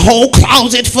team get a whole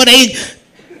closet for they.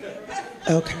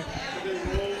 Okay.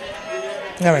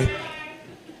 All right.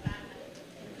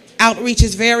 Outreach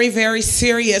is very, very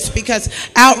serious because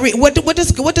outreach. What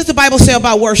does the Bible say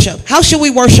about worship? How should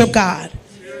we worship God?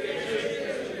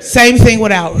 Same thing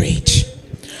with outreach.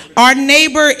 Our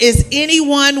neighbor is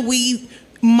anyone we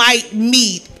might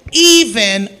meet,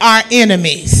 even our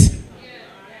enemies.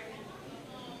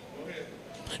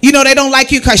 You know they don't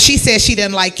like you because she said she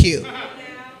didn't like you.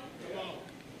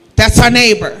 That's our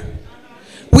neighbor.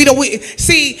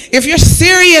 See, if you're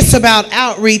serious about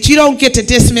outreach, you don't get to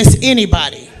dismiss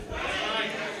anybody.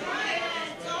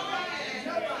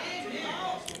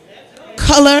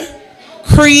 Color,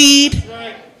 creed,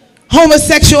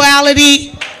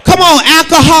 homosexuality, come on,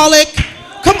 alcoholic,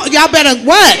 come on, y'all better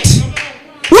what?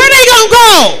 Where they gonna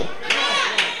go?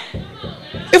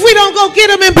 If we don't go get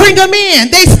them and bring them in,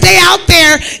 they stay out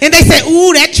there and they say,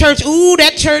 ooh, that church, ooh,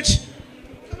 that church.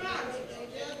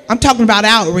 I'm talking about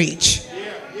outreach.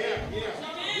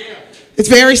 It's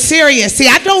very serious. See,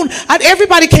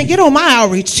 everybody can't get on my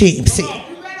outreach team, see.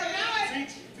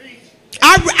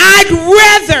 I'd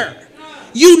rather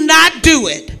you not do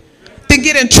it than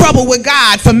get in trouble with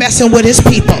God for messing with his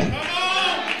people.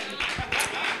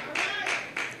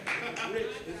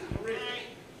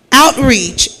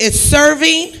 Outreach is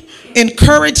serving,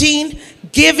 encouraging,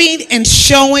 giving, and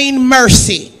showing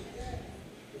mercy.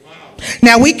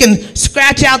 Now we can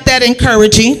scratch out that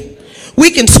encouraging. We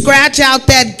can scratch out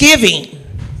that giving.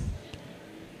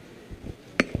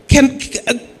 Can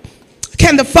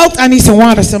the folks, I need some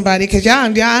water, somebody, because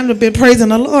y'all have been praising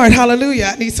the Lord. Hallelujah.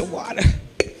 I need some water.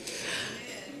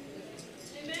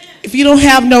 If you don't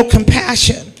have no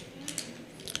compassion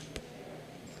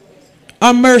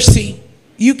or mercy,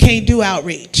 you can't do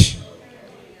outreach.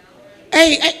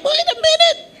 Hey, wait a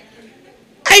minute.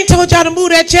 I ain't told y'all to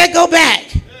move that chair. Go back.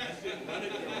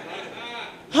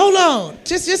 Hold on.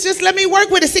 Just let me work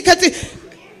with it. See, because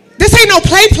this ain't no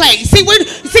play. See,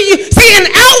 in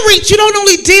outreach, you don't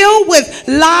only deal with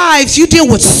lives, you deal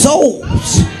with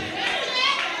souls.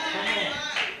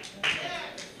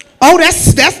 Oh,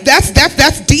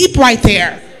 that's deep right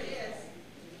there.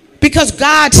 Because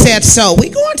God said so. We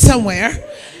going somewhere.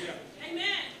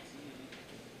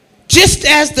 Just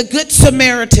as the Good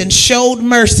Samaritan showed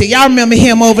mercy. Y'all remember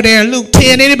him over there in Luke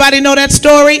 10. Anybody know that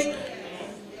story?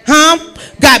 Huh?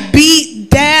 Got beat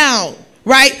down,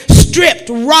 right? Stripped,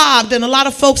 robbed, and a lot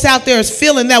of folks out there is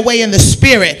feeling that way in the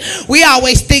spirit. We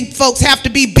always think folks have to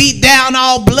be beat down,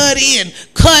 all bloody and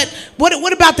cut.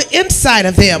 What about the inside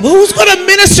of them? Who's going to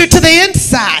minister to the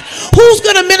inside? Who's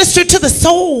going to minister to the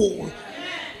soul?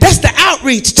 That's the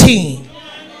outreach team.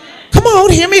 Come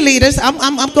on, hear me, leaders.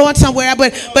 I'm going somewhere,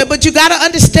 but you got to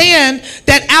understand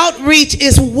that outreach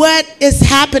is what is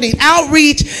happening.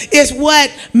 Outreach is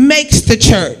what makes the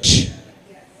church.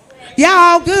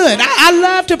 Y'all good. I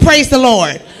love to praise the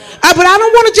Lord, but I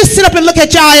don't want to just sit up and look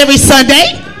at y'all every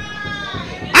Sunday.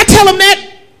 I tell them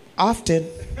that often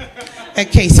at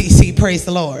KCC. Praise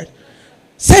the Lord.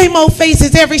 Same old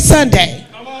faces every Sunday.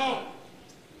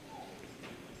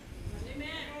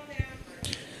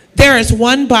 There is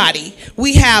one body.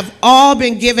 We have all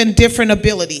been given different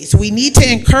abilities. We need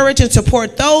to encourage and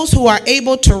support those who are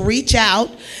able to reach out,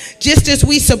 just as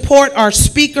we support our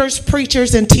speakers,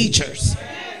 preachers, and teachers.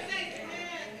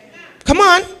 Come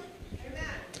on.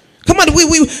 Come on.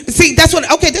 We see, that's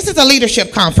what, okay, this is a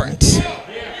leadership conference.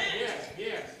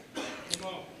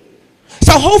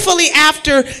 So hopefully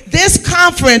after this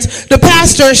conference, the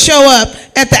pastor show up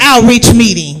at the outreach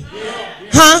meeting.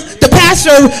 Huh? The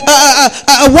pastor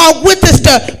walk with us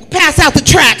to pass out the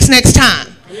tracts next time.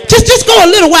 Just go a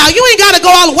little while. You ain't got to go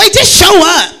all the way. Just show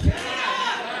up.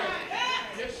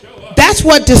 That's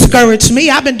what discouraged me.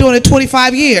 I've been doing it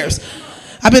 25 years.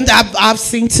 I've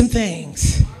seen some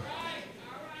things.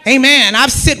 Amen.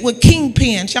 I've sit with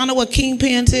kingpins. Y'all know what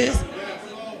kingpins is?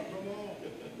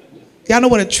 Y'all know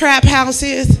what a trap house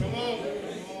is?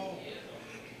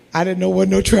 I didn't know what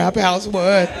no trap house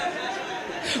was.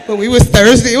 But we was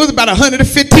Thursday. It was about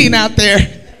 115 out there.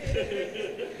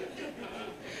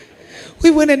 We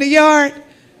went in the yard.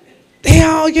 They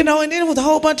all, and then it was a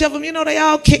whole bunch of them, they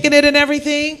all kicking it and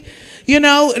everything.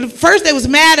 And first they was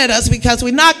mad at us because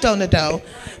we knocked on the door.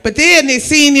 But then they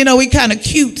seen, we kind of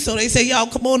cute. So they say, y'all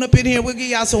come on up in here. We'll give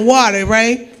y'all some water,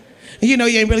 right? And you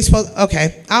ain't really supposed to.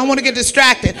 Okay. I don't want to get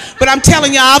distracted. But I'm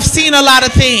telling y'all, I've seen a lot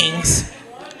of things.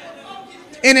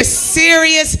 And it's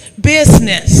serious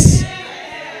business.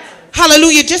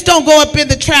 Hallelujah. Just don't go up in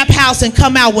the trap house and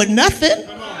come out with nothing.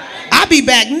 I'll be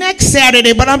back next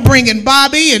Saturday, but I'm bringing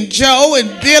Bobby and Joe and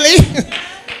Billy.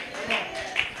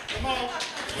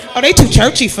 Oh, they too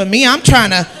churchy for me. I'm trying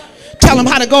to tell them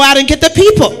how to go out and get the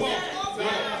people.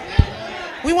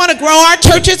 We want to grow our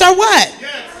churches or what?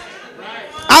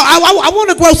 I want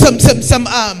to grow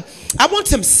I want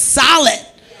some solid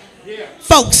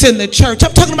folks in the church.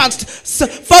 I'm talking about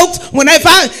folks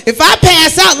if I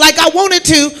pass out like I wanted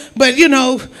to, but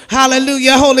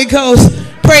hallelujah, Holy Ghost,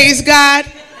 praise God.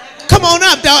 Come on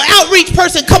up. The outreach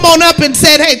person come on up and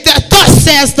said, hey, thus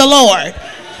says the Lord.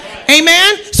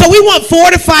 Amen. So we want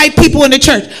 4 to 5 people in the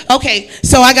church. Okay,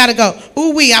 so I gotta go.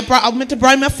 I meant to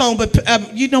bring my phone,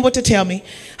 but you know what to tell me.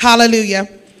 Hallelujah.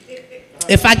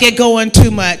 If I get going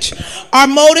too much, our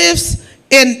motives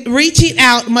in reaching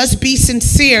out must be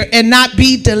sincere and not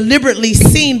be deliberately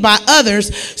seen by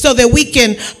others, so that we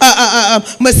can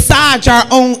massage our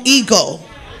own ego.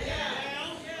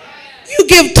 You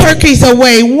give turkeys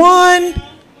away one.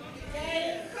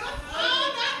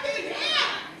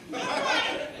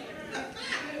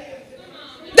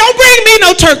 Don't bring me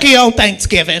no turkey on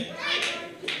Thanksgiving.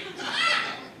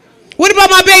 What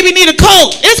about my baby need a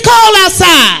coat? It's cold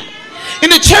outside.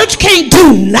 And the church can't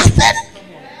do nothing?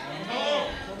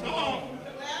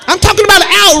 I'm talking about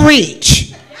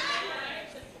outreach.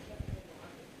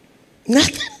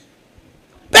 Nothing.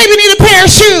 Baby need a pair of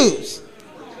shoes.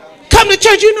 Come to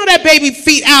church, you know that baby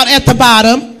feet out at the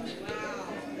bottom.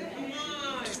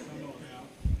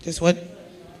 Just what?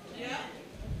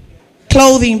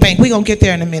 Clothing bank. We're going to get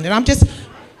there in a minute.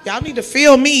 Y'all need to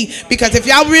feel me, because if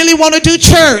y'all really want to do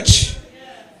church,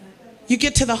 you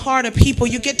get to the heart of people.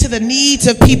 You get to the needs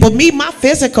of people. Me, my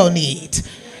physical needs.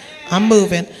 I'm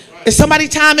moving. Is somebody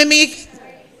timing me?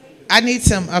 I need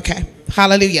some. Okay.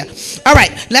 Hallelujah. All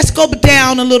right. Let's go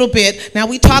down a little bit. Now,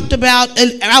 we talked about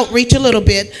outreach a little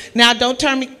bit. Now, don't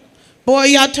turn me. Boy,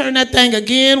 y'all turn that thing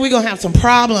again. We're going to have some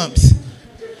problems.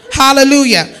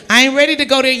 Hallelujah. I ain't ready to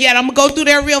go there yet. I'm going to go through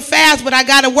there real fast, but I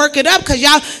got to work it up, because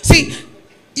y'all, see,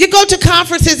 you go to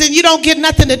conferences and you don't get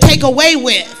nothing to take away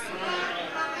with.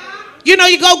 You know,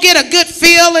 you go get a good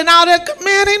feel and all that.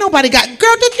 Man, ain't nobody got,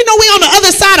 girl, don't you know we on the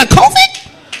other side of COVID?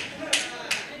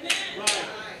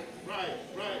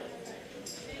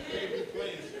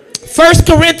 1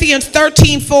 Corinthians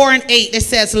 13:4-8, it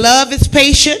says, love is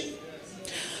patient.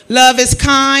 Love is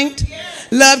kind.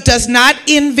 Love does not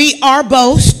envy or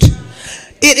boast.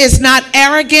 It is not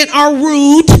arrogant or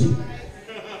rude.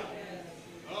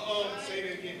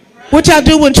 What y'all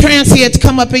do when transients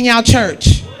come up in y'all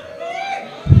church?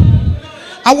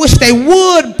 I wish they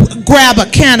would grab a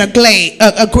can of Glade.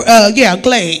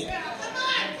 Glade.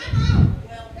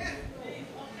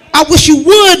 I wish you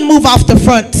would move off the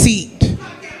front seat.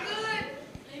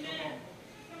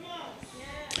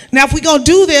 Now, if we're going to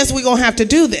do this, we're going to have to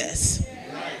do this.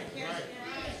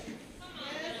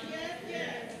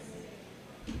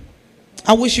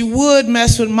 I wish you would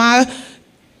mess with my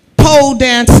pole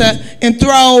dancer and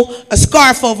throw a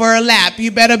scarf over her lap.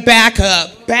 You better back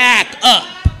up. Back up.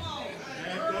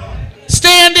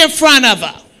 Stand in front of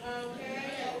her.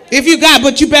 If you got,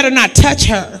 but you better not touch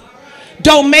her.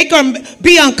 Don't make her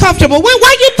be uncomfortable.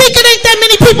 Why you think it ain't that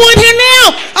many people in here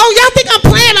now? Oh, y'all think I'm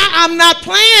playing? I'm not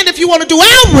playing. If you want to do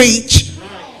outreach,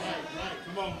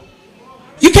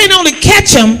 you can't only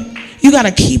catch them, you got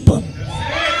to keep them.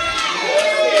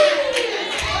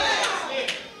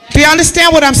 Do you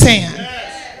understand what I'm saying?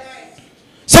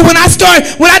 So when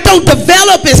I don't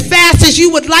develop as fast as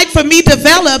you would like for me to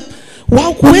develop,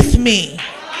 walk with me.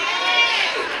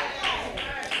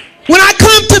 When I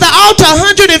come to the altar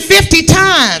 150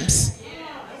 times,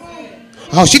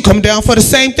 oh, she come down for the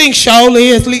same thing. Surely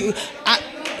is.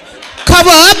 Cover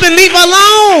up and leave her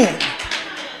alone.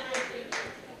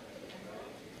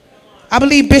 I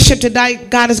believe, Bishop, tonight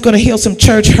God is going to heal some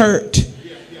church hurt.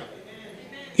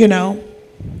 You know.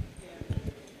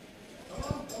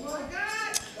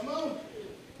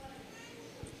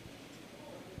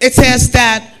 It says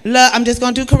that, I'm just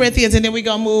going to do Corinthians and then we're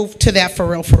going to move to that for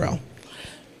real.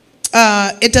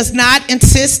 It does not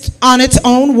insist on its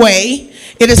own way.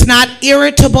 It is not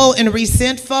irritable and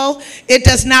resentful. It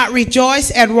does not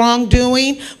rejoice at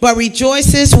wrongdoing, but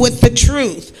rejoices with the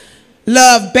truth.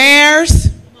 Love bears.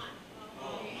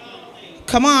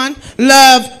 Come on.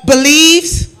 Love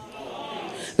believes.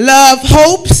 Love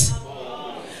hopes.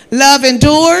 Love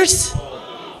endures.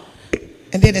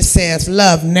 And then it says,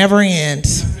 love never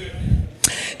ends.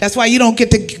 That's why you don't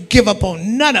get to give up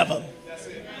on none of them.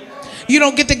 You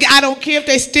don't get to, I don't care if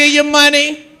they steal your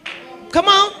money. Come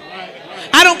on.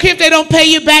 I don't care if they don't pay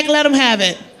you back, let them have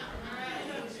it.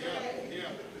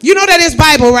 You know that is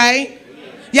Bible, right?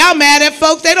 Y'all mad at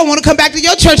folks, they don't want to come back to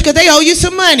your church because they owe you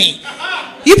some money.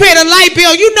 You paid a light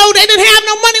bill, you know they didn't have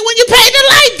no money when you paid the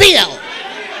light bill.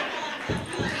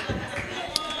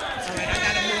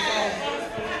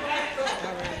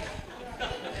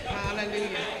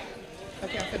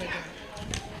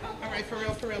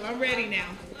 For real. I'm ready now.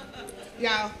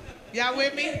 Y'all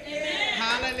with me?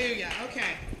 Hallelujah.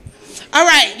 Okay. All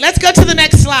right, let's go to the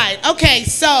next slide. Okay,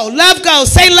 so love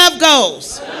goes. Say love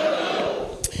goes.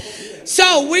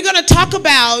 So we're going to talk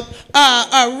about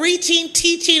reaching,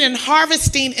 teaching, and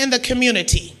harvesting in the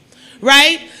community,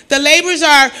 right? The labors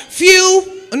are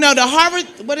few, No, the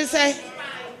harvest, what did it say?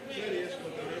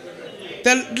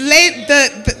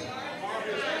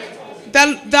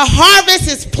 The harvest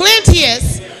is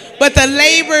plenteous, but the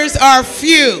labors are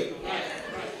few.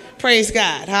 Praise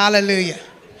God. Hallelujah.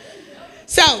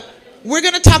 So we're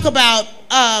going to talk about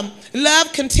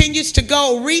love continues to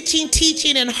go, reaching,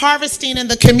 teaching, and harvesting in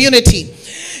the community.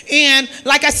 And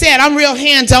like I said, I'm real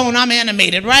hands-on. I'm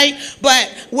animated, right? But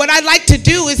what I'd like to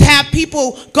do is have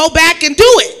people go back and do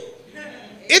it.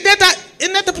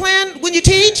 Isn't that the plan when you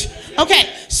teach? Okay,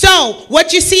 so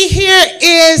what you see here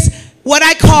is what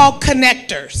I call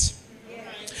connectors.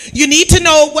 You need to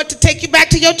know what to take you back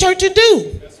to your church and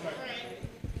do.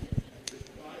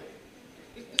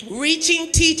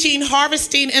 Reaching, teaching,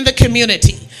 harvesting in the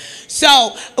community.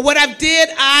 So what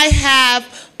I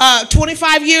have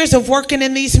 25 years of working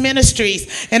in these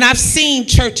ministries, and I've seen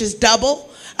churches double.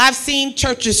 I've seen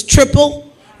churches triple.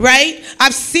 Right?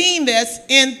 I've seen this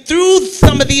through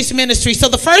some of these ministries. So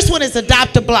the first one is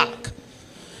adopt a block.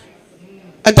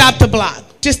 Adopt a block.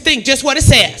 Just think, just what it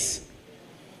says.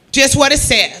 Just what it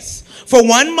says. For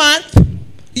 1 month,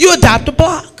 you adopt a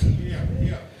block.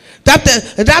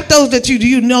 Adopt those that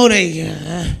you know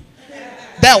that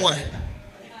one.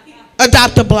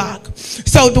 Adopt a block.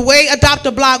 So the way adopt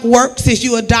a block works is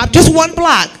you adopt just one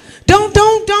block.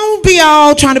 Don't be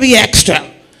all trying to be extra.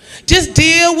 Just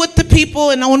deal with the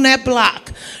people and on that block.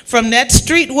 From that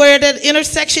street where that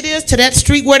intersection is to that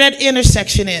street where that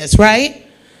intersection is, right?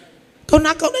 Go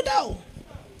knock on the door.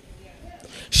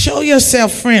 Show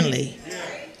yourself friendly.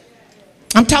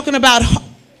 I'm talking about,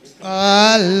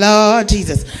 oh, Lord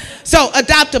Jesus. So,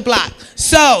 adopt a block.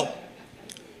 So,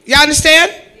 y'all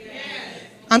understand?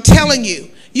 I'm telling you,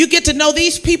 you get to know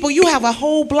these people. You have a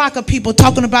whole block of people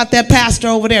talking about that pastor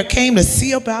over there came to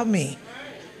see about me.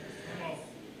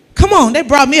 Come on, they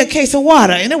brought me a case of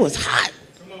water, and it was hot.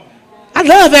 I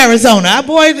love Arizona.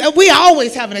 Boy, we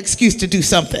always have an excuse to do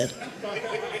something.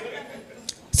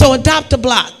 So adopt a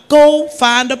block. Go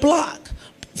find a block.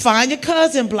 Find your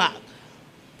cousin block.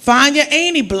 Find your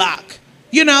auntie block.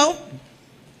 You know?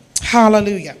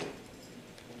 Hallelujah.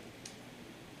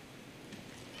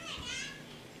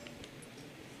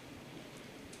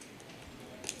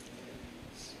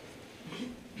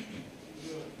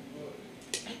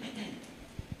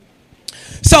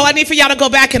 So I need for y'all to go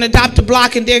back and adopt a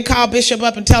block and then call Bishop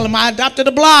up and tell him I adopted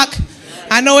a block.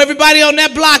 I know everybody on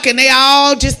that block and they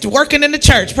all just working in the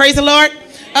church. Praise the Lord.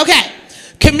 Okay.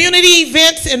 Community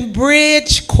events and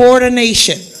bridge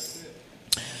coordination.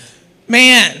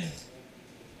 Man,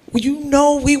 you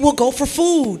know we will go for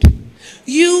food.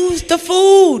 Use the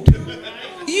food.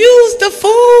 Use the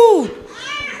food.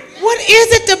 What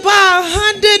is it to buy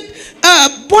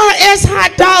 100 Bar S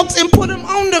hot dogs and put them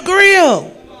on the grill?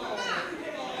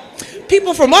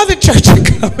 People from other churches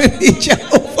come and eat your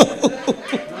food.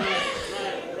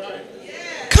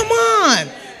 Come on.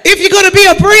 If you're going to be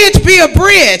a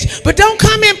bridge. But don't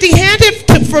come empty-handed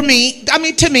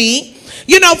to me.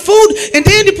 You know, food, and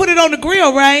then you put it on the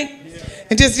grill, right?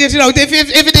 And just, you know,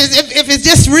 if it's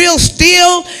just real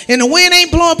still and the wind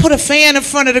ain't blowing, put a fan in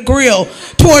front of the grill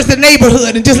towards the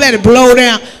neighborhood and just let it blow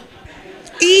down.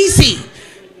 Easy.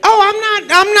 Oh,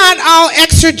 I'm not all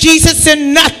exegesis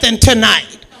and nothing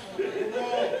tonight.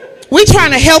 We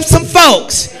trying to help some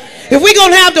folks. If we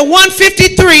gonna have the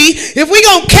 153, if we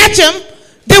gonna catch them,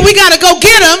 then we gotta go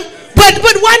get them.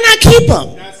 But why not keep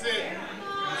them? That's it.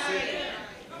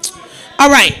 All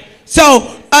right.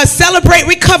 So celebrate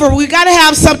recovery. We gotta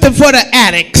have something for the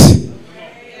addicts.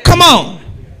 Come on.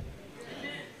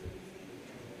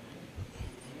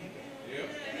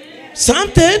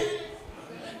 Something.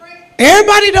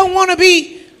 Everybody don't want to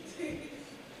be.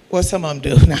 Well, some of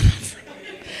them do.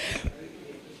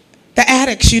 The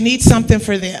addicts, you need something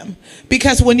for them.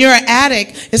 Because when you're an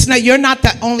addict, you're not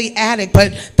the only addict,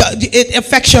 but it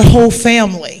affects your whole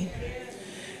family.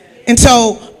 And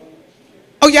so,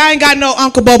 y'all ain't got no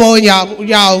Uncle Bobo in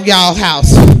y'all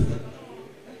house.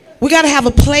 We got to have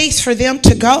a place for them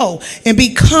to go and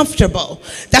be comfortable.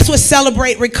 That's what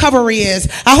Celebrate Recovery is.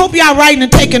 I hope y'all writing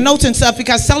and taking notes and stuff,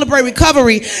 because Celebrate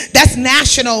Recovery, that's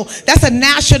national. That's a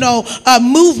national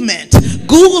movement.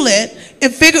 Google it.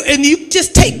 And you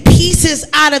just take pieces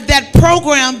out of that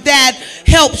program that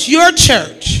helps your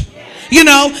church. You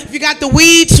know, if you got the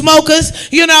weed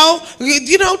smokers, you know, tell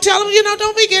them,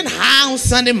 don't be getting high on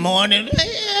Sunday morning.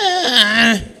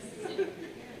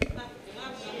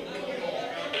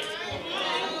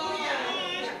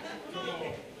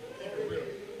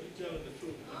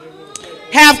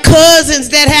 Have cousins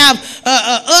that have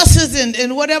ulcers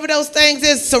and whatever those things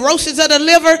is, cirrhosis of the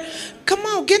liver. Come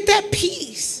on, get that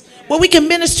peace. Well, we can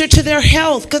minister to their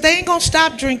health, because they ain't going to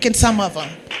stop drinking, some of them.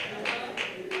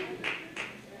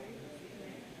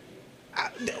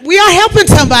 We are helping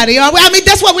somebody. I mean,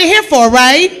 that's what we're here for,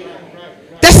 right?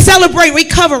 That's Celebrate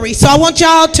Recovery. So I want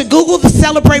y'all to Google the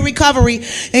Celebrate Recovery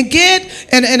and get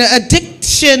an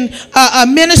addiction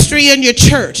ministry in your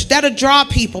church. That'll draw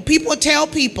people. People will tell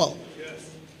people.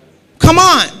 Come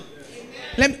on.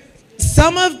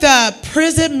 Some of the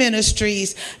prison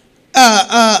ministries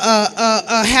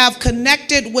have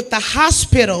connected with the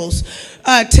hospitals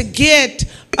to get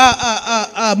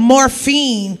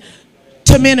morphine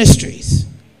to ministries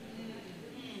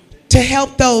to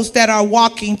help those that are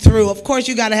walking through. Of course,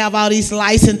 you got to have all these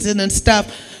licensing and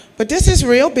stuff, but this is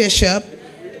real, Bishop.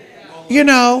 You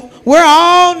know, we're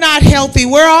all not healthy.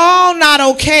 We're all not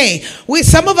okay.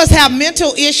 Some of us have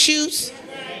mental issues,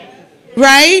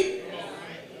 right?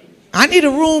 I need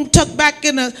a room tucked back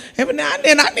in the, every now and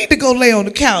then I need to go lay on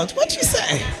the couch. What you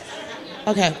say?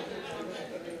 Okay.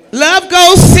 Love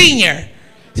Goes Senior.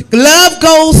 Love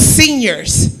Goes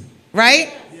Seniors,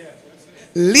 right?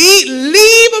 Leave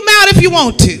them out if you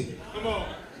want to.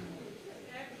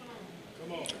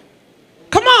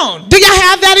 Come on. Do y'all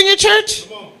have that in your church?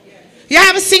 Y'all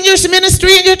have a seniors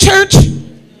ministry in your church?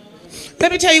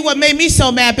 Let me tell you what made me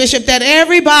so mad, Bishop, that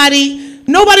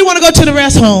nobody want to go to the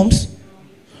rest homes.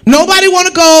 Nobody want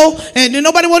to go, and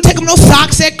nobody want to take them no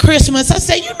socks at Christmas. I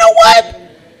say, you know what?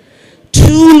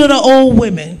 2 little old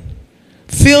women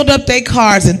filled up their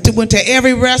cars and went to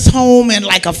every rest home in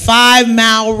like a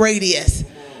 5-mile radius.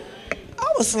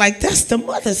 I was like, that's the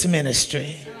mother's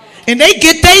ministry. And they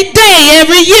get their day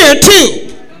every year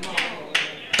too.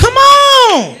 Come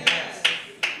on.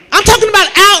 I'm talking about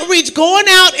outreach, going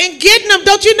out and getting them.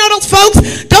 Don't you know those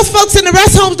folks? Those folks in the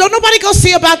rest homes, don't nobody go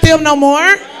see about them no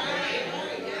more.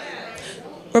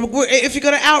 If you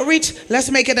go to outreach, let's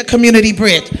make it a community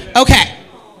bridge. Okay.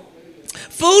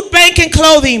 Food bank and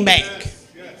clothing bank.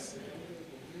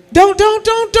 Don't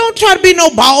try to be no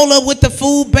baller with the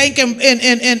food bank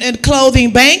and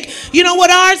clothing bank. You know what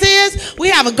ours is? We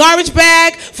have a garbage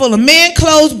bag full of men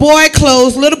clothes, boy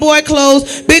clothes, little boy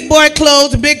clothes, big boy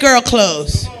clothes, and big girl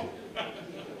clothes.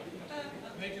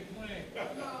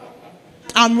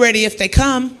 I'm ready if they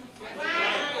come.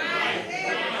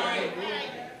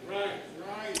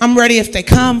 I'm ready if they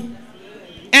come.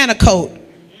 And a coat.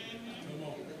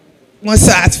 One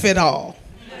size fit all.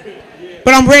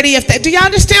 But I'm ready if they, do y'all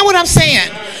understand what I'm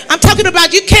saying? I'm talking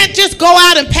about you can't just go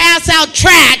out and pass out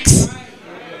tracts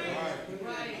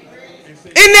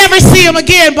and never see them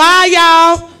again. Bye,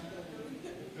 y'all.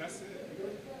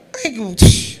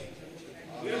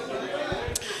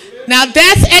 Now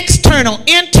that's external.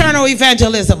 Internal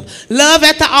evangelism. Love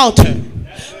at the altar.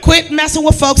 Quit messing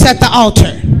with folks at the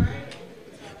altar.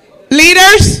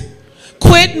 Leaders,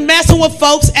 quit messing with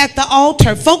folks at the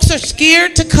altar. Folks are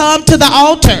scared to come to the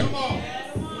altar.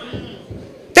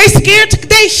 They scared to,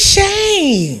 they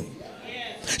shame.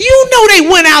 You know they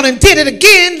went out and did it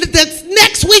again the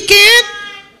next weekend.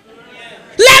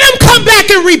 Let them come back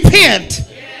and repent.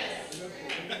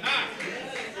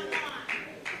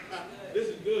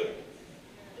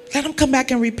 Let them come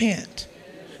back and repent.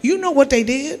 You know what they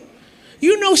did.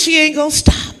 You know she ain't gonna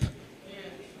stop.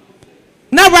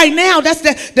 Not right now. That's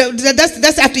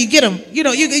after you get them. You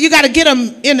know, you got to get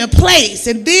them in a place,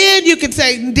 and then you can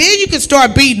say, then you can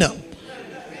start beating them.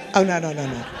 Oh no.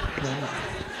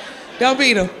 Don't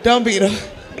beat them. Don't beat them.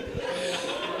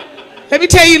 Let me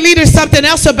tell you, leaders, something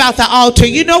else about the altar.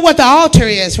 You know what the altar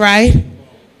is, right?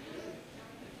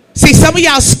 See, some of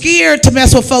y'all scared to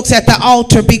mess with folks at the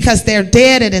altar because they're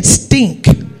dead and it stink.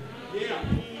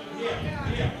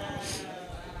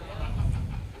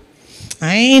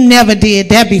 I ain't never did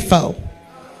that before.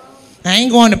 I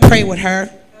ain't going to pray with her.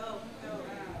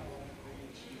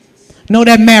 Know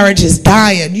that marriage is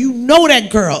dying. You know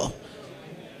that girl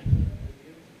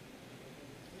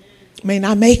may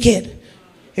not make it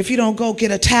if you don't go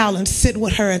get a towel and sit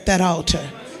with her at that altar.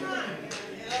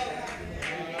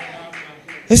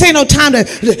 This ain't no time to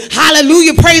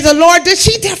hallelujah, praise the Lord. Did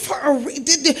she there for a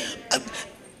reason?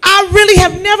 I really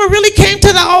have never really came to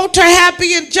the altar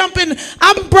happy and jumping.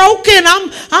 I'm broken.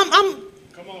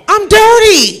 I'm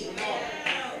dirty.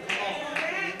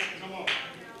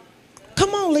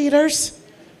 Come on, leaders.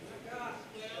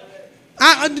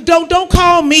 Don't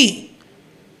call me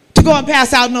to go and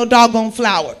pass out no doggone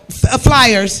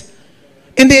flyers,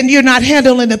 and then you're not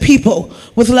handling the people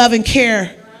with love and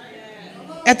care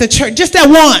at the church. Just that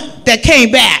one that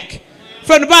came back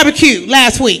from the barbecue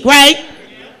last week, right?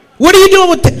 What are you doing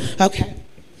with the, okay.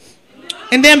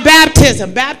 And then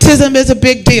baptism. Baptism is a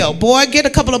big deal. Boy, get a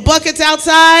couple of buckets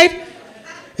outside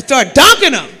and start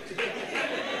dunking them.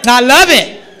 I love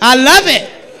it. I love it.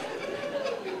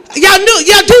 Y'all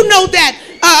do know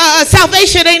that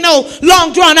salvation ain't no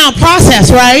long drawn out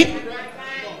process, right?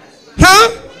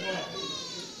 Huh?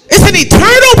 It's an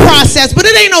eternal process, but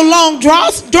it ain't no long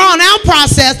drawn out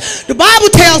process. The Bible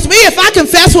tells me if I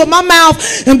confess with my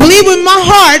mouth and believe with my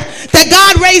heart that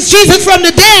God raised Jesus from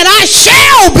the dead, I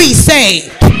shall be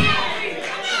saved.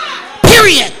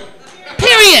 Period.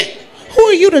 Period. Who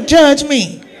are you to judge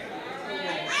me?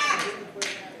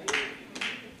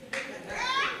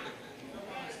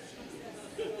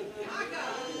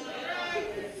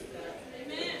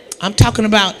 I'm talking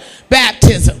about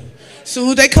baptism. Soon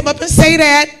as they come up and say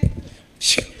that,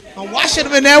 I'm washing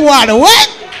them in that water. What?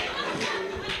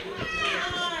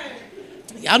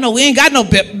 Y'all know we ain't got no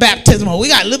baptism. We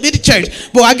got a little bit of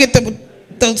church. Boy, I get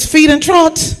those feet and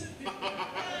troughs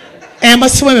and my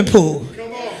swimming pool.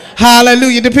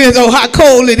 Hallelujah. Depends on how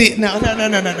cold it is. No.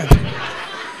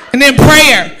 And then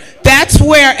prayer. That's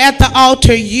where at the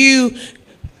altar you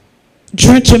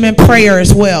drench him in prayer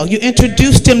as well. You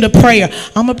introduced him to prayer.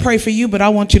 I'm going to pray for you, but I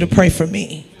want you to pray for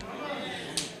me.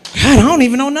 God, I don't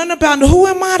even know nothing about it. Who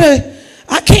am I to?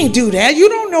 I can't do that. You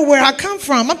don't know where I come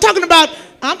from. I'm talking about,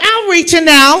 I'm outreaching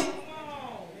now.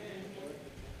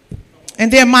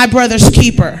 And then my brother's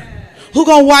keeper. Who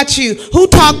gonna watch you? Who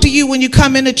talk to you when you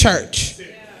come into church?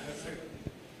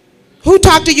 Who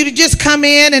talk to you to just come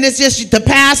in and it's just the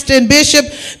pastor and bishop?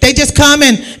 They just come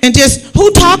and just,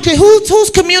 who's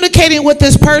communicating with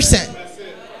this person?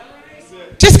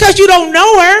 Just because you don't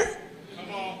know her.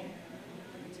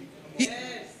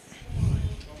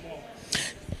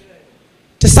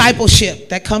 Discipleship,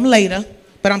 that come later,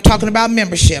 but I'm talking about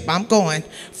membership. I'm going.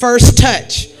 First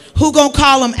touch. Who gonna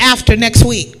call them after next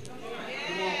week?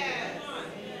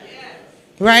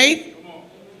 Right?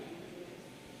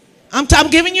 I'm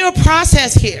giving you a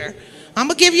process here. I'm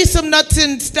going to give you some nuts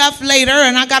and stuff later,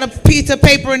 and I got a piece of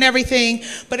paper and everything.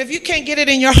 But if you can't get it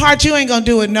in your heart, you ain't going to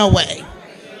do it no way.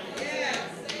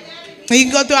 You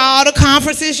can go through all the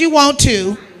conferences you want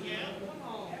to,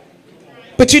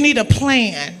 but you need a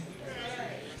plan.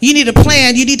 You need a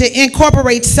plan. You need to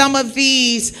incorporate some of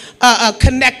these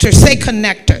connectors. Say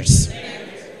connectors.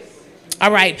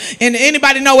 All right. And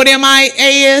anybody know what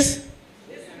MIA is?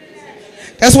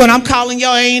 That's what I'm calling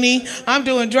your auntie. I'm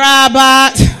doing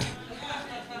drive-bys.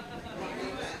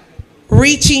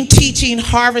 Reaching, teaching,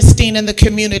 harvesting in the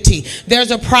community. There's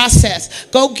a process.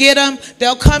 Go get them.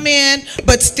 They'll come in,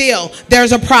 but still,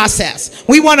 there's a process.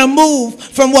 We want to move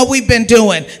from what we've been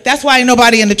doing. That's why ain't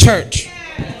nobody in the church.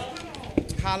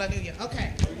 Hallelujah.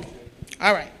 Okay.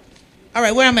 All right. All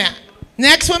right, where am I at?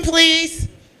 Next one, please.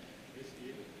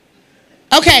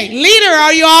 Okay, leader,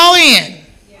 are you all in?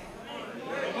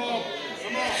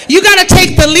 You got to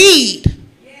take the lead.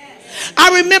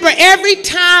 I remember every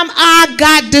time I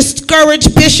got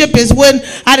discouraged, Bishop, is when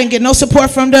I didn't get no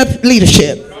support from the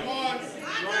leadership.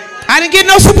 I didn't get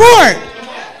no support.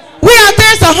 We out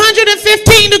there, it's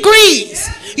 115 degrees.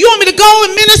 You want me to go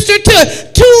and minister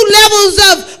to 2 levels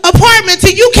of apartments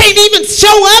and you can't even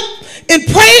show up and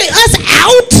pray us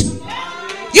out?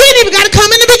 You ain't even got to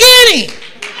come in the beginning.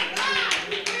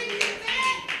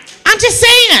 I'm just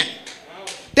saying.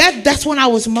 That's when I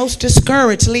was most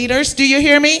discouraged. Leaders, do you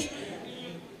hear me?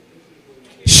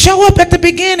 Show up at the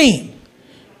beginning.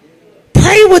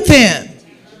 Pray with them.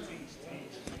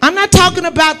 I'm not talking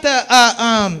about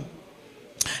the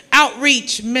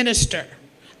outreach minister.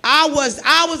 I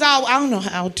don't know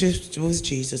how it was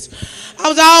Jesus. I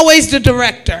was always the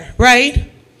director,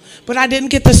 right? But I didn't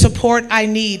get the support I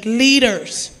need.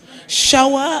 Leaders,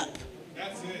 show up.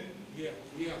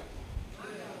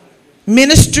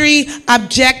 Ministry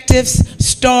objectives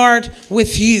start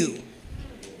with you.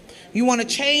 You want to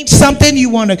change something, you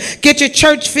want to get your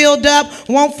church filled up,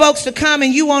 want folks to come,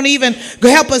 and you won't even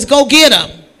help us go get them.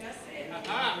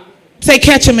 Say,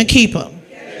 catch them and keep them.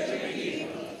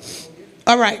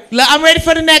 All right, I'm ready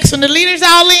for the next one. The leaders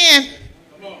all in.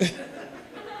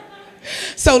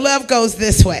 So love goes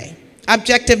this way.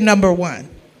 Objective number 1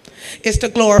 is to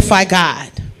glorify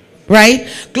God. Right?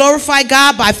 Glorify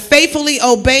God by faithfully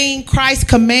obeying Christ's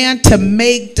command to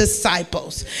make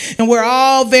disciples. And we're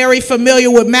all very familiar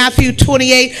with Matthew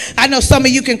 28. I know some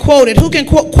of you can quote it. Who can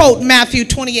quote Matthew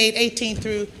 28, 18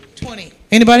 through 20?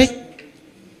 Anybody?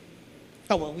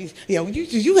 Oh, well,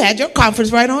 you had your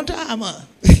conference right on time, huh?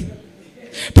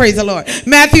 Praise the Lord.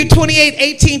 Matthew 28,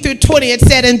 18 through 20, it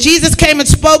said, and Jesus came and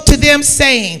spoke to them,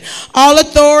 saying, all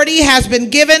authority has been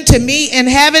given to me in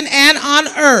heaven and on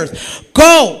earth.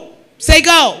 Go. Say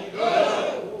go.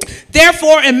 Go.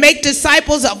 Therefore, and make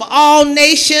disciples of all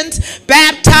nations,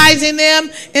 baptizing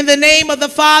them in the name of the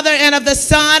Father and of the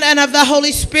Son and of the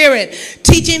Holy Spirit,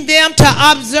 teaching them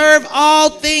to observe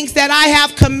all things that I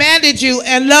have commanded you.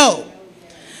 And lo,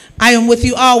 I am with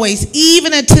you always,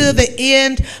 even until the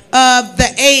end of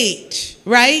the age.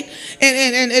 right?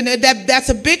 And that's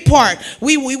a big part.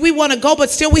 We want to go, but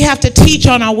still we have to teach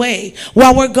on our way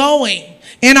while we're going.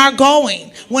 In our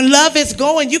going, when love is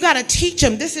going, you got to teach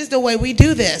them. This is the way we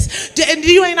do this. And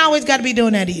you ain't always got to be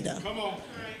doing that either. Come on.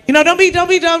 You know, don't be,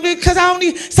 because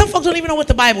some folks don't even know what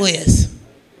the Bible is.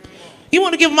 You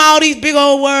want to give them all these big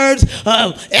old words,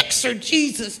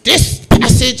 exegesis, this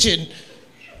passage, and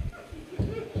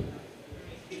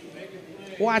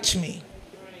watch me.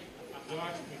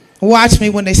 Watch me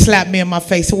when they slap me in my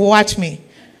face. Watch me.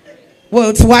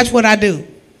 Well, watch what I do.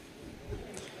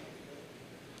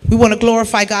 We want to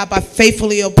glorify God by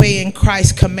faithfully obeying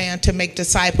Christ's command to make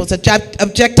disciples.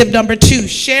 Objective number 2,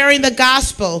 sharing the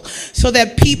gospel so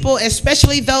that people,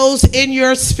 especially those in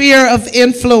your sphere of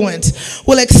influence,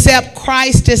 will accept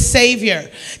Christ as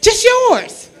Savior. Just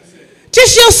yours.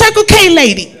 Just your Circle K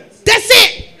lady. That's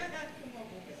it.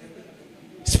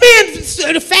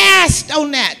 Spend a fast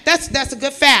on that. That's a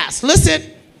good fast. Listen.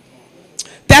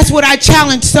 That's what I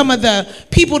challenged some of the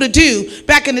people to do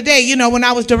back in the day, you know, when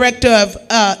I was director of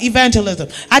evangelism.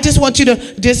 I just want you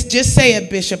to just say it,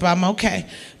 Bishop. I'm okay.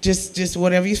 Just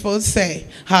whatever you're supposed to say.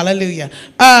 Hallelujah.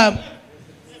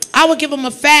 I would give them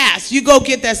a fast. You go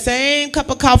get that same cup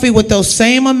of coffee with those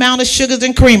same amount of sugars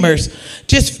and creamers.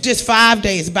 Just 5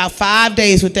 days, about 5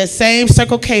 days with that same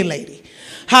Circle K lady.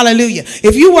 Hallelujah.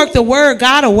 If you work the word,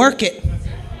 God will work it.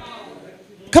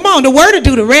 Come on, the word will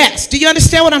do the rest. Do you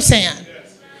understand what I'm saying?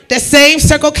 That same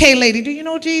Circle K lady, do you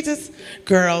know Jesus?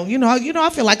 Girl, you know, I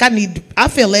feel like I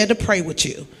feel led to pray with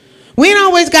you. We ain't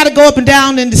always got to go up and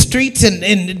down in the streets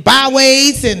and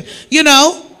byways and, you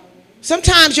know,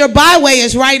 sometimes your byway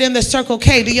is right in the Circle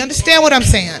K. Do you understand what I'm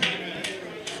saying?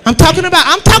 I'm talking about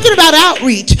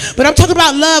outreach, but I'm talking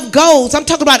about love goals. I'm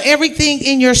talking about everything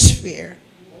in your sphere.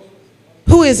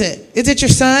 Who is it? Is it your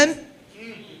son?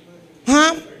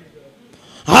 Huh?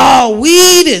 Oh,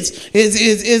 weed is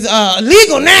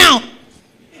legal now.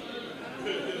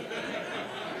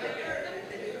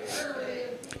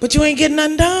 But you ain't getting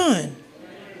nothing done.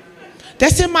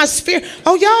 That's in my sphere.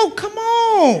 Oh, y'all, come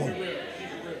on.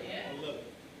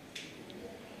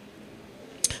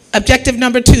 Objective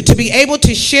number 2, to be able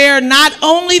to share not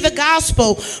only the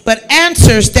gospel, but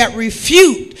answers that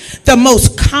refute the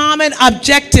most common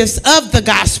objectives of the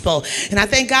gospel. And I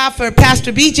thank God for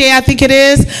Pastor BJ, I think it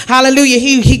is. Hallelujah.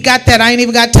 He got that. I ain't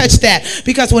even got to touch that.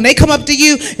 Because when they come up to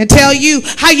you and tell you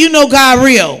how you know God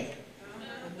real,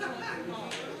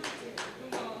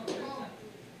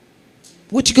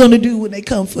 what you going to do when they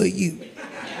come for you?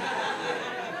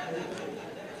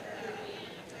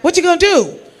 What you going to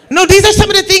do? No, these are some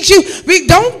of the things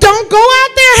don't go out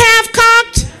there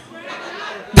half-cocked.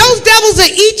 Those devils will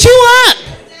eat you up.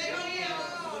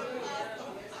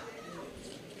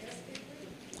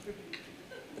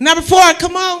 Number 4,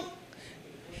 come on.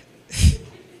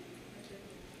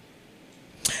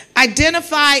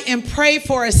 Identify and pray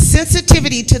for a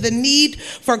sensitivity to the need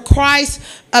for Christ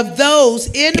of those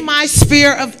in my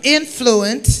sphere of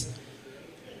influence,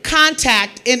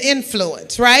 contact, and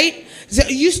influence, right? So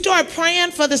you start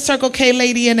praying for the Circle K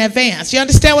lady in advance. You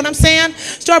understand what I'm saying?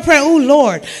 Start praying, oh,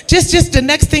 Lord, just the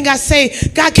next thing I say,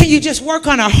 God, can you just work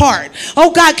on her heart?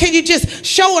 Oh, God, can you just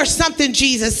show her something,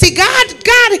 Jesus? See, God,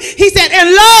 he said,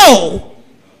 and lo,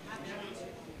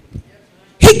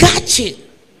 he got you.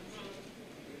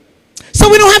 So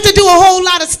we don't have to do a whole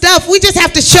lot of stuff. We just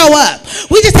have to show up.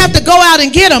 We just have to go out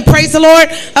and get them. Praise the Lord.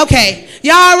 Okay,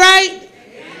 y'all all right?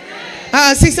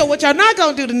 See, so what y'all not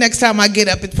going to do the next time I get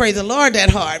up is praise the Lord that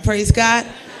hard. Praise God.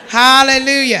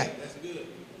 Hallelujah.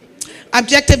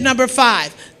 Objective number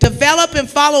 5, develop and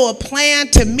follow a plan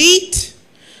to meet,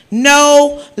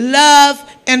 know, love,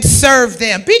 and serve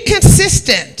them. Be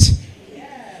consistent.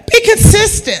 Be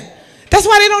consistent. That's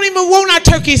why they don't even want our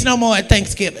turkeys no more at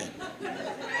Thanksgiving.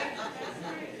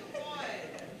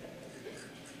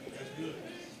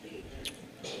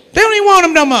 They don't even want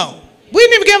them no more. We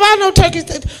didn't even give out no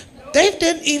turkeys. They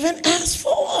didn't even ask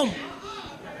for them.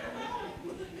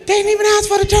 They didn't even ask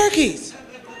for the turkeys.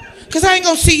 Because I ain't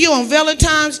going to see you on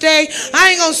Valentine's Day. I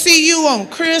ain't going to see you on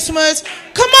Christmas.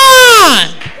 Come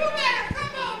on.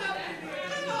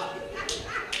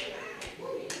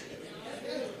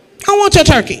 I want your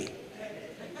turkey.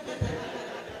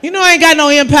 You know I ain't got no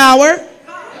empower.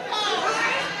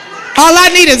 All I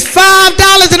need is $5,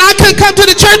 and I couldn't come to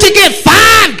the church and get $5?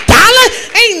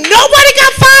 Ain't nobody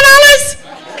got $5?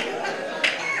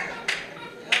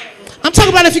 I'm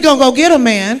talking about if you're going to go get them,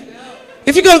 man.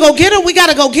 If you're going to go get them, we got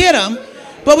to go get them.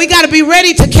 But we got to be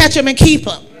ready to catch them and keep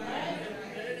them.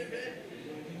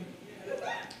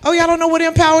 Oh, y'all don't know what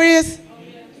empower is?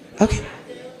 Okay.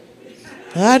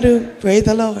 I do. Praise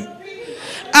the Lord.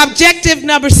 Objective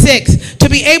number 6, to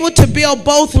be able to build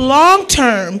both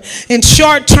long-term and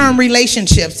short-term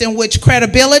relationships in which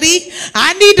credibility,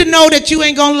 I need to know that you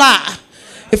ain't gonna lie.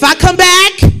 If I come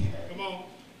back and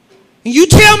you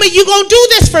tell me you're gonna do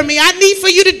this for me, I need for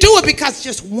you to do it, because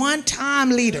just one-time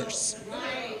leaders,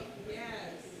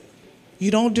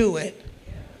 you don't do it,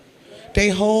 they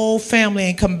whole family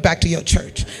ain't coming back to your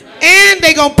church. And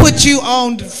they gonna put you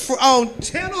on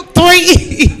channel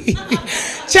 3,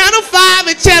 channel 5,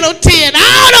 and channel 10.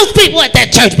 All those people at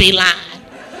that church be lying.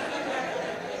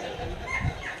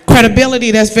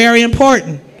 Credibility, that's very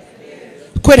important.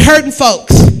 Quit hurting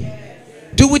folks.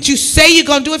 Do what you say you're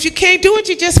gonna do. If you can't do it,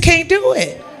 you just can't do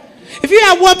it. If you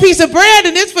have one piece of bread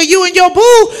and it's for you and your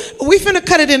boo, we finna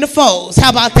cut it into folds.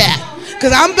 How about that?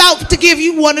 Because I'm about to give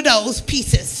you one of those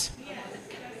pieces.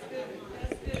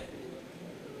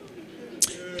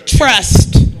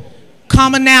 Trust,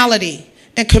 commonality,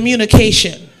 and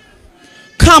communication.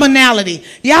 Commonality.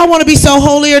 Y'all want to be so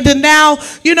holier than thou?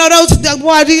 You know those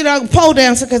pole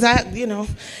dancer, because I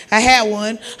had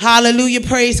one. Hallelujah,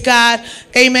 praise God,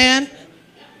 amen.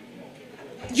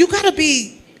 You gotta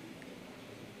be.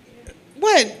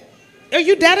 What? Are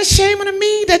you that ashamed of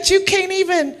me that you can't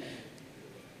even?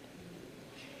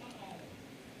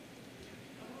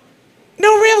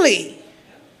 No, really.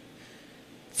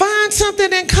 Find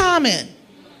something in common.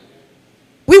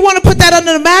 We want to put that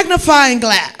under the magnifying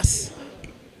glass.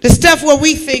 The stuff where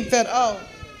we think that,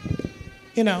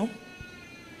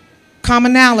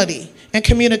 commonality and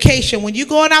communication. When you're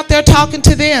going out there talking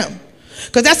to them,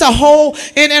 because that's a whole,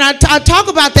 and I talk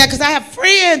about that because I have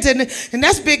friends, and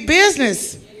that's big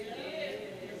business.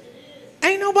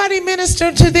 Ain't nobody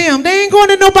ministering to them. They ain't going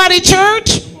to nobody's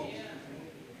church.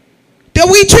 That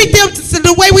we treat them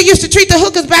the way we used to treat the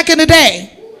hookers back in the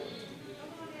day.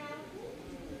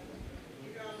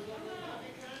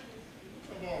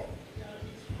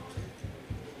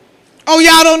 Oh,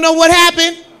 y'all don't know what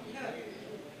happened?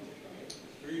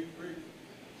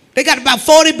 They got about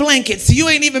 40 blankets. You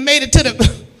ain't even made it to the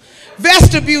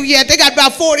vestibule yet. They got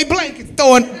about 40 blankets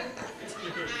throwing.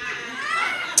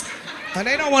 Well,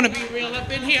 they don't want to be real up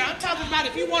in here. I'm talking about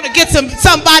if you want to get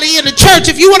somebody in the church,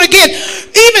 if you want to get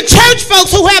even church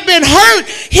folks who have been hurt,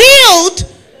 healed,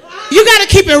 you got to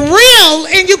keep it real,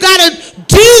 and you got to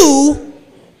do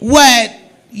what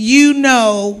you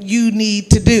know you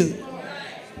need to do.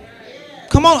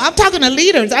 Come on, I'm talking to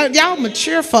leaders. Y'all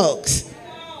mature folks.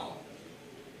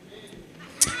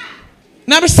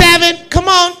 Number 7, come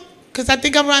on, because I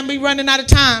think I'm going to be running out of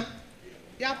time.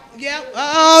 Yeah.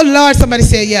 Oh, Lord, somebody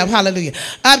said yeah, hallelujah.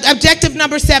 Objective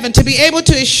number 7, to be able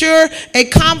to assure a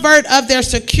convert of their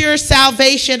secure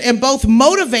salvation and both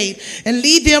motivate and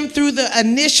lead them through the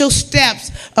initial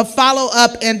steps of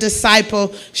follow-up and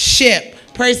discipleship.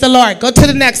 Praise the Lord. Go to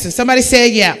the next one. Somebody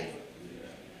said yeah.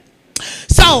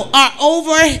 So our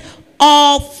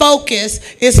overall focus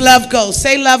is love goals.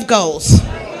 Say love goals.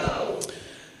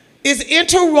 Is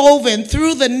interwoven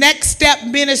through the next step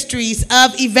ministries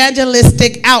of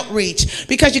evangelistic outreach,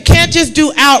 because you can't just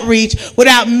do outreach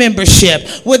without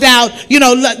membership, without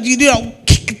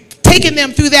taking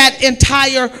them through that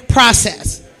entire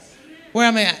process. Where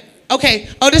am I at? Okay.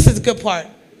 Oh, this is a good part.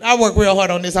 I work real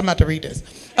hard on this. I'm about to read this.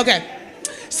 Okay.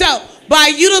 So,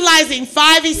 by utilizing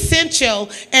 5 essential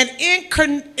and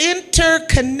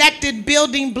interconnected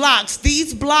building blocks,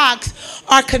 these blocks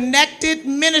are connected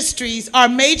ministries, are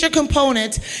major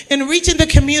components in reaching the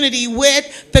community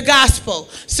with the gospel,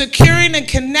 securing and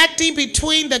connecting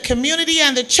between the community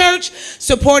and the church,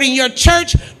 supporting your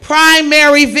church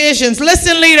primary visions.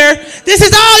 Listen, leader, this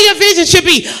is all your vision should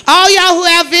be. All y'all who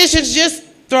have visions, just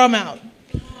throw them out.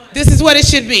 This is what it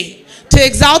should be. To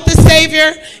exalt the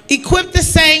Savior, equip the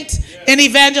saints, and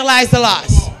evangelize the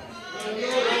lost.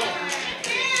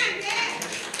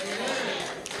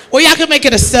 Well, y'all can make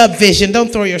it a subvision.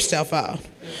 Don't throw your stuff out.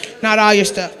 Not all your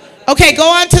stuff. Okay, go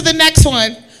on to the next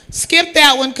one. Skip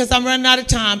that one because I'm running out of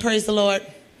time. Praise the Lord.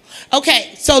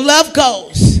 Okay, so love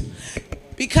goes.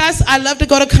 Because I love to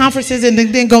go to conferences and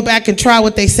then go back and try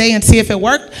what they say and see if it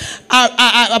worked,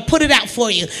 I put it out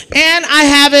for you. And I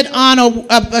have it on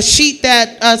a sheet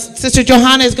that Sister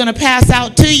Johanna is going to pass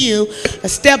out to you, a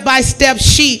step-by-step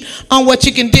sheet on what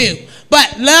you can do.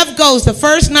 But love goes the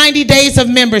first 90 days of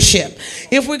membership.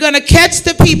 If we're going to catch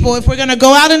the people, if we're going to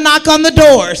go out and knock on the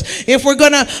doors, if we're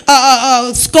going to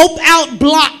scope out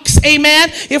blocks, amen.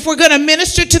 If we're going to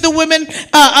minister to the women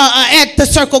at the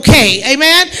Circle K,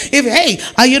 amen. If, hey,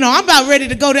 I'm about ready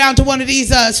to go down to one of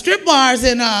these strip bars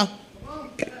and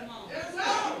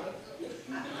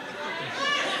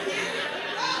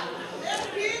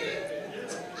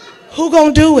who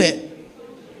gonna do it?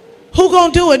 Who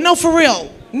gonna do it? No, for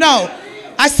real. No.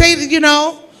 I say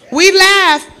that, we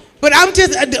laugh, but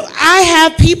I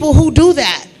have people who do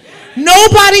that.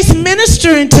 Nobody's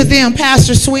ministering to them,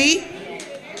 Pastor Sweet.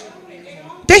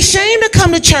 They shame to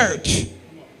come to church.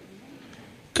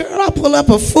 Girl, I pull up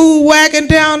a food wagon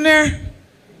down there.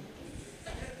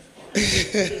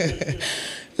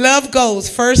 Love goes.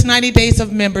 First 90 days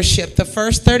of membership. The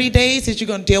first 30 days is you're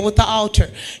going to deal with the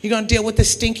altar. You're going to deal with the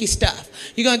stinky stuff.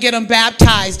 You're going to get them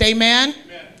baptized. Amen?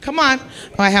 Come on.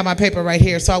 Oh, I have my paper right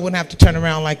here, so I wouldn't have to turn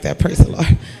around like that. Praise the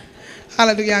Lord.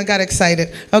 Hallelujah. I got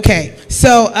excited. Okay.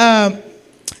 So,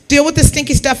 deal with the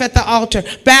stinky stuff at the altar.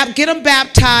 Get them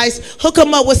baptized. Hook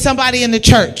them up with somebody in the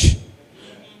church.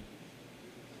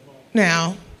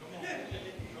 Now,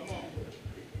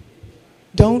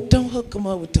 don't hook them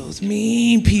up with those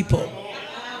mean people.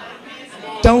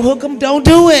 Don't hook them. Don't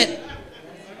do it.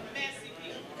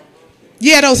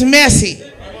 Yeah, those messy.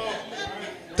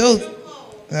 Those.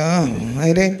 Oh,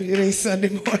 it ain't Sunday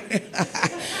morning.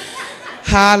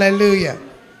 Hallelujah.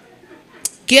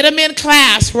 Get them in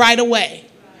class right away.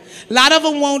 A lot of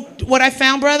them won't, what I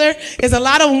found, brother, is a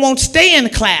lot of them won't stay in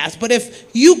class. But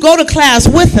if you go to class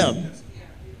with them,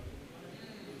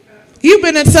 you've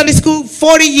been in Sunday school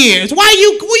 40 years. Why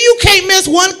you can't miss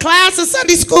one class of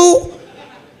Sunday school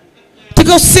to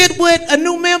go sit with a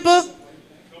new member?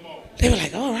 They were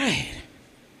like, all right.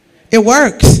 It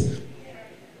works.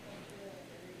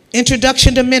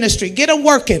 Introduction to ministry. Get them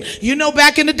working.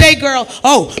 Back in the day, girl,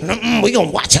 we're going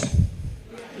to watch them.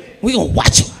 We're going to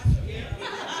watch them.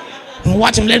 We're going to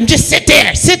watch them. Let them just sit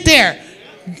there. Sit there.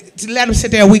 Let them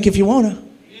sit there a week if you want to.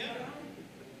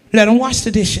 Let them wash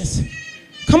the dishes.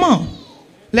 Come on.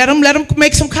 Let them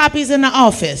make some copies in the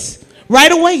office.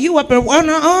 Right away, you up there.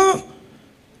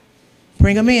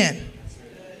 Bring them in.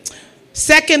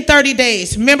 Second 30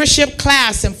 days, membership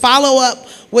class and follow up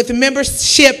with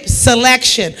membership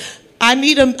selection. I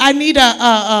need a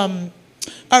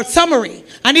summary.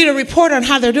 I need a report on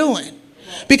how they're doing,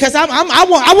 because I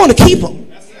want to keep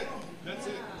them.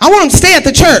 I want them to stay at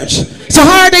the church. So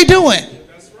how are they doing?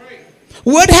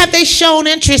 What have they shown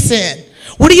interest in?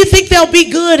 What do you think they'll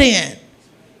be good in?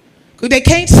 They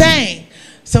can't sing,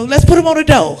 so let's put them on the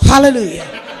dough. Hallelujah.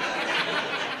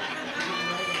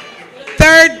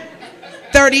 Third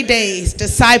 30 days,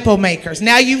 disciple makers.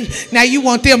 Now you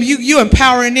want them, you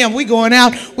empowering them. We going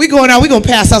out, we're going to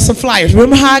pass out some flyers.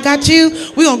 Remember how I got you?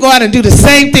 We're going to go out and do the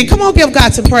same thing. Come on, give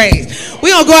God some praise.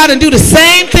 We're going to go out and do the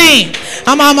same thing.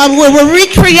 We're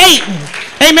recreating.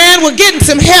 Amen. We're getting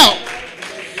some help.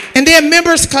 And then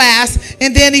members class,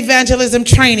 and then evangelism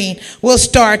training. We'll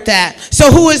start that.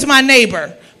 So who is my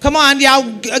neighbor? Come on,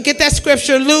 y'all get that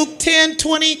scripture, Luke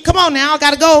 10:20. Come on now, I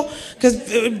got to go, because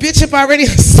Bishop already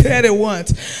said it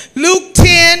once. Luke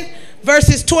 10,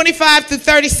 verses 25 through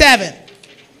 37.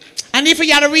 I need for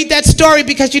y'all to read that story,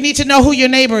 because you need to know who your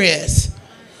neighbor is.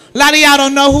 A lot of y'all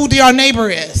don't know who your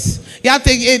neighbor is. Y'all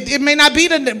think it may not be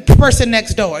the person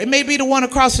next door. It may be the one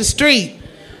across the street.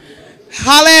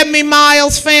 Holla at me,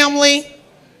 Miles family.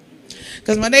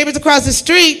 Because my neighbors across the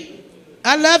street,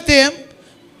 I love them.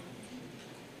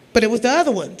 But it was the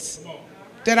other ones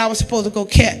that I was supposed to go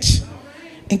catch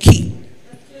and keep.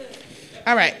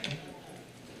 All right.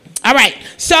 All right.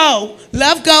 So,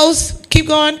 love goes. Keep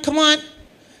going. Come on.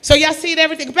 So, y'all see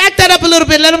everything. Back that up a little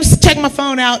bit. Let them check my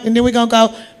phone out. And then we're going to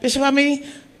go. Bishop,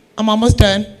 I'm almost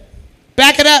done.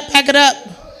 Back it up. Back it up.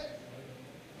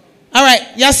 All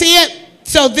right. Y'all see it?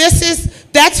 So,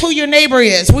 that's who your neighbor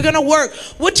is. We're going to work.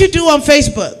 What you do on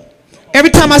Facebook? Every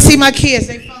time I see my kids,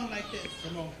 they phone like this.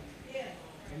 Come on.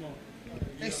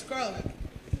 They scrolling.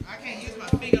 I can't use my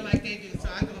finger like they do, so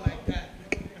I go like that.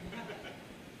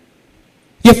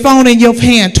 Your phone in your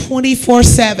hand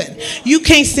 24/7. You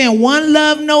can't send one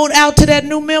love note out to that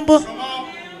new member. Come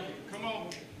on. Come on.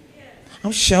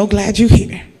 I'm so glad you're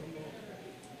here.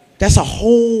 That's a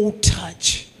whole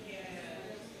touch.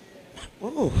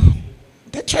 Ooh,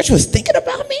 that church was thinking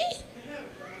about me.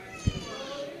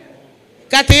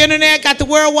 Got the internet, got the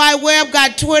World Wide Web,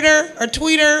 got Twitter or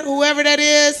Tweeter, whoever that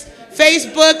is.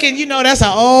 Facebook, and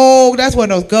that's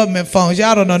one of those government phones.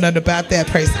 Y'all don't know nothing about that,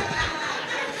 praise God.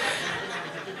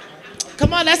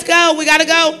 Come on, let's go. We got to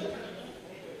go.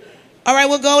 All right,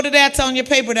 we'll go to that. It's on your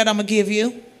paper that I'm going to give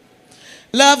you.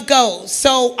 Love goes.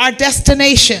 So our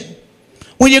destination,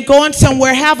 when you're going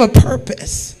somewhere, have a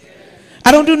purpose.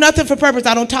 I don't do nothing for purpose.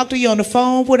 I don't talk to you on the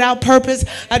phone without purpose.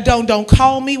 I don't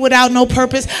call me without no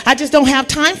purpose. I just don't have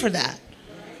time for that.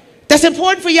 That's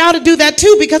important for y'all to do that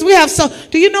too, because we have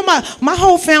do you know my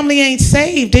whole family ain't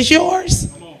saved. Is yours?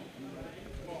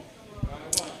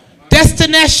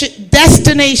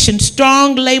 Destination,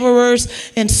 strong laborers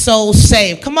and souls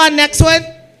saved. Come on, next one.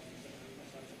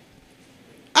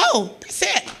 Oh, That's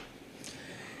it.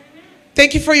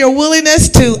 Thank you for your willingness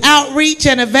to outreach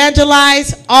and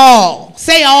evangelize all.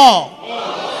 Say all.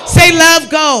 All. Say love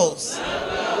goes.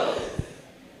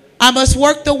 I must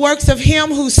work the works of him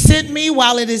who sent me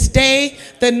while it is day.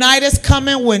 The night is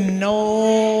coming when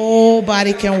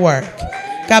nobody can work.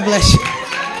 God bless you.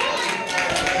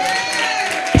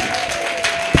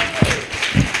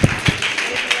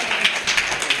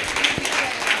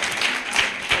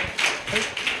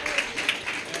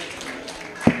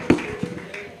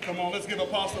 Come on, let's give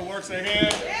Apostle Works a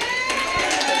hand.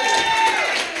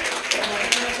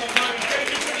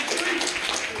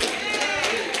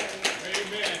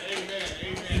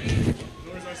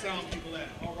 Where's our sound people at?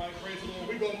 All right, praise the Lord.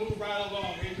 We're going to move right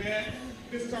along. Amen.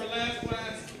 This is our last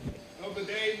class of the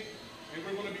day, and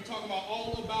we're going to be talking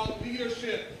all about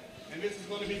leadership. And this is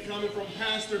going to be coming from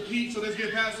Pastor Pete. So let's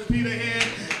give Pastor Pete a hand.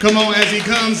 Come on as he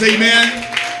comes. Amen.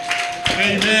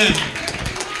 Amen.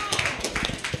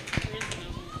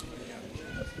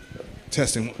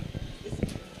 Testing.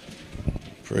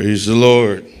 Praise the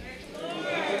Lord.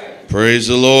 Praise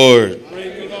the Lord.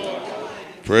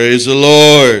 Praise the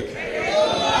Lord.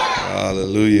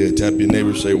 Hallelujah. Tap your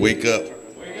neighbor, say, wake up.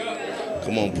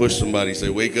 Come on, push somebody, say,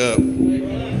 wake up.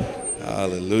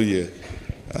 Hallelujah.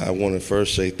 I want to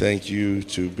first say thank you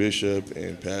to Bishop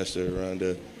and Pastor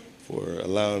Rhonda for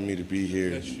allowing me to be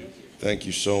here. Thank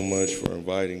you so much for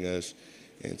inviting us,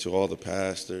 and to all the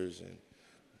pastors and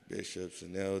bishops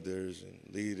and elders and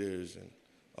leaders and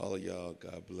all of y'all.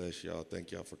 God bless y'all.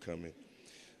 Thank y'all for coming.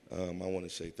 I want to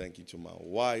say thank you to my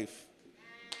wife.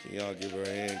 Can y'all give her a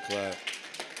hand clap?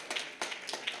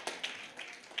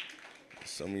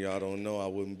 Some of y'all don't know I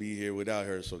wouldn't be here without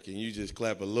her, so can you just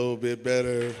clap a little bit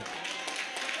better?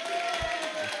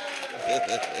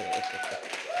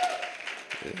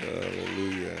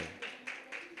 Hallelujah.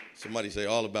 Somebody say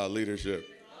all about leadership.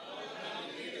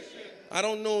 I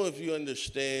don't know if you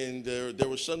understand, there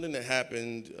was something that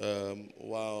happened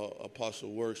while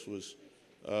Apostle Works was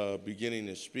beginning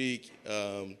to speak.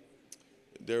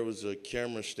 There was a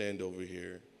camera stand over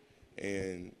here,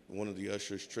 and one of the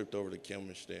ushers tripped over the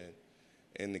camera stand,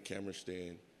 and the camera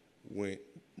stand went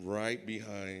right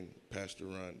behind Pastor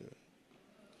Rhonda.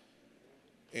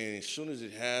 And as soon as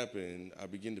it happened, I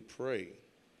began to pray,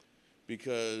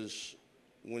 because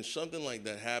when something like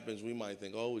that happens, we might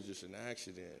think, oh, it's just an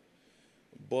accident.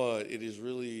 But it is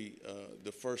really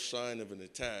the first sign of an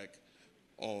attack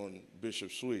on Bishop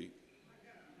Sweet.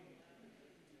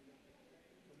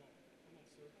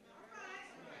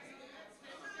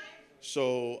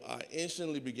 So I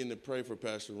instantly began to pray for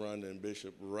Pastor Rhonda and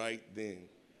Bishop right then.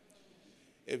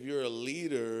 If you're a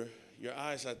leader, your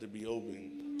eyes have to be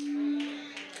open.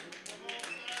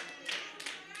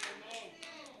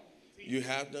 You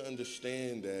have to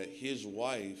understand that his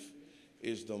wife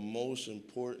is the most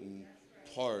important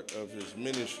part of his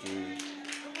ministry.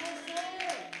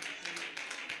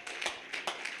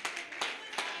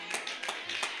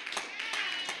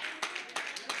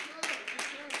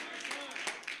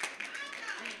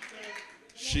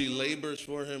 She labors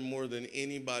for him more than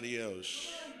anybody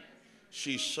else.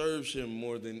 She serves him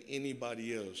more than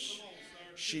anybody else.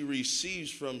 She receives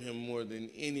from him more than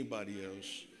anybody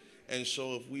else. And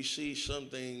so if we see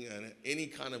something, any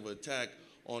kind of attack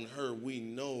on her, we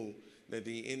know that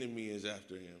the enemy is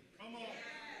after him.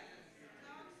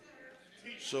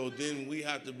 So then we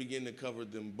have to begin to cover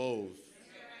them both.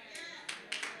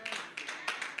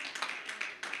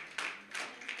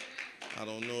 I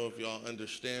don't know if y'all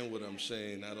understand what I'm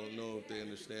saying. I don't know if they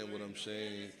understand what I'm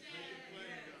saying.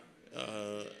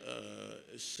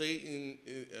 Satan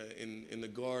in the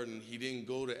garden, he didn't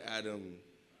go to Adam.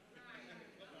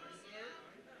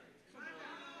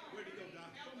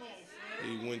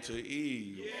 He went to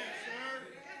Eve.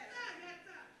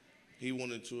 He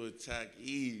wanted to attack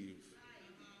Eve,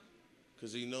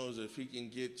 because he knows if he can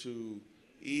get to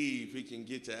Eve, he can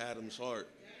get to Adam's heart.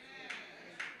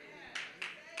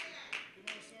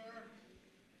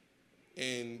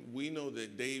 And we know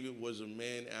that David was a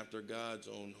man after God's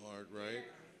own heart, right?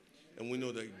 And we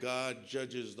know that God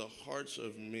judges the hearts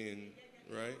of men,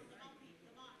 right?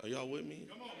 Are y'all with me?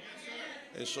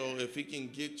 And so if he can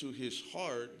get to his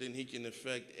heart, then he can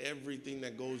affect everything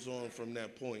that goes on from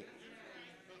that point.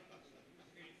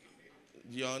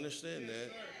 Do y'all understand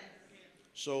that?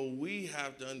 So we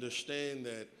have to understand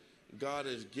that God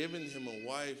has given him a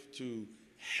wife to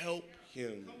help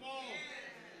him.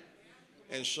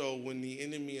 And so when the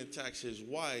enemy attacks his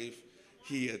wife,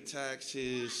 he attacks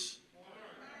his...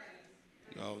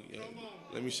 No,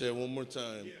 let me say it one more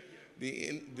time.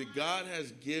 The God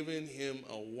has given him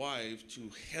a wife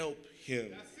to help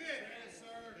him.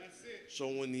 So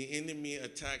when the enemy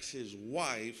attacks his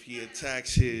wife, he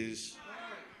attacks his.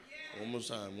 One more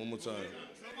time.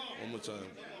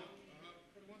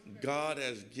 God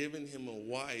has given him a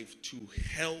wife to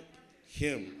help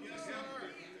him.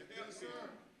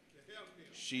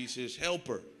 She's his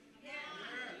helper.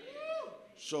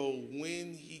 So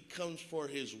when he comes for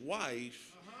his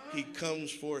wife, he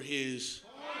comes for his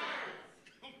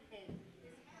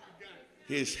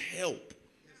help.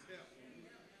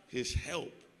 His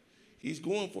help. He's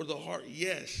going for the heart,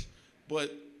 yes,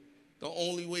 but the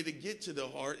only way to get to the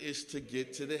heart is to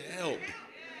get to the help.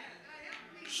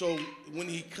 So when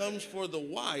he comes for the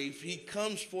wife, he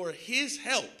comes for his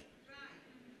help.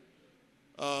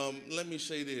 Let me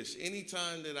say this.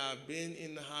 Anytime that I've been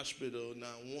in the hospital,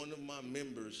 not one of my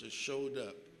members has showed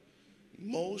up.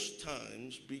 Most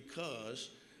times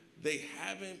because they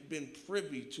haven't been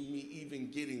privy to me even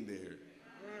getting there.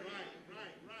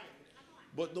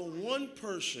 But the one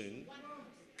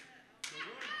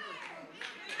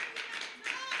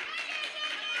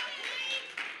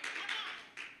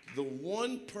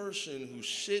person who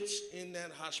sits in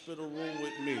that hospital room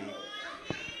with me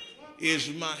is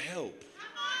my help.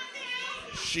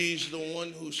 She's the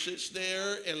one who sits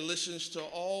there and listens to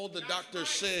all the doctor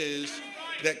says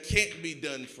that can't be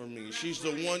done for me. She's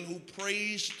the one who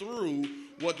prays through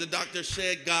what the doctor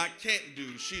said God can't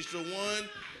do. She's the one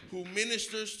who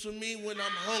ministers to me when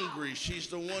I'm hungry. She's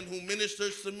the one who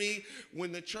ministers to me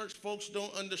when the church folks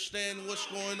don't understand what's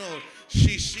going on.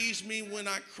 She sees me when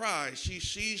I cry. She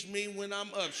sees me when I'm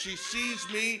up. She sees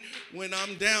me when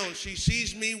I'm down. She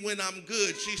sees me when I'm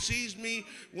good. She sees me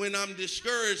when I'm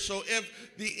discouraged. So if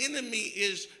the enemy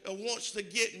wants to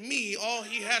get me, all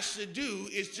he has to do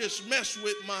is just mess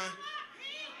with my...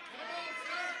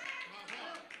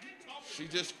 He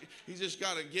just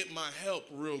got to get my help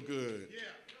real good.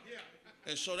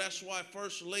 And so that's why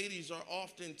first ladies are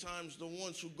oftentimes the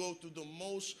ones who go through the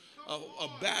most a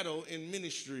battle in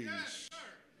ministries.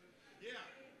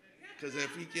 Because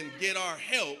if he can get our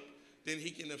help, then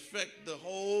he can affect the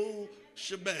whole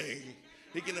shebang.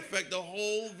 He can affect the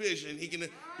whole vision.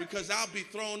 Because I'll be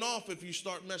thrown off if you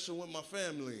start messing with my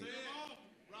family.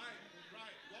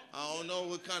 I don't know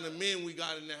what kind of men we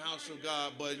got in the house of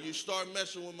God, but you start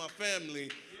messing with my family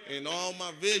and all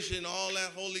my vision, all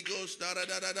that Holy Ghost,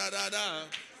 da-da-da-da-da-da-da.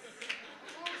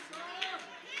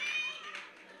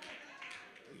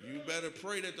 You better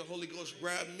pray that the Holy Ghost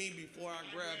grab me before I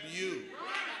grab you.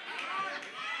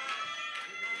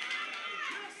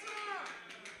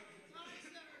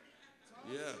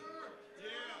 Yeah.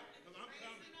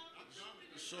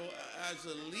 So as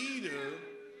a leader,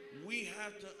 we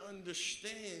have to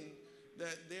understand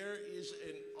that there is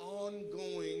an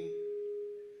ongoing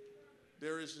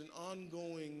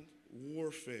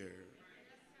warfare.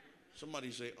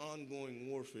 Somebody say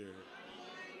ongoing warfare.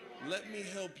 Let me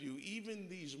help you. Even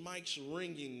these mics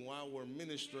ringing while we're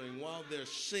ministering, while they're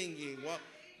singing,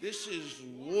 this is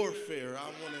warfare.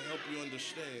 I want to help you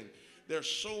understand. There's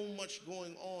so much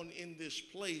going on in this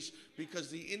place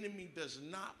because the enemy does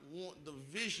not want the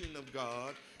vision of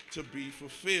God to be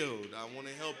fulfilled. I want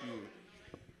to help you.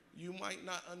 You might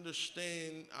not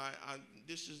understand.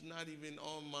 This is not even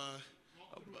on my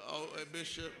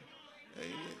Bishop.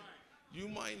 Amen. You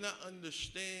might not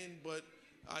understand, but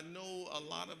I know a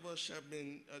lot of us have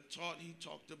been taught. He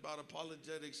talked about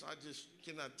apologetics. I just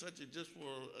cannot touch it just for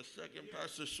a second.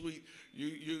 Pastor Sweet,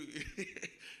 you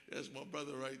that's my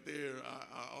brother right there.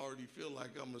 I already feel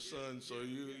like I'm a son, so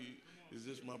is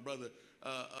this my brother?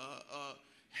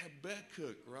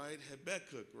 Habakkuk, right?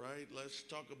 Let's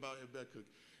talk about Habakkuk.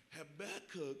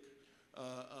 Habakkuk,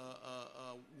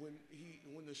 when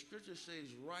the scripture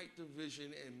says write the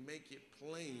vision and make it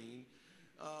plain,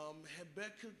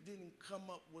 Habakkuk didn't come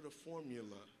up with a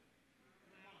formula.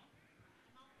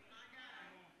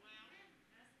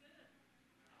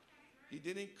 He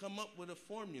didn't come up with a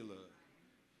formula.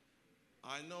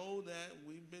 I know that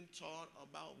we've been taught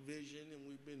about vision and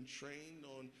we've been trained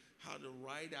on how to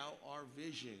write out our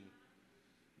vision.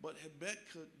 But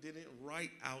Habakkuk didn't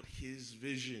write out his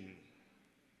vision.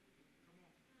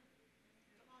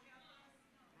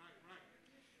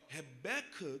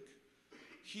 Habakkuk,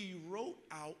 he wrote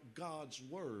out God's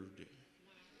word.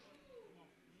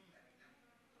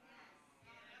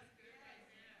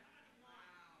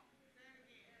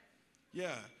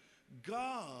 Yeah,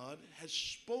 God has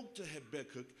spoke to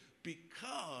Habakkuk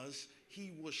because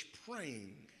he was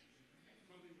praying.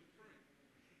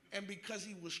 And because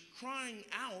he was crying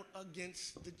out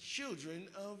against the children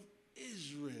of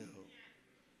Israel.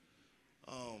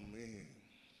 Oh, man.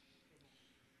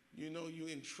 You know you're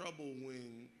in trouble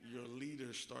when your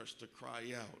leader starts to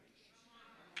cry out.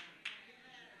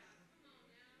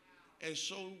 And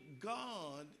so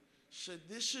God said,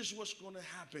 this is what's going to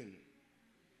happen.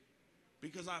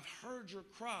 Because I've heard your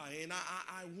cry, and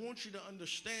I want you to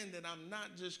understand that I'm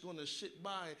not just going to sit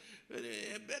by. And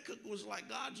Habakkuk was like,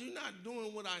 God, you're not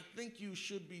doing what I think you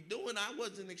should be doing. I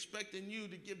wasn't expecting you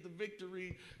to give the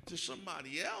victory to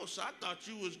somebody else. I thought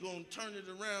you was going to turn it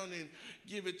around and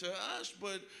give it to us,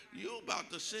 but you're about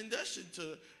to send us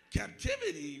into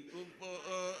captivity.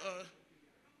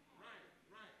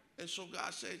 And so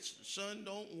God said, son,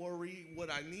 don't worry. What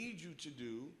I need you to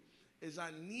do is I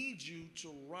need you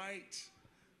to write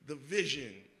the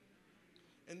vision.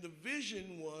 And the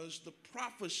vision was the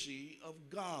prophecy of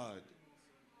God.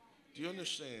 Do you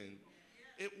understand?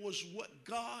 It was what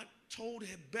God told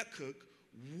Habakkuk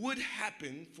would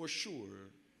happen for sure.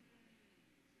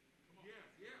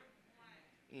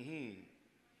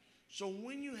 So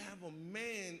when you have a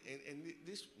man, and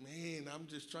this man, I'm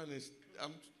just trying to,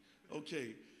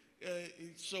 okay.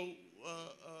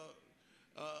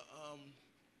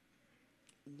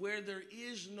 Where there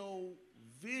is no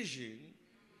vision,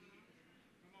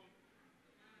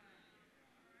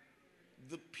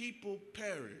 the people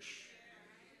perish.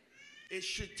 It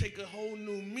should take a whole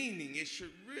new meaning. It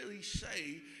should really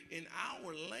say in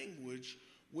our language,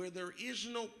 where there is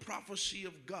no prophecy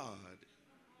of God,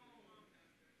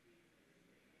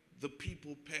 the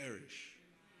people perish.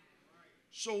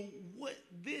 So what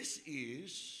this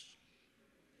is,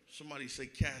 somebody say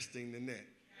casting the net.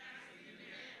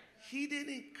 He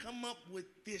didn't come up with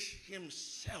this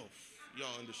himself, y'all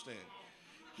understand?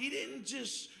 He didn't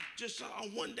just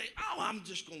one day, I'm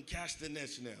just going to cast the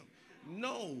nets now.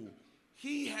 No,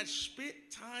 he had spent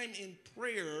time in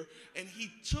prayer, and he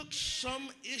took some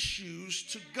issues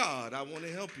to God. I want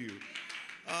to help you.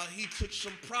 He took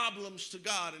some problems to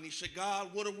God, and he said, God,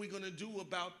 what are we going to do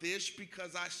about this?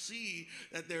 Because I see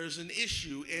that there's an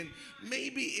issue. And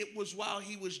maybe it was while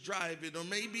he was driving, or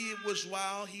maybe it was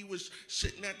while he was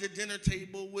sitting at the dinner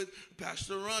table with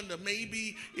Pastor Rhonda.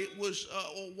 Maybe it was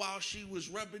or while she was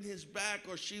rubbing his back,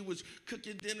 or she was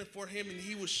cooking dinner for him and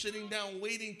he was sitting down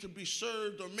waiting to be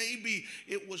served. Or maybe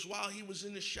it was while he was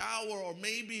in the shower, or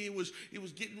maybe he was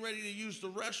getting ready to use the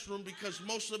restroom, because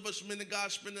most of us men of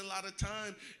God spend a lot of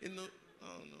time in the,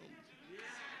 I don't know.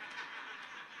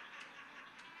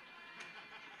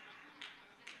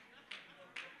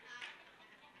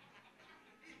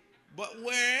 But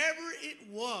wherever it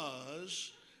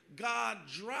was, God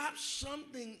dropped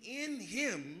something in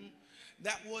him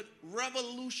that would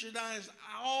revolutionize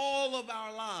all of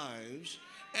our lives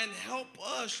and help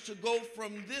us to go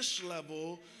from this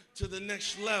level to the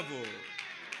next level.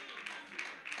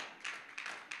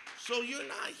 So you're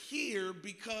not here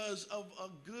because of a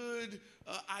good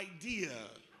idea.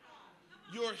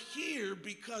 You're here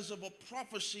because of a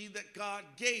prophecy that God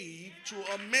gave to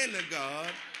a man of God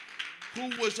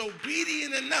who was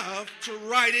obedient enough to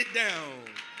write it down.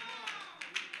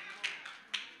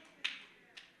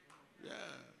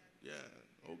 Yeah,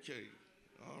 okay.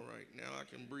 All right, now I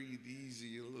can breathe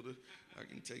easy a little. I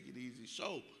can take it easy.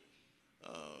 So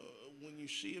when you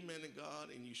see a man of God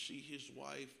and you see his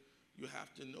wife, you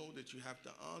have to know that you have to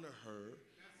honor her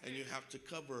and you have to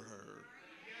cover her.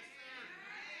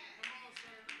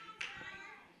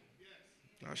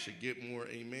 I should get more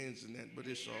amens than that, but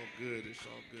it's all good. It's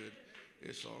all good.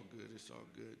 It's all good. It's all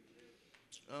good.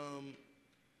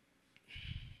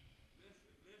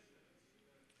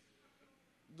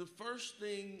 The first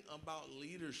thing about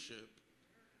leadership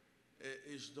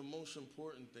is the most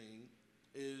important thing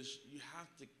is you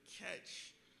have to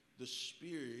catch the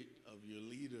spirit of your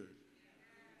leader.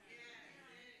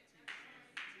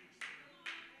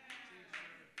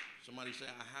 Somebody say,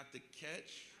 I have to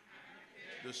catch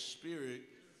the spirit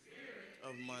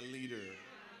of my leader.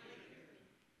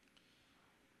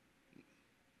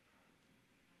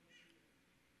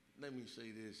 Let me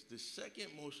say this. The second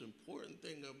most important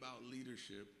thing about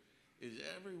leadership is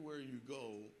everywhere you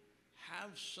go,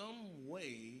 have some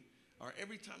way, or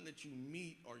every time that you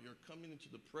meet or you're coming into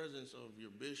the presence of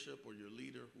your bishop or your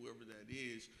leader, whoever that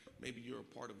is, maybe you're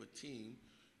a part of a team,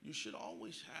 you should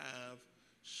always have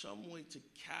some way to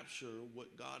capture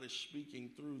what God is speaking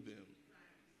through them.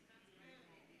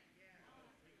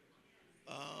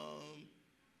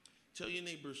 Tell your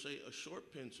neighbor, say, a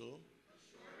short pencil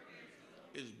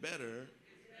is better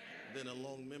than a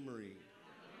long memory.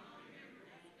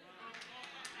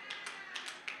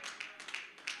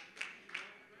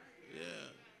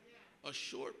 Yeah. A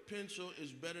short pencil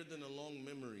is better than a long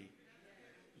memory.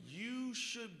 You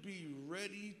should be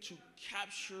ready to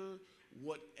capture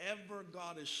whatever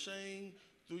God is saying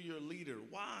through your leader.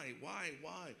 Why?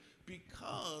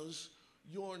 Because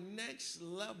your next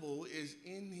level is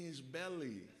in his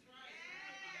belly.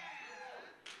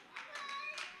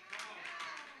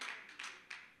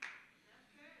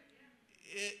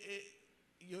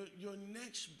 Your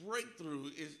next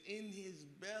breakthrough is in his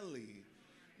belly.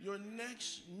 Your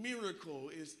next miracle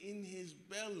is in his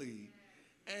belly.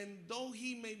 And though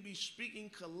he may be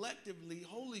speaking collectively,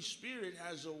 Holy Spirit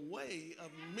has a way of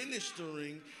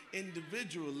ministering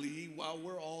individually while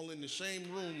we're all in the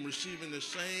same room receiving the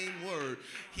same word.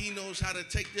 He knows how to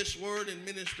take this word and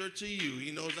minister to you.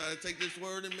 He knows how to take this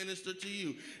word and minister to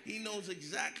you. He knows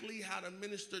exactly how to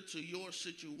minister to your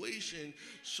situation.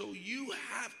 So you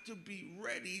have to be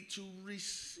ready to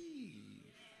receive.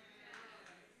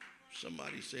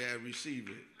 Somebody say, I receive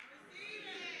it.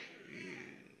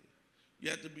 You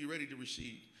have to be ready to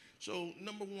receive. So,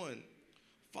 number one,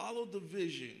 follow the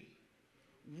vision.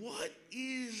 What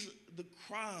is the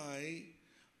cry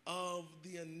of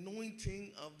the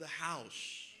anointing of the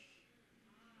house?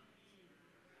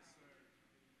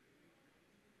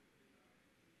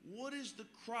 What is the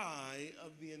cry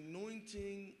of the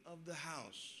anointing of the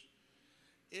house?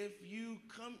 If you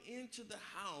come into the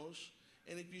house,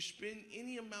 and if you spend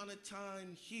any amount of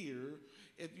time here,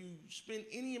 if you spend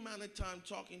any amount of time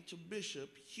talking to Bishop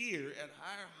here at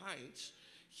Higher Heights,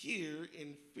 here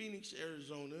in Phoenix,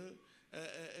 Arizona,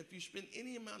 if you spend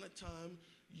any amount of time,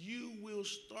 you will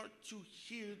start to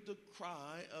hear the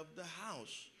cry of the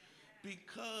house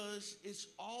because it's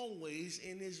always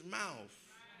in his mouth.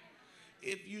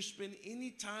 If you spend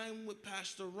any time with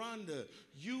Pastor Rhonda,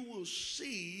 you will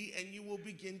see and you will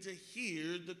begin to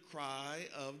hear the cry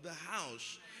of the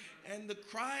house. And the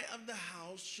cry of the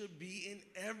house should be in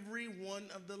every one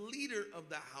of the leader of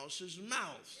the house's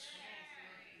mouths.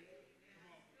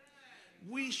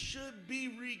 We should be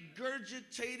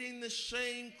regurgitating the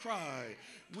same cry.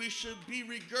 We should be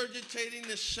regurgitating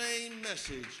the same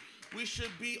message. We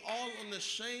should be all on the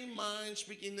same mind,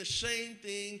 speaking the same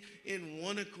thing in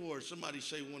one accord. Somebody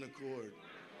say one accord.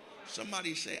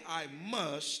 Somebody say, I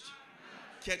must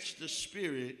catch the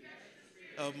spirit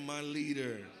of my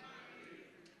leader.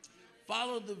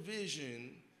 Follow the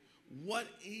vision. What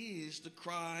is the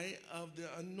cry of the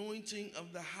anointing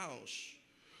of the house?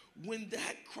 When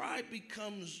that cry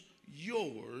becomes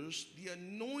yours, the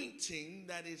anointing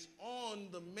that is on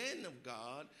the men of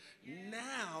God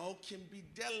now can be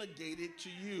delegated to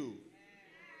you.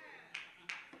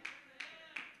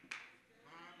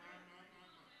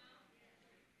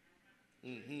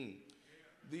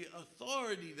 The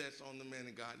authority that's on the man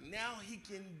of God, now he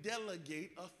can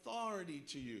delegate authority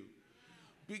to you.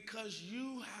 Because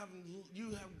you have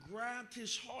grabbed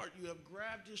his heart, you have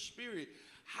grabbed his spirit.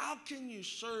 How can you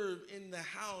serve in the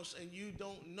house and you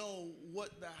don't know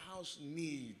what the house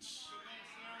needs?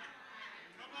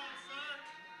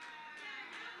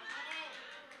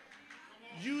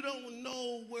 You don't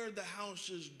know where the house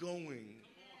is going.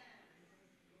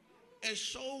 And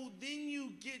so then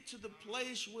you get to the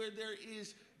place where there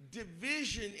is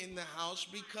division in the house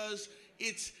because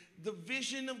it's the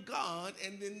vision of God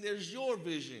and then there's your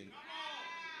vision.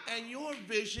 And your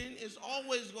vision is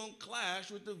always going to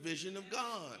clash with the vision of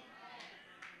God.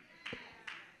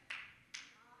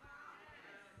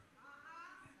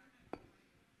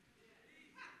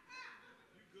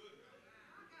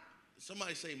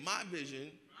 Somebody say, my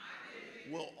vision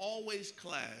will always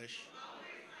clash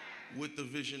with the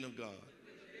vision of God.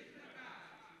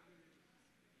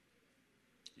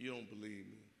 You don't believe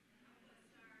me.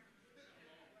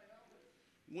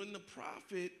 When the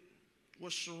prophet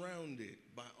was surrounded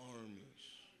by armies,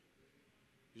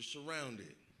 you're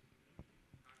surrounded,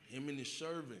 him and his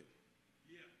servant.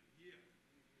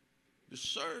 The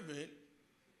servant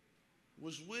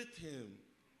was with him,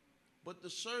 but the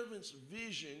servant's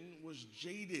vision was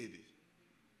jaded.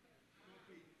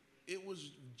 It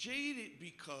was jaded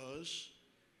because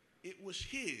it was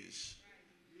his.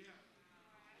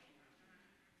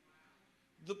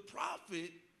 The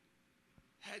prophet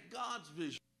had God's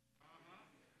vision.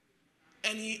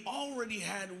 And he already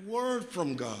had word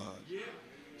from God.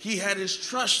 He had his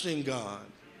trust in God.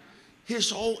 His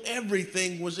whole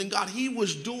everything was in God. He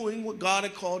was doing what God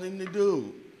had called him to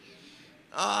do.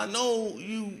 I know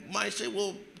you might say,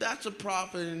 well, that's a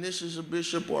prophet and this is a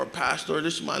bishop or a pastor or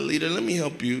this is my leader. Let me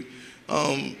help you.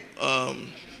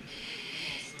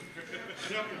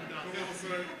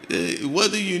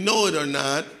 Whether you know it or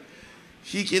not,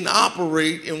 he can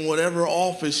operate in whatever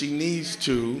office he needs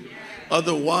to.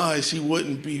 Otherwise, he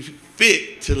wouldn't be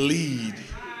fit to lead.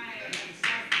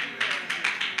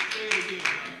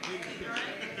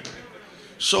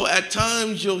 So at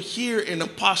times you'll hear an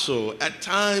apostle. At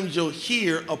times you'll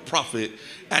hear a prophet.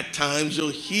 At times you'll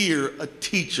hear a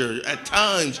teacher. At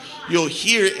times you'll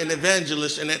hear an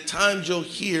evangelist. And at times you'll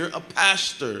hear a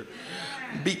pastor.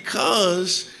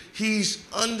 Because he's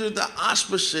under the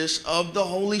auspices of the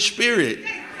Holy Spirit.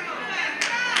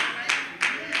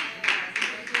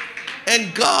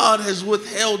 And God has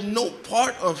withheld no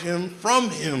part of him from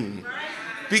him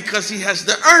because he has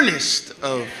the earnest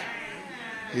of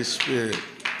his spirit.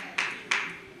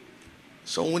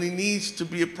 So when he needs to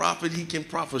be a prophet, he can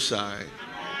prophesy.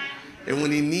 And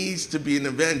when he needs to be an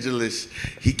evangelist,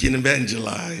 he can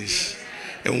evangelize.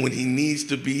 And when he needs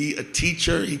to be a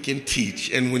teacher, he can teach.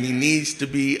 And when he needs to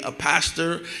be a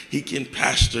pastor, he can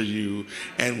pastor you.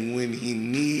 And when he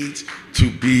needs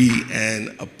to be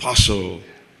an apostle,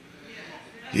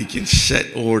 he can set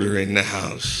order in the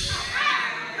house.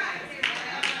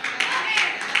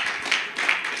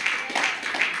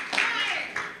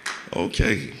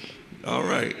 Okay. All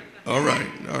right.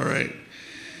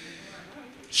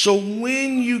 So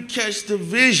when you catch the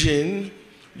vision,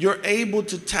 you're able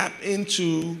to tap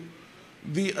into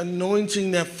the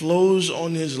anointing that flows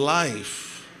on his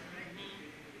life.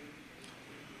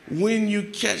 When you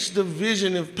catch the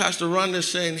vision, if Pastor Rhonda's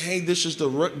saying, hey, this is the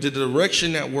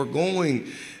direction that we're going,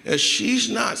 she's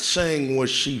not saying what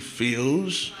she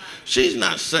feels. She's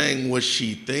not saying what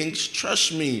she thinks.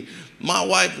 Trust me, my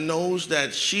wife knows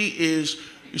that she is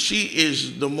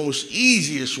the most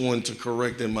easiest one to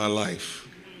correct in my life.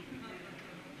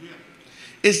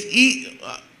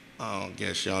 I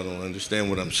guess y'all don't understand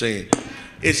what I'm saying.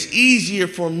 It's easier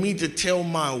for me to tell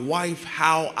my wife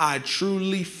how I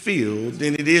truly feel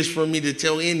than it is for me to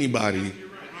tell anybody.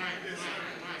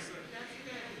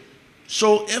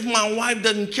 So if my wife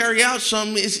doesn't carry out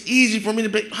something, it's easy for me to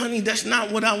be, honey, that's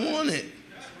not what I wanted.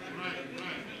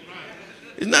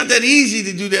 It's not that easy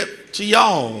to do that to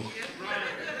y'all.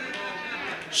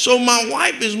 So my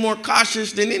wife is more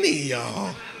cautious than any of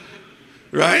y'all,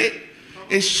 right?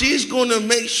 And she's going to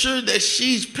make sure that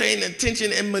she's paying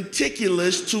attention and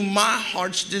meticulous to my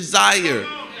heart's desire.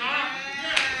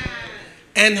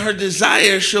 And her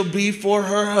desire shall be for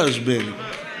her husband.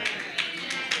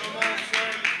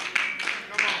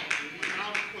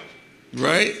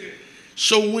 Right?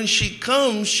 So when she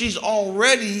comes, she's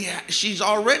already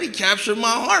captured my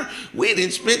heart. We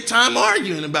didn't spend time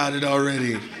arguing about it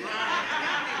already.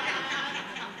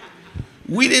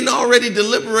 We didn't already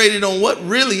deliberated on what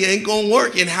really ain't going to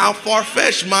work and how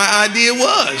far-fetched my idea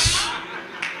was.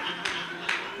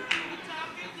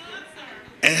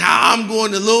 And how I'm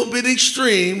going a little bit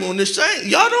extreme on this thing.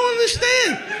 Y'all don't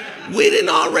understand. We didn't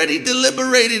already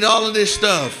deliberated all of this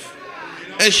stuff.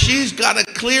 And she's got a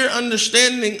clear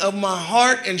understanding of my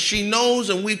heart, and she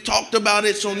knows, and we've talked about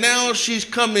it. So now she's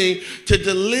coming to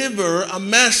deliver a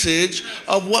message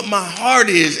of what my heart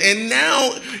is. And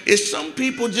now some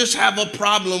people just have a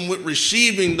problem with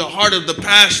receiving the heart of the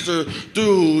pastor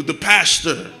through the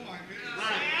pastor.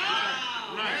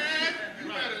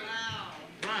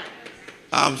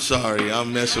 I'm sorry,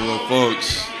 I'm messing with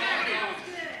folks.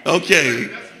 Okay.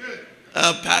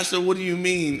 Pastor, what do you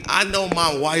mean? I know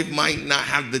my wife might not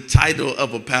have the title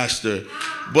of a pastor,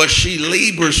 but she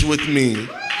labors with me,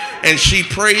 and she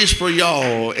prays for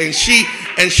y'all, and she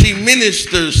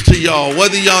ministers to y'all,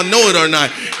 whether y'all know it or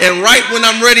not. And right when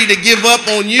I'm ready to give up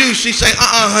on you, she say,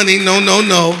 honey,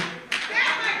 no.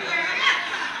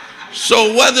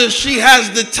 So whether she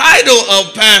has the title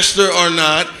of pastor or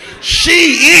not,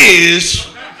 she is.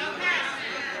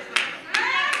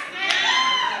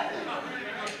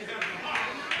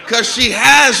 Because she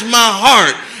has my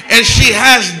heart, and she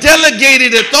has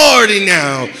delegated authority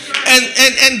now.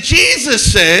 And Jesus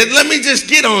said, let me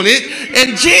just get on it.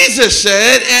 And Jesus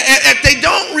said, if they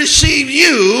don't receive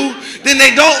you, then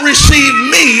they don't receive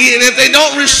me. And if they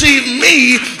don't receive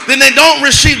me, then they don't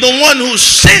receive the one who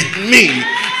sent me.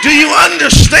 Do you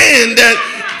understand that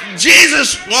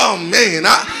Jesus, oh man,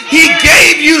 he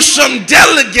gave you some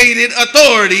delegated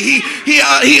authority. He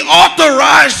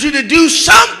authorized you to do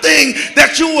something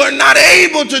that you were not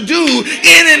able to do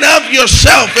in and of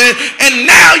yourself. And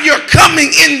now you're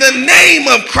coming in the name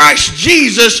of Christ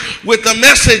Jesus with a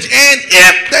message. And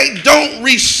if they don't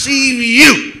receive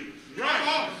you,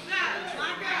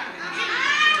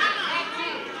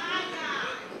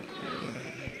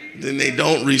 then they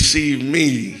don't receive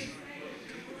me.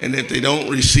 And if they don't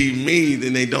receive me,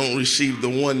 then they don't receive the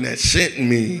one that sent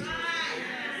me.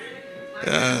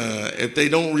 If they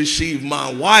don't receive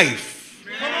my wife,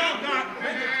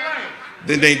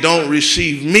 then they don't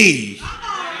receive me.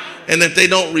 And if they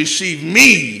don't receive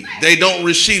me, they don't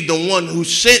receive the one who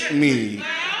sent me.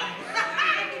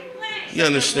 You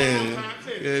understand?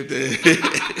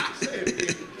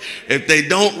 If they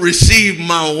don't receive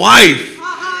my wife,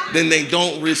 then they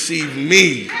don't receive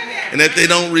me. And if they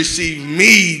don't receive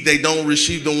me, they don't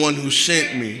receive the one who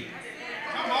sent me.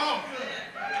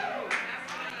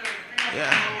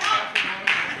 Yeah.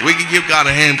 We can give God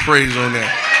a hand praise on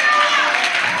that.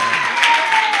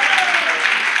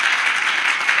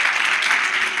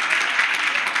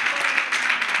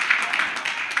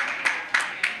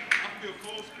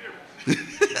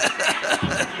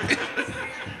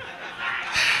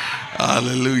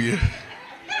 Hallelujah.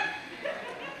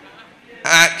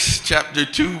 Acts chapter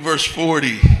 2, verse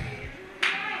 40.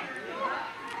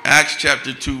 Acts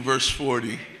chapter 2, verse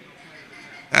 40.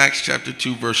 Acts chapter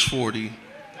 2, verse 40.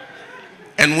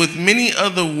 And with many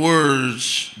other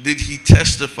words did he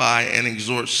testify and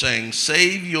exhort, saying,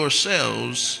 save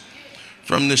yourselves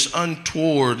from this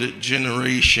untoward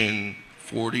generation.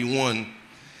 41.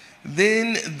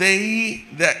 Then they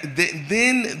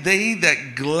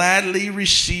that gladly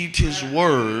received his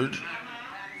word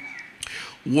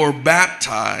were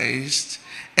baptized,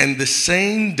 and the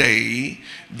same day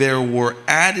there were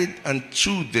added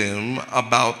unto them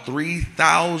about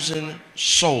 3,000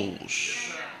 souls.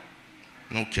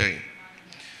 Okay.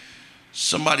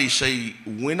 Somebody say,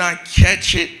 when I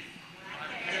catch it,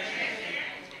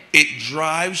 it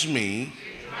drives me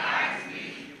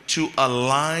to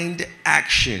aligned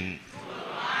action.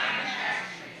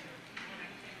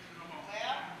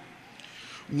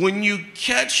 When you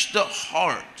catch the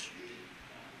heart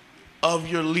of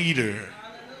your leader,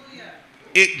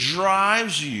 it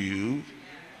drives you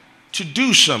to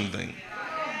do something,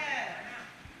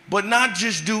 but not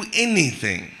just do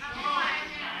anything.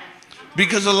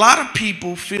 Because a lot of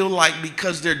people feel like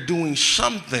because they're doing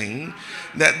something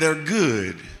that they're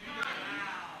good.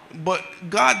 But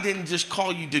God didn't just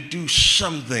call you to do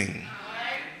something.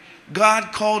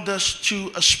 God called us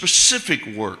to a specific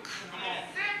work.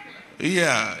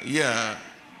 Yeah.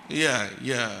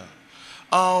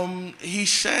 He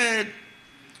said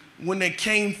when they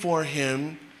came for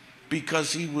him,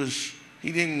 because he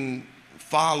didn't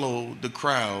follow the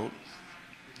crowd,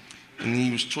 and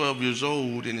he was 12 years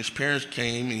old, and his parents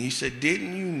came, and he said,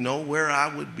 didn't you know where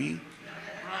I would be?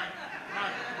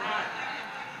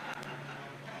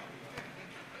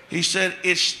 He said,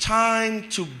 it's time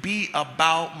to be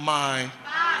about my...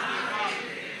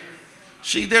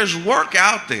 See, there's work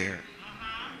out there.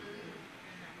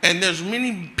 And there's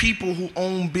many people who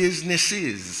own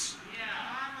businesses.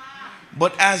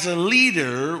 But as a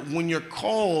leader, when you're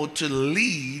called to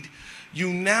lead,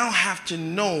 you now have to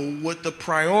know what the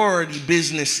priority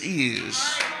business is.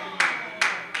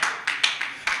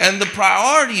 And the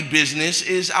priority business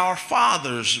is our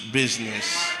Father's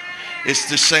business. It's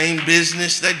the same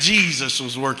business that Jesus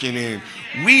was working in.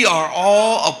 We are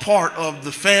all a part of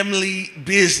the family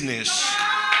business.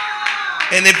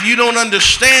 And if you don't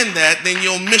understand that, then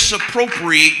you'll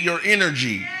misappropriate your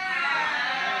energy.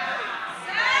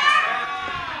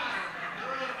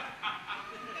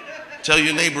 Tell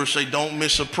your neighbor, say, don't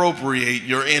misappropriate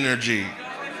your energy.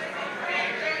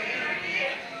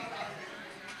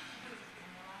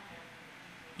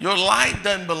 Your life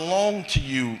doesn't belong to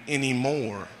you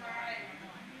anymore.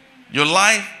 Your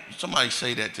life, somebody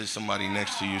say that to somebody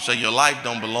next to you. Say, your life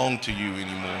don't belong to you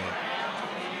anymore.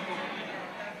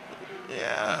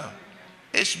 Yeah,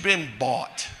 it's been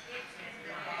bought.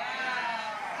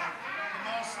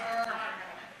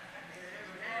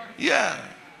 Yeah,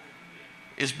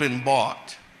 it's been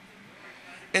bought.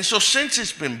 And so since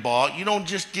it's been bought, you don't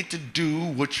just get to do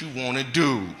what you want to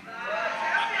do.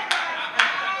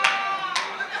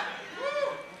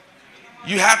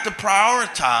 You have to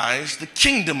prioritize the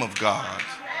kingdom of God.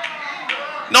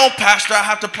 No, Pastor, I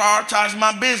have to prioritize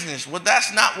my business. Well,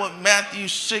 that's not what Matthew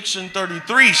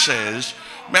 6:33 says.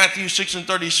 Matthew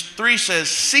 6:33 says,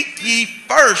 seek ye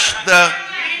first the...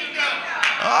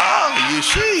 Oh, you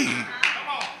see.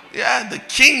 Yeah, the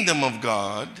kingdom of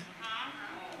God.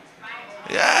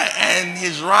 Yeah, and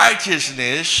his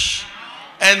righteousness.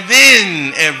 And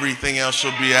then everything else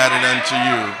will be added unto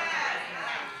you.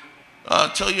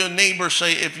 Tell your neighbor,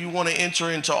 say, if you want to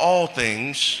enter into all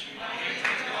things,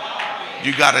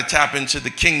 you got to tap into the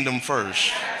kingdom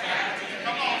first.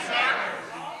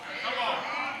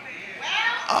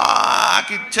 I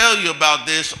could tell you about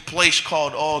this place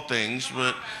called All Things,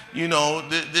 but you know,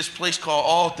 this place called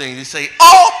All Things, they say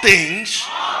all things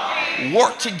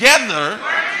work together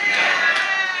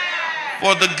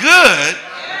for the good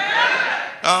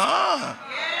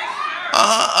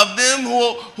of them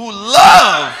who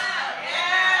love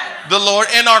the Lord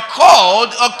and are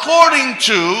called according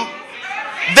to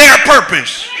their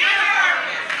purpose.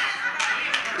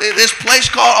 This place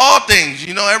called All Things.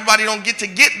 You know, everybody don't get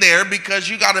there because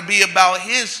you got to be about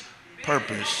his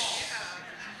purpose.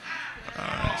 All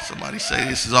right, somebody say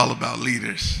this is all about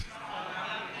leaders.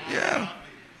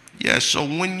 Yeah, so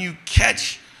when you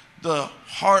catch the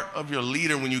heart of your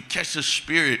leader, when you catch the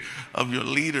spirit of your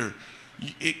leader,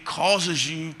 it causes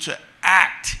you to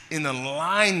act in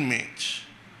alignment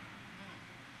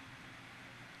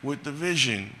with the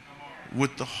vision,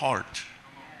 with the heart.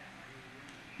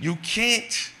 You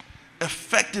can't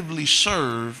effectively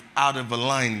serve out of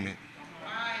alignment.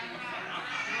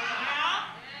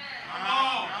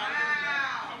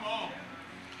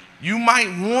 You might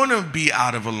want to be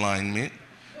out of alignment,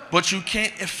 but you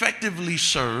can't effectively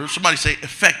serve. Somebody say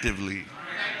effectively.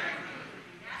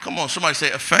 Come on, somebody say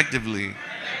effectively.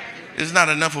 It's not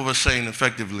enough of us saying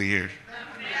effectively here.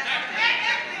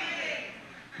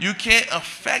 You can't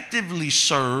effectively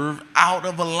serve out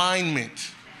of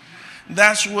alignment.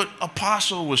 That's what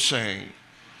Apostle was saying.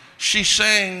 She's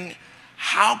saying,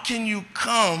 how can you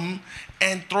come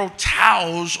and throw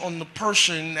towels on the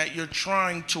person that you're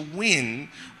trying to win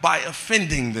by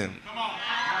offending them?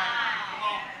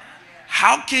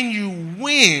 How can you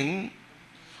win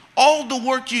all the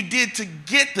work you did to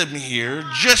get them here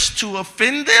just to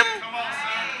offend them?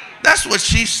 That's what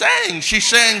she's saying. She's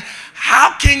saying,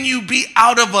 how can you be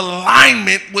out of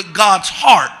alignment with God's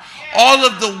heart? All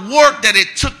of the work that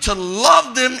it took to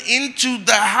love them into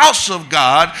the house of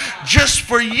God, just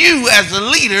for you as a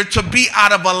leader to be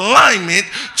out of alignment,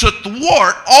 to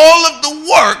thwart all of the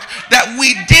work that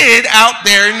we did out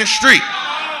there in the street.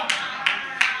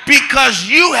 Because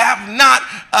you have not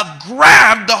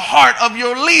grabbed the heart of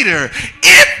your leader.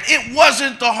 If it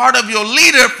wasn't the heart of your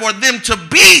leader for them to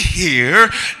be here,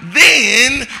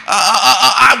 then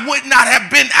I would not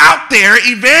have been out there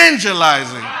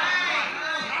evangelizing.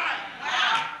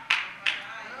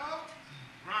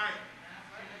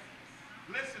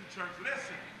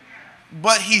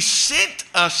 But he sent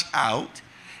us out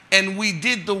and we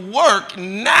did the work.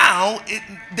 Now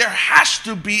there has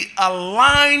to be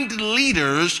aligned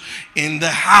leaders in the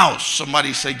house.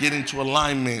 Somebody say, get into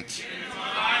alignment.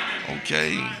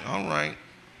 Okay, all right.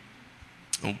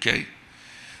 Okay.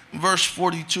 Verse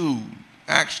 42,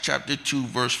 Acts chapter 2,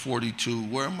 verse 42.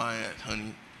 Where am I at,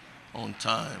 honey? On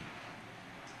time.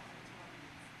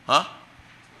 Huh?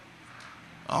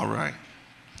 All right.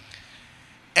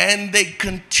 And they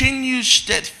continued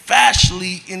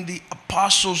steadfastly in the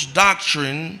apostles'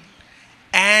 doctrine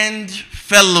and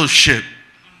fellowship,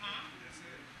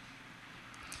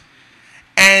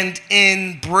 and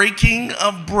in breaking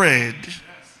of bread,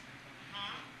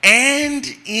 and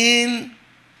in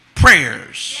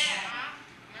prayers.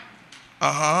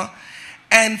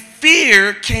 And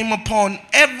fear came upon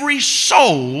every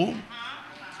soul,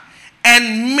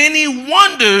 and many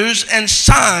wonders and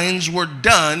signs were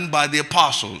done by the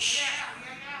apostles.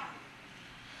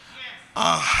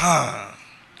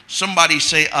 Somebody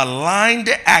say, aligned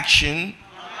action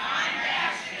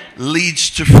leads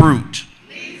to fruit.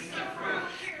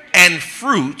 And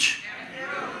fruit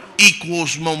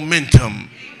equals momentum.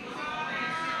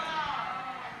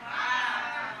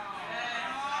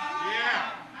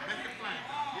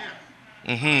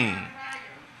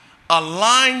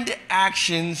 Aligned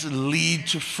actions lead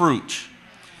to fruit,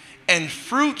 and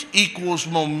fruit equals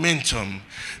momentum.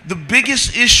 The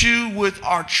biggest issue with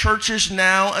our churches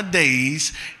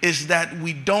nowadays is that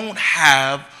we don't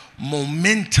have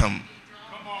momentum.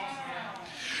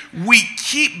 We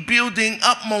keep building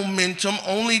up momentum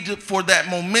only for that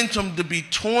momentum to be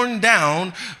torn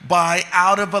down by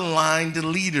out of aligned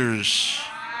leaders.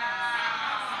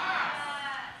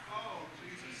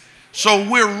 So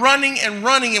we're running and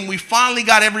running, and we finally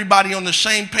got everybody on the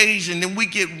same page, and then we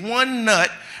get one nut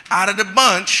out of the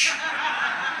bunch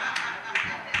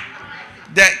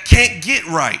that can't get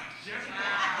right.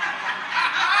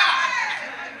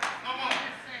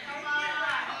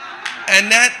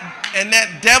 And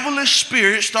that devilish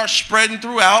spirit starts spreading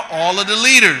throughout all of the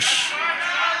leaders.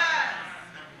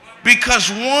 Because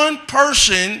one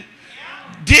person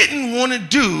didn't want to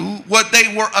do what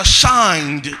they were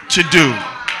assigned to do.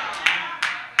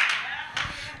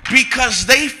 Because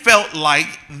they felt like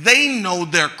they know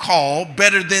their call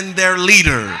better than their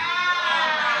leader.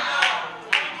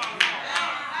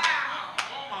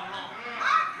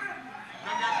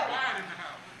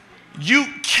 You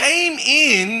came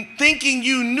in thinking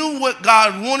you knew what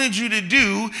God wanted you to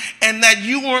do and that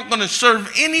you weren't going to serve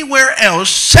anywhere else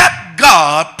except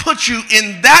God put you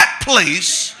in that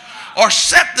place, or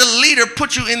except the leader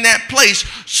put you in that place.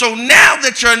 So now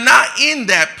that you're not in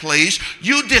that place,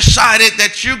 you decided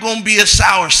that you're going to be a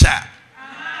soursap.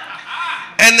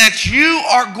 And that you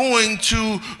are going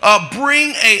to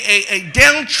bring a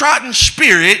downtrodden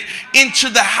spirit into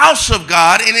the house of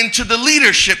God and into the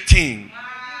leadership team.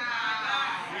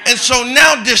 And so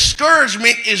now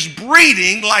discouragement is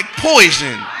breeding like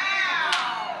poison.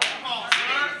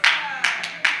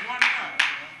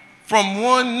 From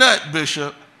one nut,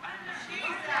 Bishop,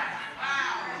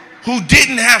 who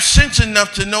didn't have sense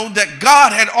enough to know that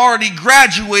God had already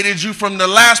graduated you from the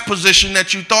last position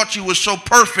that you thought you were so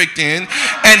perfect in,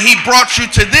 and he brought you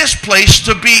to this place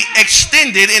to be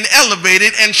extended and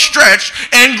elevated and stretched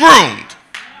and groomed.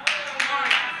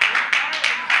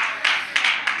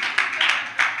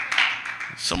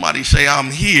 Somebody say,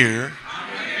 I'm here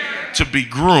to be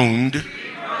groomed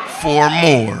for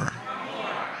more.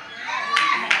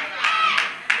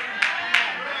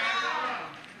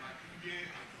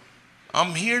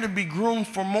 I'm here to be groomed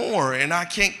for more, and I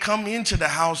can't come into the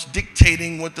house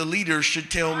dictating what the leaders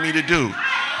should tell me to do.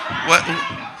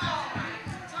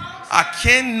 I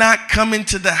cannot come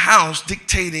into the house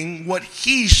dictating what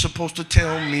he's supposed to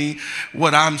tell me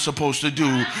what I'm supposed to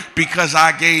do because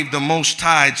I gave the most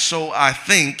tithe, so I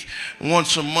think,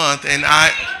 once a month, and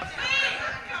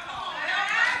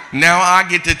now I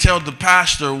get to tell the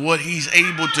pastor what he's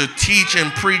able to teach and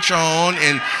preach on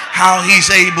and how he's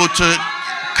able to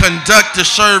conduct the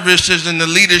services and the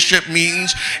leadership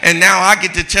meetings. And now I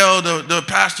get to tell the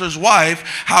pastor's wife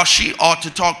how she ought to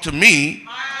talk to me.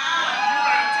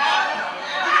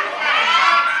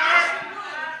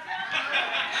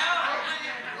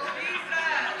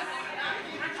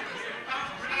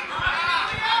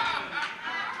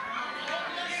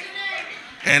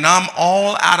 And I'm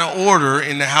all out of order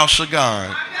in the house of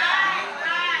God.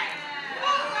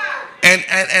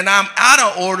 And I'm out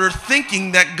of order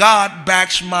thinking that God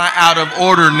backs my out of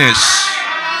orderness.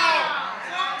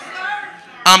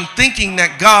 I'm thinking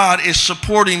that God is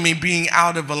supporting me being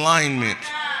out of alignment.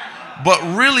 But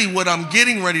really what I'm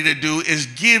getting ready to do is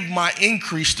give my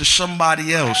increase to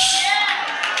somebody else.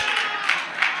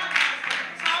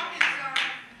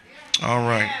 All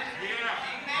right.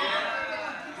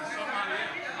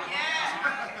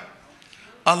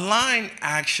 Aligned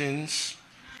actions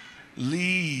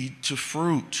lead to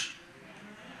fruit.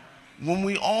 When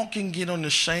we all can get on the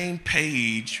same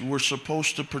page, we're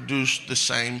supposed to produce the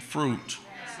same fruit.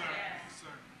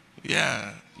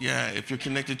 Yeah. If you're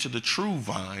connected to the true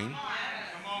vine,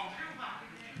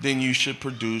 then you should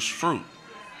produce fruit.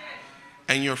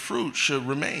 And your fruit should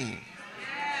remain.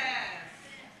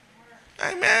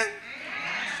 Amen.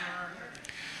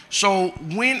 So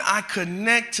when I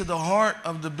connect to the heart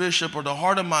of the bishop or the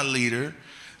heart of my leader,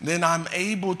 then I'm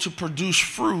able to produce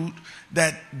fruit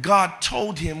that God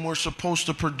told him we're supposed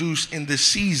to produce in this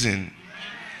season.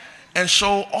 And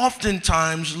so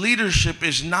oftentimes leadership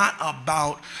is not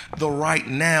about the right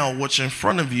now, what's in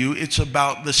front of you. It's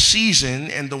about the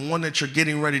season and the one that you're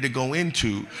getting ready to go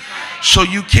into. So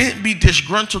you can't be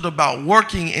disgruntled about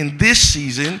working in this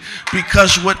season,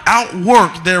 because without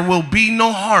work there will be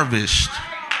no harvest.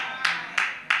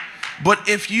 But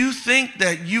if you think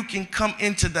that you can come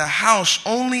into the house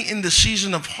only in the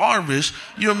season of harvest,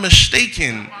 you're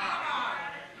mistaken.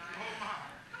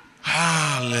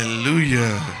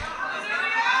 Hallelujah.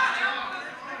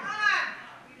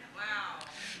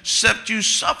 Except you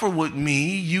suffer with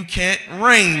me, you can't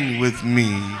reign with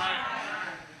me.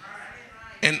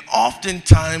 And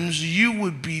oftentimes you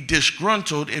would be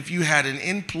disgruntled if you had an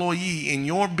employee in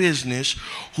your business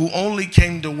who only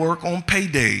came to work on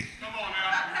payday.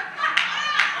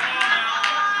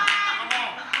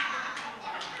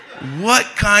 What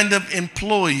kind of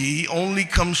employee only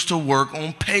comes to work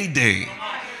on payday?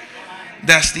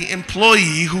 That's the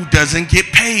employee who doesn't get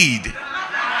paid.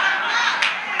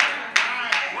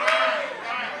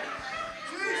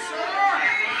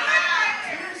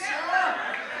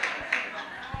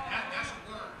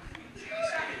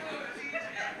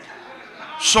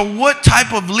 So what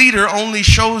type of leader only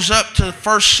shows up to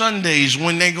first Sundays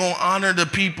when they're going to honor the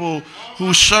people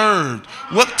who served?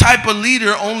 What type of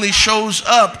leader only shows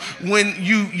up when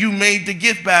you made the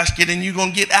gift basket and you're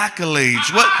going to get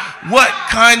accolades? What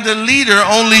kind of leader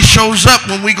only shows up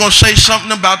when we're going to say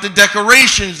something about the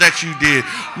decorations that you did?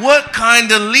 What kind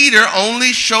of leader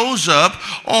only shows up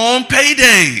on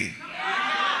payday?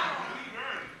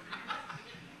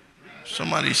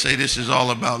 Somebody say this is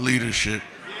all about leadership.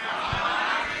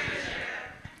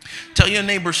 Tell your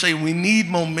neighbor, say, we need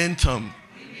momentum.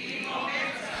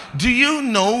 Do you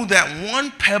know that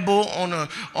one pebble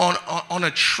on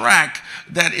a track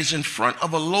that is in front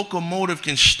of a locomotive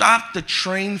can stop the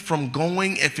train from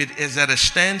going if it is at a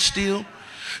standstill?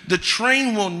 The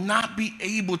train will not be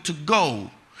able to go.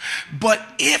 But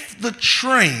if the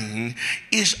train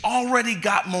is already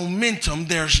got momentum,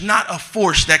 there's not a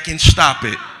force that can stop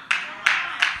it.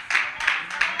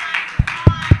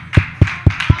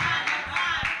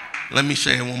 Let me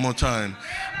say it one more time.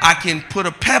 I can put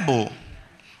a pebble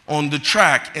on the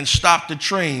track and stop the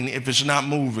train if it's not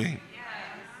moving.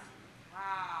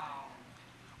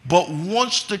 But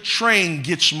once the train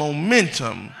gets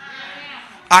momentum,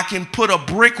 I can put a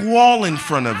brick wall in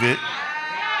front of it,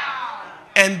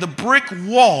 and the brick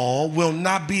wall will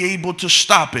not be able to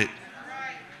stop it.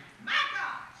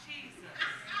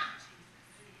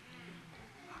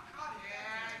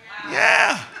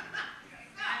 Yeah.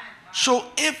 So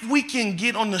if if we can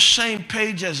get on the same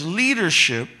page as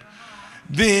leadership,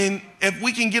 then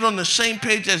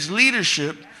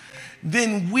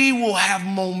we will have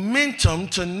momentum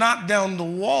to knock down the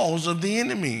walls of the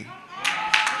enemy.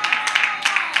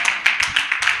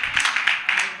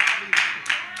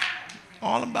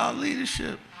 All about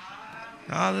leadership.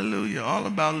 Hallelujah. All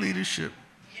about leadership.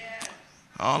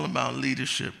 All about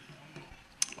leadership.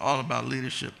 All about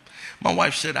leadership. My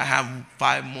wife said I have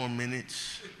 5 more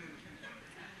minutes.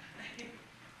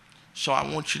 So I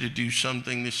want you to do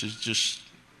something. This is just,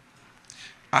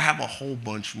 I have a whole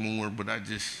bunch more, but I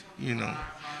just,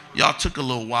 y'all took a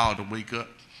little while to wake up.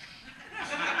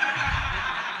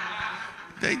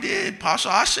 They did, Pastor.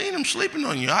 I seen them sleeping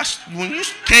on you. When you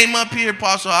came up here,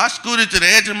 Pastor, I scooted to the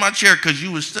edge of my chair because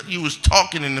you was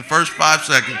talking in the first 5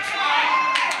 seconds.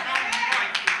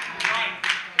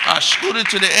 I scooted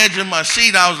to the edge of my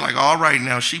seat. I was like, all right,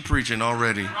 now she preaching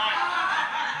already.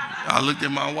 I looked at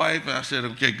my wife and I said,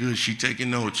 okay, good. She taking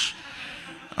notes.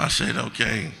 I said,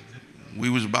 okay.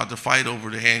 We was about to fight over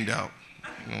the handout.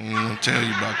 I'm going to tell you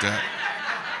about that.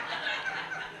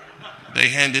 They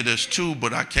handed us 2,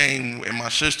 but I came and my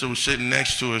sister was sitting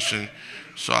next to us. And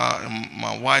so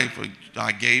my wife,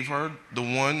 I gave her the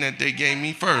one that they gave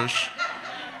me first.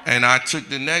 And I took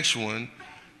the next one.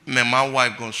 And then my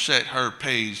wife going to set her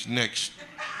page next.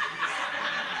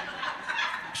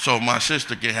 So my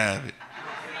sister could have it.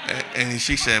 And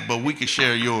she said, but we could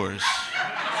share yours.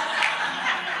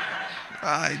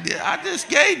 I just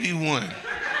gave you one.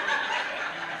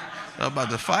 About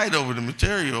to fight over the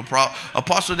material.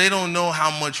 Apostle, they don't know how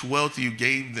much wealth you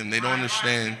gave them. They don't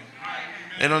understand.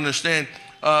 They don't understand.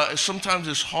 Sometimes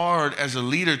it's hard as a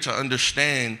leader to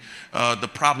understand the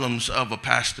problems of a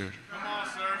pastor. Come on,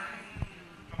 sir.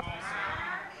 Come on, sir.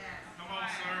 Come on,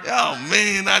 sir. Oh,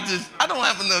 man, I don't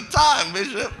have enough time,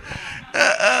 Bishop.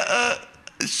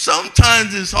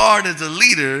 Sometimes it's hard as a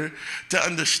leader to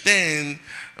understand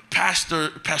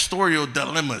pastoral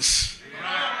dilemmas.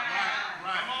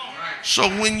 So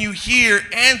when you hear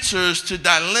answers to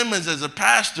dilemmas as a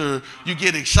pastor, you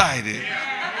get excited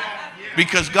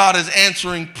because God is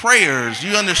answering prayers.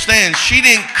 You understand? She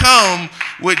didn't come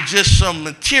with just some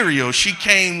material. She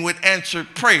came with answered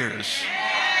prayers.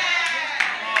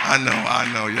 I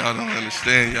know. Y'all don't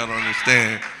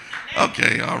understand.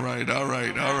 Okay, all right.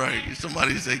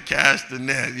 Somebody say cast the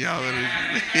net. Y'all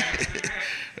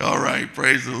all right,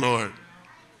 praise the Lord.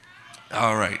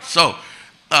 All right, so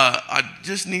I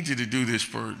just need you to do this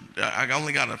I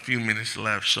only got a few minutes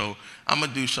left, so I'm going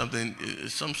to do something.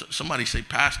 Somebody say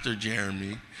Pastor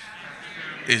Jeremy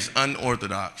is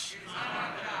unorthodox.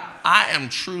 I am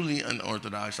truly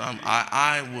unorthodox.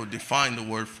 I will define the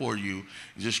word for you.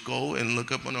 Just go and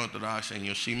look up unorthodox and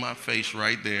you'll see my face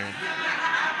right there.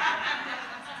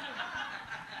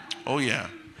 Oh, yeah.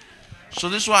 So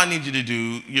this is what I need you to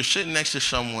do. You're sitting next to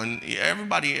someone.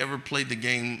 Everybody ever played the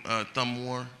game Thumb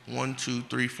War? 1, 2,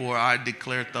 3, 4, I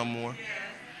declare Thumb War.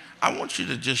 I want you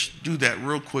to just do that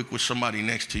real quick with somebody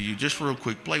next to you. Just real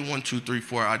quick. Play 1, 2, 3,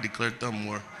 4, I declare Thumb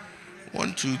War.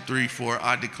 1, 2, 3, 4,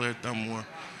 I declare Thumb War.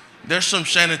 There's some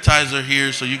sanitizer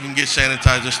here, so you can get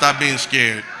sanitizer. Stop being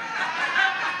scared.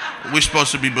 We're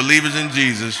supposed to be believers in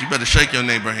Jesus. You better shake your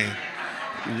neighbor's hand.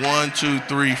 1, 2,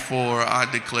 3, 4, I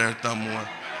declare Thumb War.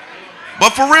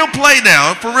 But for real play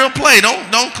now. For real play.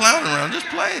 Don't clown around. Just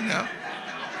play it now.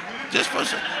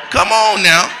 Come on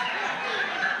now.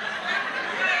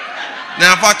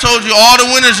 Now, if I told you all the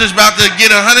winners is about to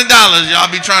get $100, y'all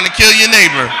be trying to kill your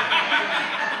neighbor.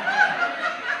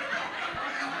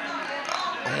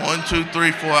 1, 2,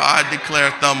 3, 4, I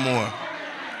declare Thumb War.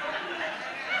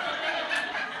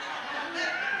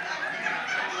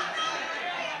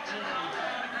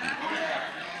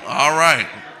 All right.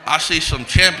 I see some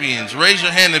champions. Raise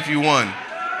your hand if you won.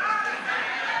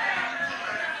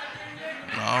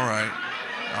 All right.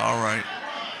 All right.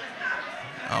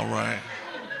 All right.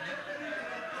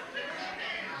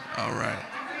 All right.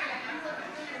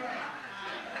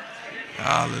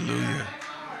 Hallelujah.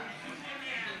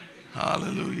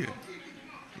 Hallelujah.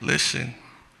 Listen,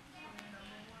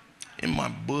 in my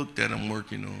book that I'm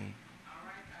working on,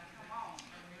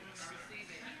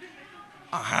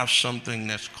 I have something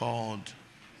that's called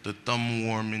the Thumb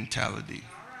War mentality.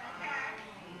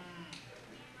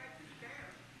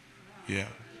 Yeah.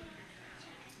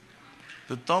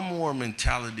 The Thumb War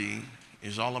mentality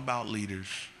is all about leaders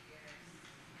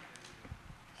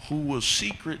who will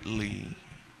secretly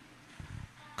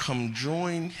come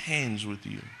join hands with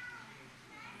you.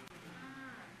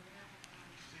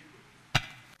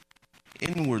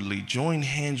 Inwardly join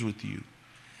hands with you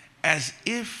as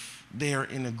if they are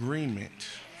in agreement.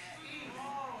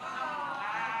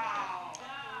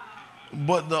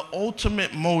 But the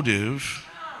ultimate motive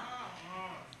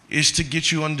is to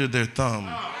get you under their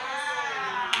thumb.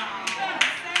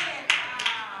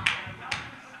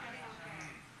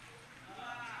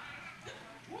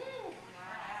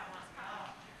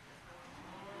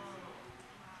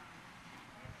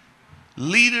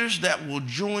 Leaders that will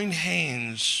join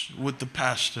hands with the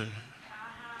pastor.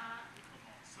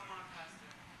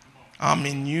 I'm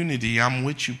in unity. I'm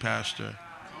with you, pastor.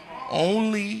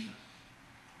 Only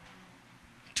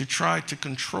to try to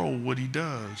control what he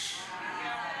does.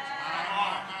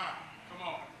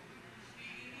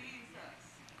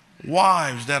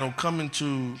 Wives that'll come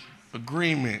into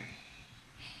agreement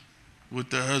with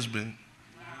the husband.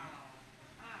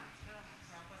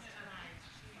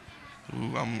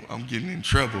 Ooh, I'm getting in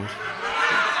trouble.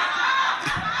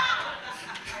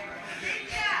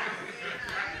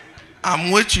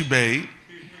 I'm with you, babe.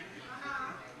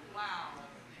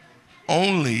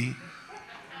 Only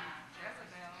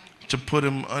to put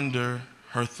him under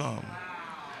her thumb.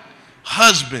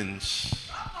 Husbands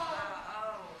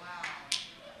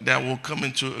that will come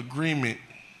into agreement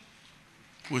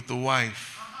with the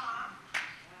wife,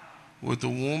 with the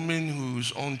woman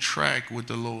who's on track with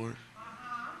the Lord.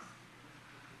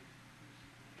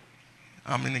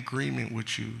 I'm in agreement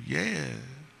with you. Yeah,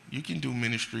 you can do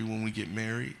ministry when we get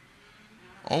married.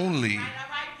 Only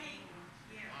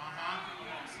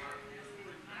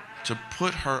to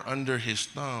put her under his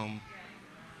thumb.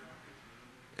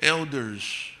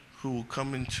 Elders who will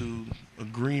come into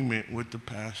agreement with the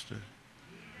pastor.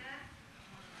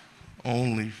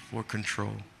 Only for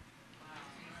control.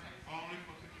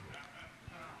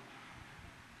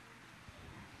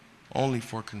 Only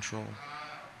for control.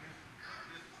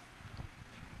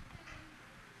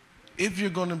 If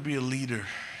you're going to be a leader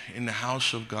in the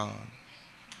house of God,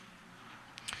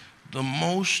 the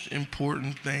most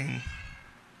important thing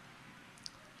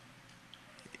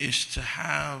is to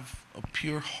have a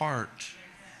pure heart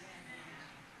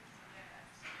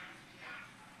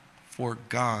for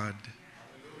God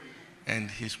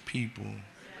and his people.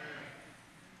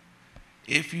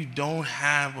 If you don't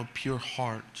have a pure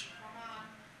heart,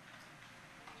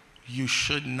 you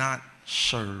should not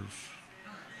serve.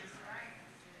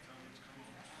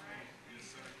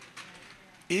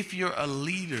 If you're a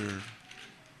leader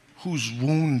who's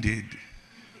wounded,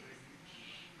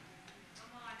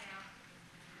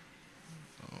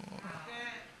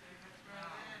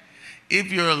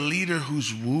 if you're a leader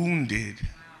who's wounded,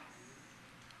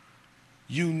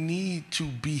 you need to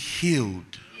be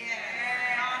healed.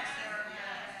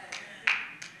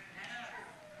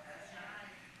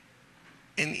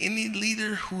 And any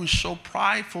leader who is so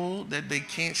prideful that they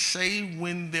can't say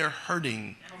when they're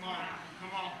hurting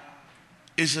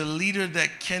is a leader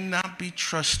that cannot be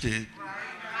trusted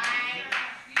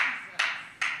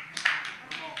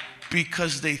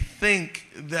because they think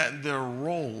that their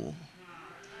role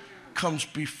comes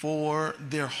before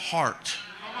their heart.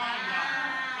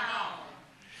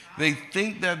 They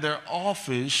think that their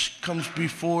office comes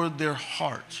before their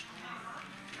heart.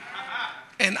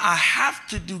 And I have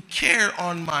to do care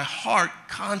on my heart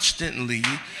constantly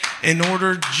in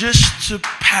order just to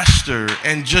pastor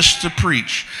and just to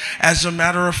preach. As a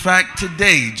matter of fact,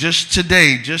 just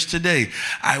today,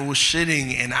 I was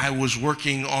sitting and I was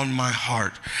working on my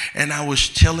heart. And I was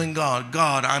telling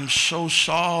God, I'm so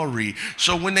sorry.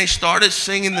 So when they started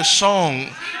singing the song,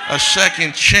 A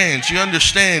Second Chance, you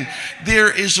understand,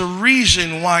 there is a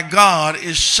reason why God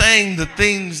is saying the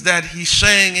things that he's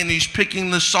saying, and he's picking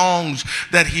the songs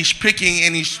that he's picking,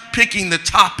 and he's picking the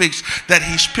topics that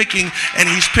he's picking, and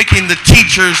he's picking the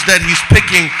teachers that he's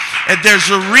picking. And there's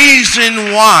a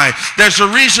reason why. There's a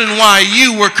reason why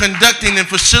you were conducting and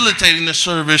facilitating the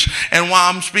service, and while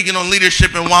I'm speaking on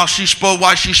leadership, and why she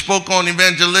spoke on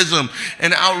evangelism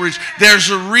and outreach. There's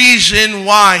a reason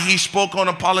why he spoke on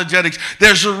apologetics.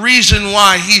 There's a reason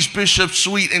why he's Bishop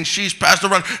Sweet and she's Pastor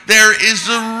Ron. There is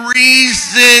a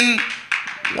reason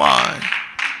why.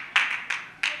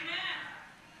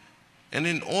 And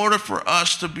in order for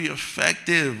us to be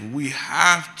effective, we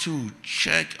have to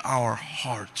check our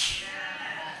hearts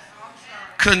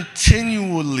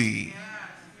continually,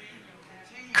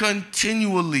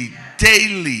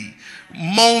 daily,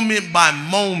 moment by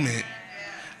moment.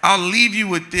 I'll leave you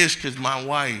with this because my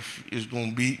wife is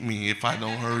going to beat me if I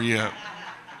don't hurry up.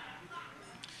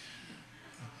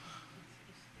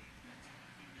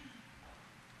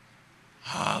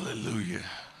 Hallelujah.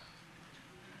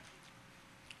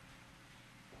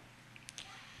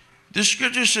 The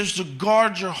scripture says to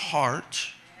guard your heart.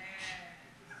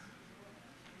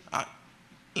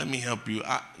 Let me help you.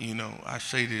 I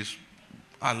say this.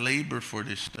 I labor for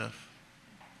this stuff.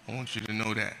 I want you to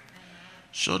know that.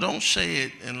 So don't say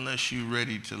it unless you're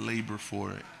ready to labor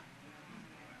for it.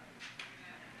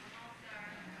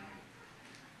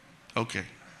 Okay.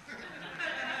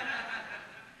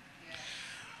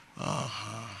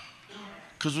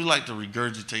 Because we like to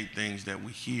regurgitate things that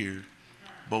we hear,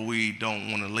 but we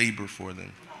don't want to labor for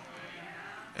them.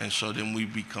 And so then we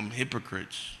become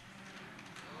hypocrites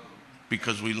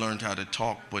because we learned how to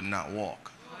talk but not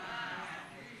walk.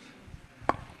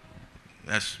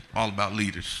 That's all about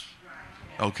leaders.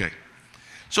 Okay.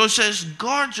 So it says,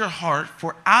 guard your heart,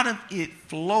 for out of it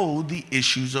flow the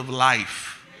issues of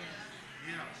life.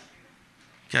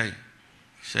 Okay.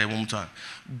 Say it one more time.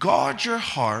 Guard your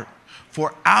heart,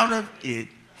 for out of it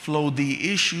flow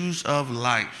the issues of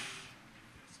life.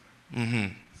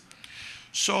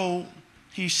 So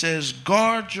he says,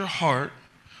 guard your heart,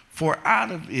 for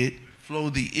out of it flow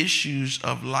the issues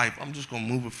of life. I'm just going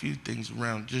to move a few things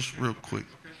around just real quick.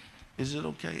 Is it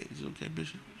okay? Is it okay,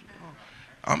 Bishop?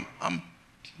 I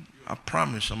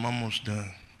promise I'm almost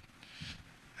done.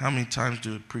 How many times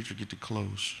do a preacher get to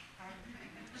close?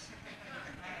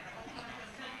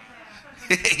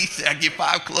 He said, I get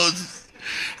 5 closes.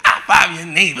 I'll 5 your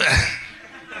neighbor.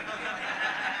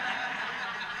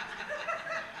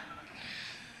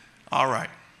 All right.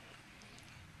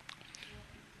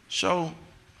 So,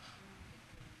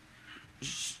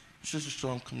 Sister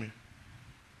Storm, come here.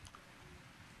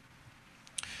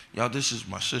 Y'all, this is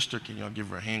my sister. Can y'all give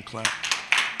her a hand clap?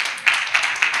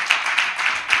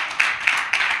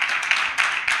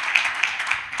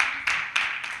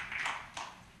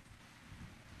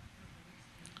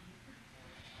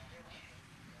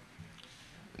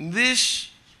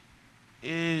 This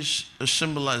is a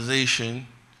symbolization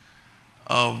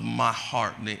of my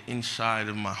heart, the inside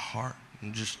of my heart.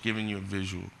 I'm just giving you a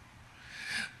visual.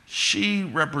 She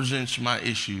represents my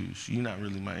issues. You're not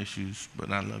really my issues, but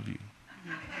I love you.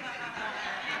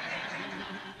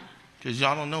 Because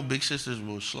y'all don't know, big sisters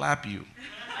will slap you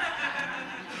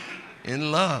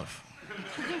in love.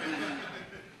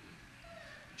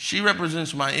 She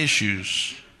represents my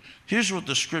issues. Here's what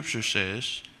the scripture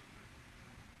says.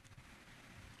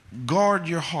 Guard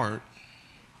your heart,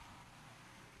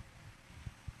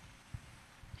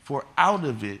 for out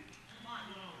of it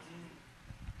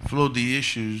flow the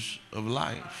issues of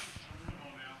life.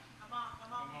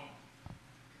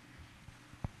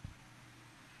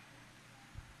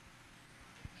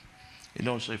 It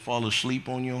don't say fall asleep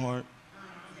on your heart.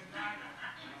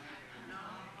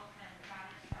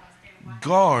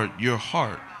 Guard your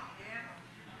heart,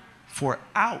 for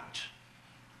out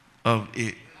of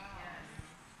it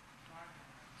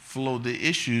flow the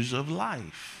issues of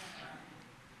life.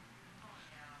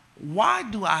 Why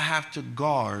do I have to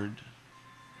guard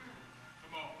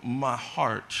my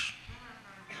heart?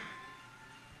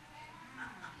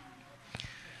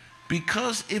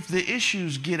 Because if the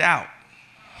issues get out,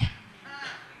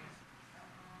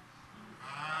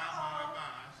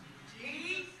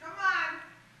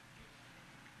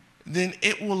 then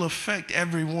it will affect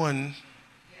everyone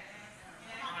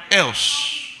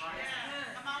else.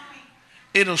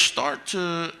 It'll start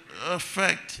to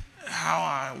affect how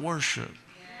I worship.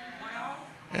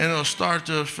 And it'll start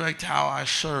to affect how I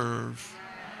serve.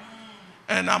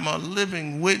 And I'm a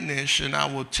living witness, and I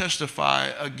will testify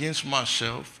against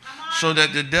myself so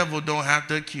that the devil don't have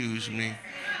to accuse me.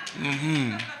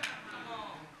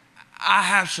 I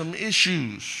have some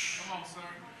issues.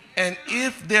 And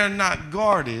if they're not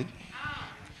guarded,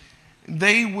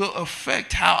 they will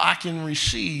affect how I can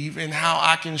receive and how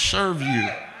I can serve you.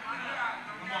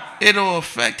 It'll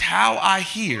affect how I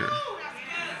hear.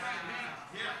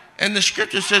 And the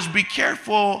scripture says, be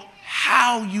careful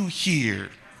how you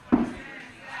hear.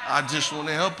 I just want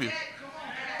to help you.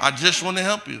 I just want to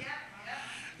help you.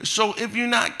 So if you're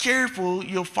not careful,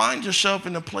 you'll find yourself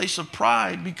in a place of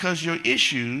pride because your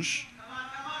issues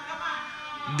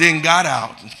then got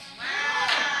out.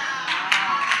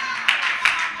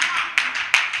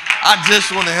 I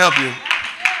just want to help you.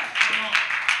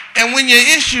 And when your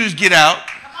issues get out,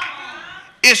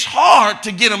 it's hard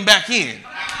to get them back in.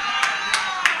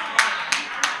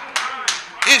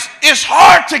 It's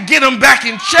hard to get them back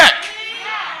in check.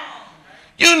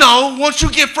 You know, once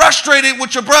you get frustrated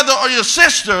with your brother or your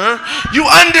sister, you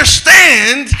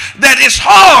understand that it's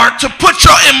hard to put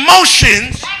your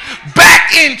emotions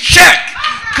back in check.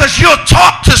 Because you'll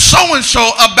talk to so-and-so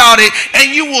about it,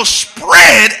 and you will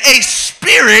spread a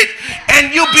spirit,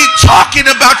 and you'll be talking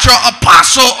about your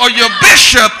apostle or your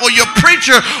bishop or your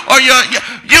preacher or you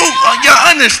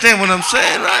understand what I'm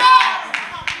saying, right?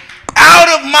 Out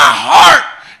of my heart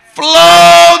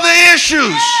flow the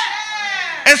issues.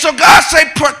 And so God say,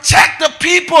 protect the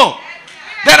people.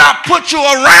 that I put you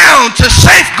around to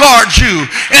safeguard you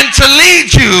and to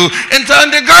lead you and to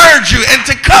undergird you and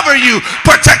to cover you.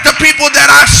 Protect the people that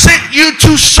I sent you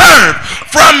to serve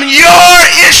from your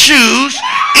issues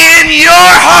in your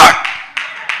heart.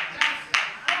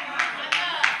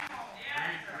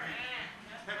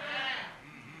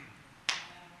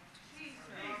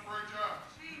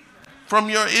 From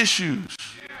your issues.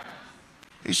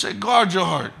 He said, guard your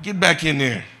heart. Get back in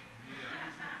there.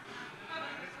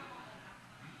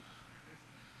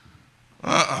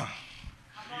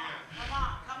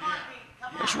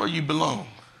 That's where you belong.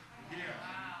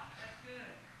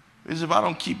 Because if I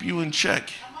don't keep you in check,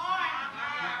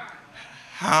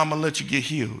 how am I going to let you get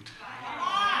healed?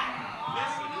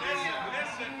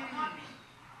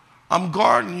 I'm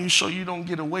guarding you so you don't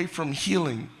get away from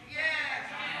healing.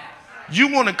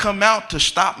 You want to come out to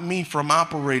stop me from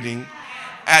operating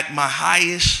at my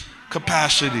highest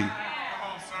capacity.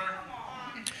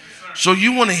 So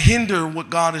you want to hinder what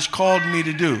God has called me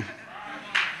to do.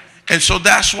 And so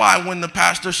that's why when the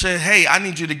pastor said, hey, I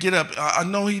need you to get up, I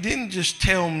know he didn't just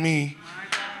tell me.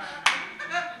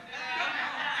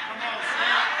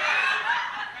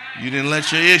 You didn't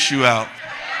let your issue out.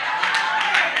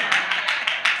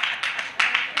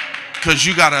 Because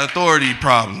you got an authority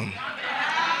problem.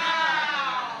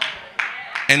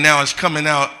 And now it's coming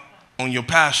out on your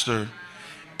pastor.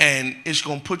 And it's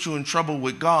going to put you in trouble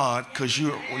with God because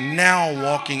you're now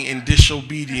walking in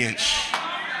disobedience.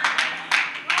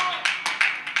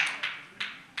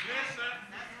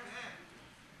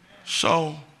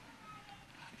 So,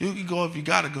 you can go if you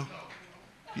got to go.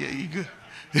 Yeah, you good.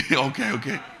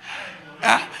 Okay.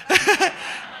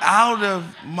 Out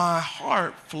of my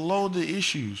heart flow the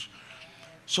issues.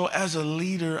 So as a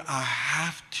leader, I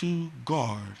have to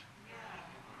guard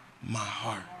my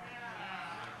heart.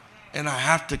 And I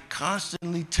have to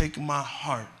constantly take my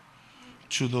heart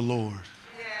to the Lord.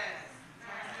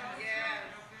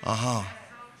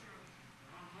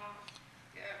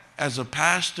 As a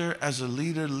pastor, as a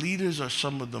leader, leaders are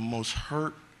some of the most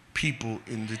hurt people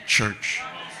in the church.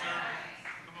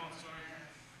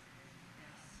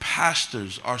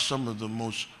 Pastors are some of the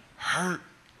most hurt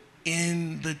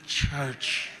in the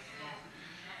church.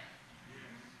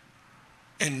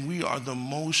 And we are the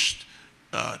most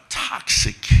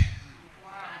toxic.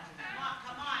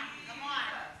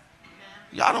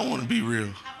 Y'all don't want to be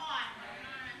real.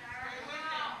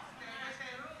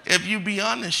 If you be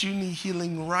honest, you need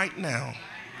healing right now.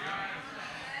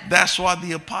 That's why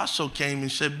the apostle came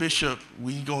and said, Bishop,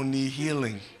 we gonna need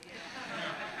healing.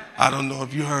 I don't know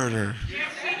if you heard her.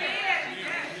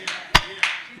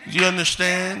 Do you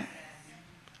understand?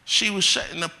 She was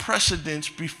setting a precedence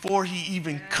before he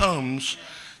even comes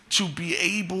to be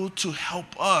able to help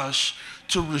us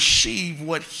to receive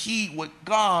what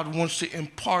God wants to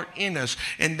impart in us.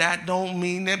 And that don't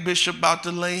mean that Bishop about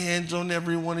to lay hands on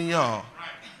every one of y'all.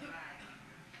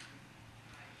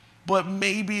 But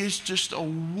maybe it's just a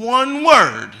one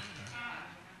word.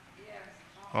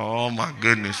 Oh my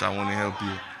goodness, I want to help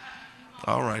you.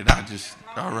 All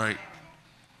right.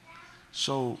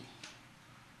 So,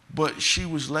 but she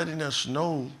was letting us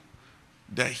know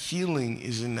that healing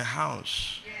is in the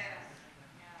house.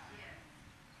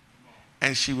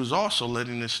 And she was also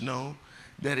letting us know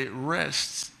that it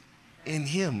rests in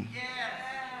him.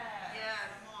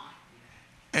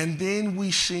 And then we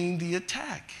seen the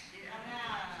attack.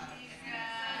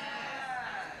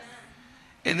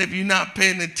 And if you're not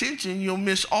paying attention, you'll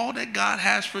miss all that God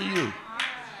has for you.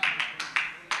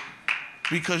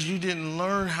 Because you didn't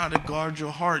learn how to guard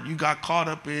your heart. You got caught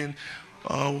up in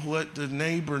what the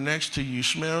neighbor next to you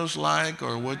smells like,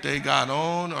 or what they got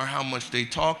on, or how much they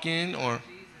talking, or...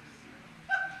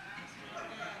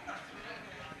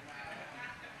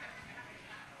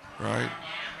 Right?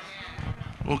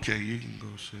 Okay, you can go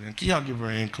sit down. Can y'all give her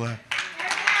a hand clap?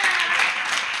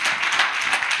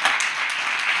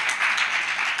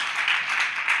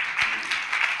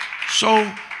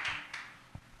 So,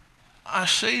 I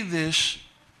say this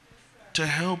to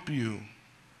help you,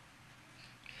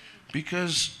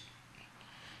 because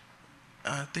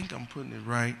I think I'm putting it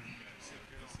right.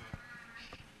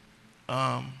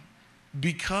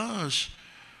 Because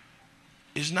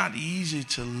it's not easy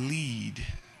to lead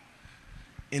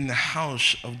in the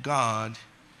house of God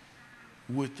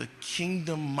with a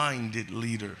kingdom-minded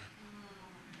leader.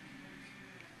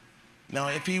 Now,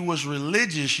 if he was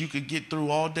religious, you could get through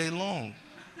all day long.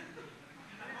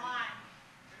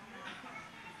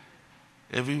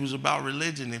 If he was about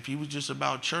religion, if he was just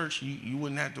about church, you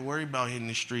wouldn't have to worry about hitting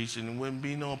the streets, and there wouldn't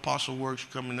be no apostle works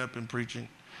coming up and preaching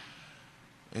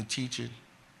and teaching.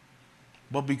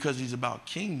 But because he's about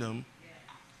kingdom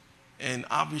And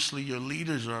obviously your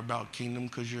leaders are about kingdom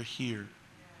because you're here.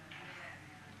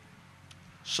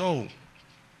 So,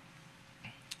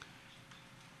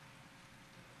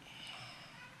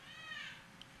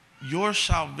 your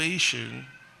salvation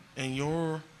and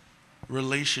your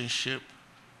relationship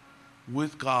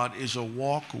with God is a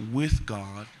walk with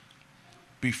God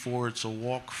before it's a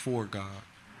walk for God.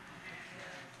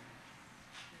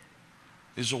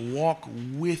 It's a walk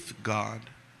with God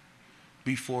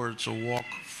before it's a walk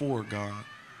for God.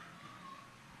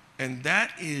 And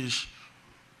that is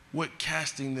what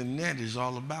casting the net is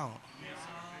all about.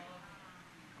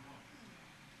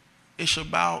 It's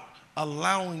about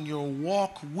allowing your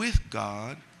walk with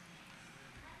God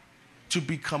to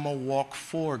become a walk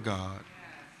for God.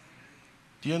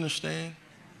 Do you understand?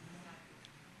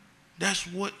 That's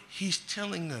what he's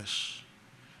telling us.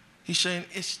 He's saying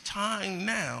it's time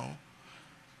now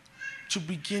to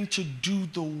begin to do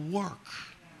the work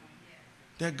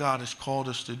that God has called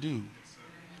us to do.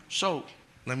 So,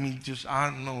 let me just, I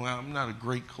don't know, I'm not a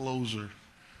great closer.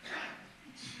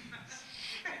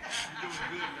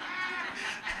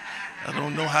 I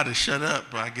don't know how to shut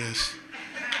up, I guess.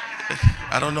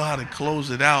 I don't know how to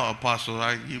close it out, Apostle.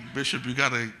 Bishop,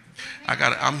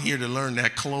 I'm here to learn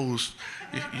that close.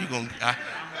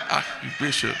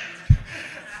 Bishop.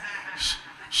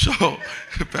 So,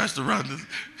 Pastor Rhonda,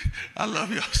 I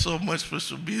love y'all so much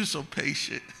for being so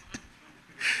patient.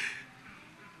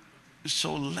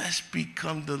 So let's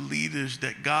become the leaders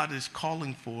that God is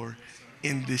calling for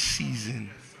in this season.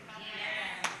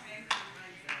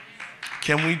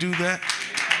 Can we do that?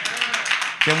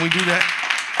 Can we do that?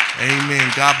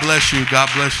 Amen. God bless you. God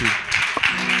bless you.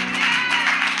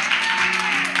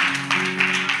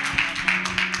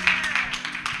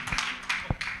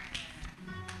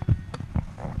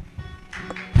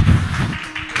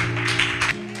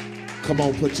 Come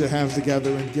on, put your hands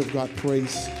together and give God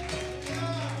praise.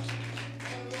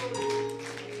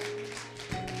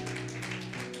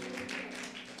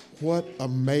 What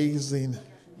amazing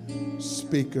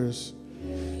speakers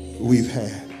we've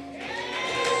had.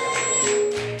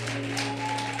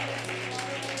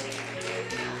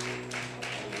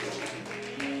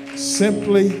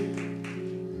 Simply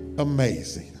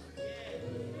amazing.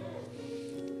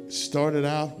 Started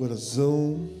out with a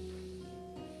Zoom.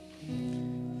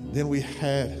 Then we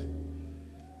had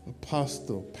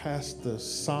apostle, pastor,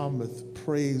 psalmist,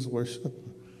 praise, worship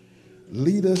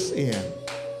lead us in.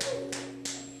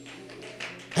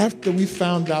 After we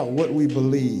found out what we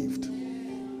believed,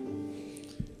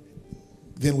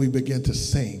 then we began to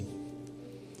sing.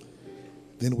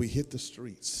 Then we hit the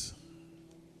streets.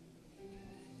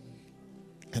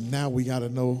 And now we got to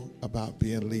know about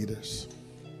being leaders.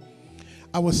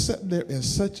 I was sitting there in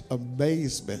such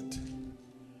amazement.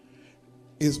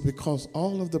 Is because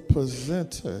all of the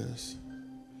presenters,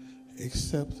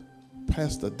 except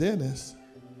Pastor Dennis,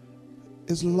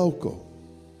 is local.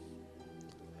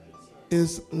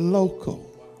 Is local.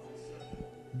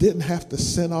 Didn't have to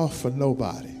send off for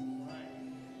nobody.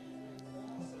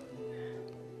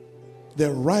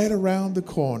 They're right around the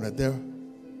corner. They're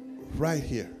right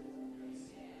here.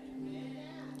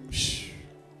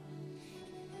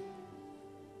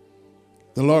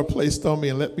 The Lord placed on me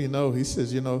and let me know. He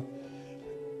says,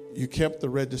 you kept the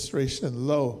registration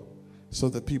low so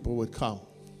that people would come.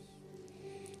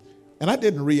 And I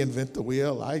didn't reinvent the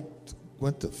wheel. I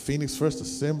went to Phoenix First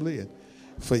Assembly and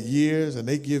for years, and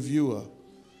they give you a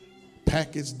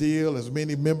package deal, as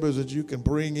many members as you can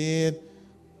bring in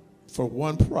for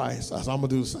one price. I said, I'm going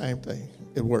to do the same thing.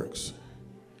 It works.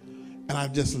 And I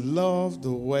just love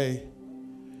the way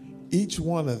each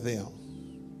one of them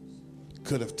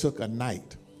could have took a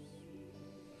night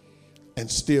and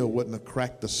still wouldn't have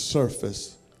cracked the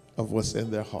surface of what's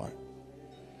in their heart.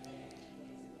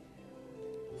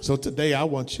 So today I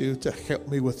want you to help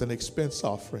me with an expense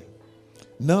offering.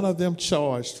 None of them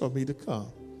charged for me to come,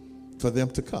 for them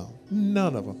to come.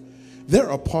 None of them. They're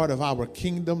a part of our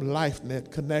Kingdom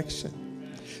LifeNet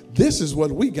connection. This is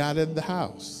what we got in the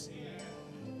house.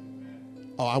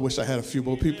 Oh, I wish I had a few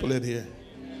more people in here.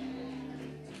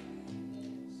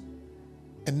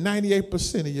 And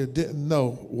 98% of you didn't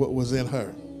know what was in her.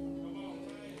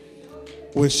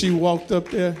 When she walked up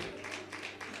there,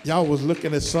 y'all was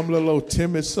looking at some little old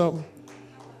timid something,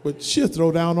 but she'll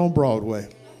throw down on Broadway.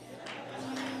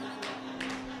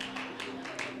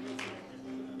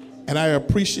 And I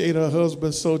appreciate her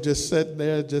husband so just sitting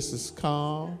there just as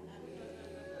calm.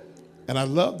 And I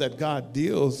love that God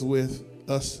deals with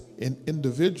us in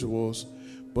individuals,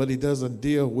 but he doesn't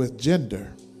deal with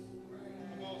gender.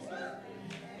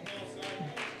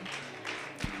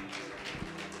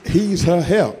 He's her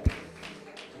help.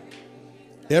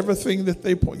 Everything that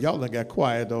they point, y'all done got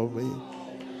quiet on me.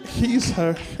 He's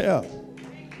her help.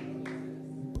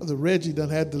 Brother Reggie done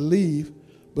had to leave,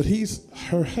 but he's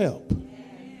her help.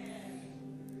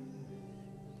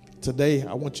 Today,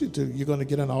 I want you're going to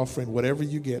get an offering. Whatever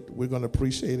you get, we're going to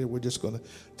appreciate it. We're just going to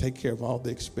take care of all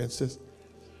the expenses.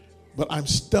 But I'm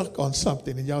stuck on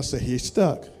something, and y'all say, he's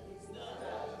stuck.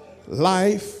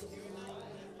 Life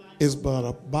is but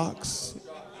a box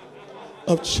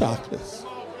of chocolates.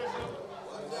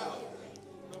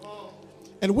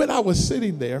 And when I was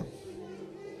sitting there,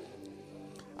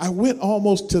 I went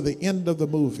almost to the end of the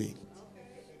movie.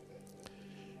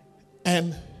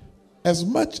 And as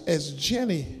much as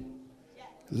Jenny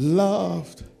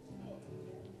loved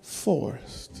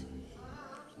Forrest,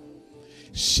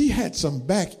 she had some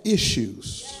back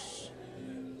issues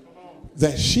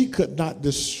that she could not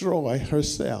destroy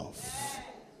herself.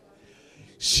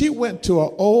 She went to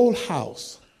an old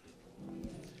house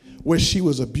where she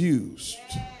was abused,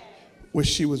 where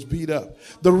she was beat up.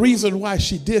 The reason why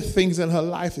she did things in her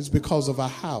life is because of a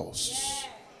house.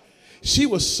 She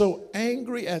was so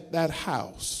angry at that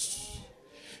house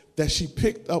that she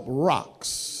picked up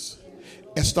rocks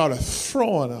and started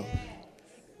throwing them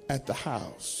at the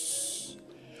house.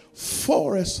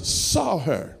 Forrest saw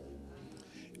her,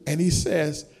 and he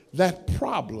says, that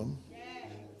problem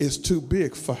is too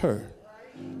big for her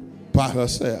by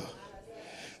herself.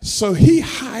 So he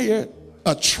hired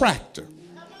a tractor.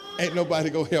 Ain't nobody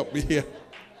gonna help me here.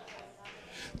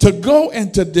 To go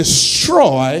and to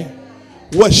destroy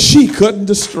what she couldn't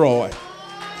destroy.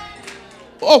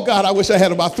 Oh God, I wish I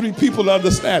had about 3 people to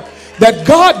understand that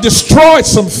God destroyed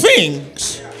some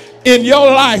things in your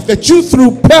life that you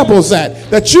threw pebbles at,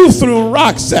 that you threw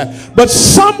rocks at. But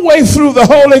some way through the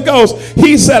Holy Ghost,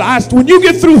 he said, when you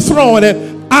get through throwing it,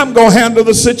 I'm going to handle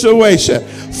the situation.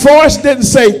 Forrest didn't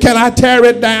say, can I tear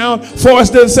it down?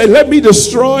 Forrest didn't say, let me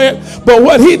destroy it. But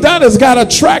what he done is got a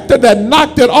tractor that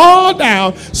knocked it all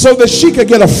down so that she could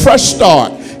get a fresh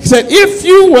start. He said, if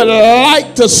you would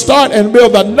like to start and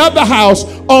build another house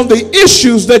on the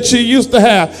issues that you used to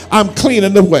have, I'm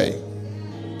cleaning the way.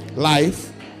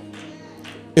 Life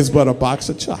is but a box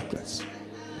of chocolates.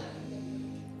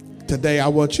 Today, I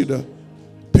want you to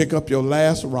pick up your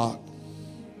last rock,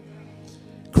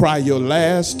 cry your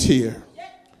last tear.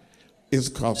 It's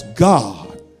because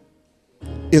God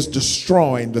is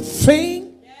destroying the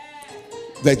thing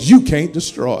that you can't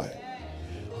destroy.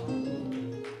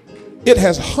 It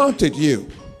has haunted you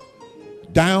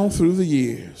down through the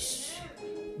years,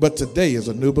 but today is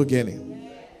a new beginning.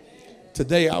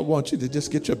 Today, I want you to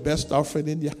just get your best offering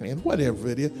in your hand, whatever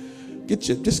it is.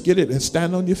 Just get it and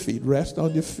stand on your feet, rest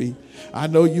on your feet. I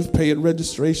know you've paid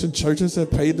registration. Churches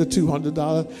have paid the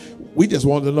 $200. We just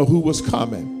wanted to know who was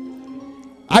coming.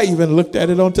 I even looked at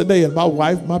it on today, and my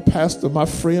wife, my pastor, my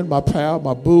friend, my pal,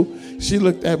 my boo, she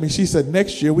looked at me. She said,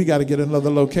 next year we got to get another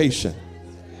location.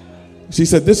 She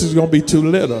said, this is going to be too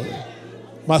little.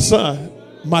 My son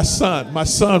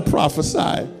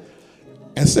prophesied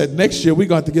and said, next year we're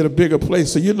going to get a bigger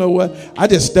place. So you know what? I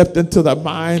just stepped into the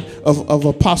mind of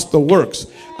Apostle Works.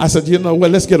 I said, you know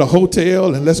what? Let's get a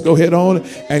hotel and let's go head on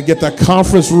and get the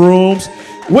conference rooms.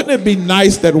 Wouldn't it be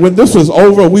nice that when this was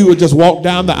over, we would just walk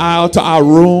down the aisle to our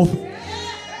room?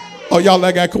 Oh, y'all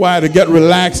that got quiet and get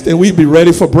relaxed, and we'd be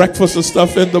ready for breakfast and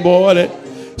stuff in the morning.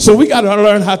 So we got to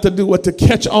learn how to do what to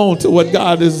catch on to what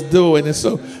God is doing. And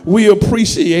so we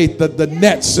appreciate the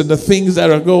nets and the things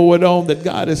that are going on that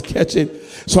God is catching.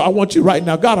 So I want you right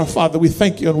now, God our Father, we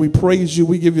thank you and we praise you.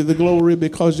 We give you the glory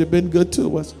because you've been good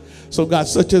to us. So God,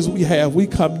 such as we have, we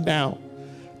come now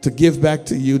to give back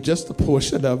to you just a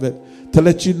portion of it, to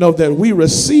let you know that we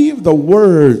receive the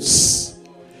words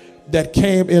that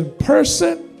came in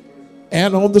person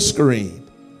and on the screen.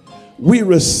 We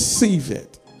receive it.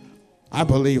 I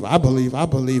believe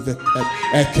it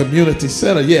at Community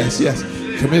Center. Yes.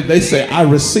 They say, I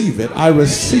receive it. I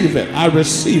receive it. I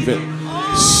receive it.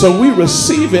 So we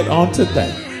receive it on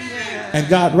today. And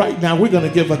God, right now, we're going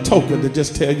to give a token to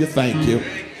just tell you thank you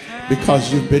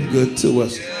because you've been good to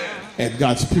us. And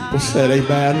God's people said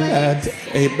amen and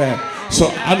amen. So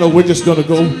I know we're just going to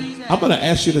go. I'm going to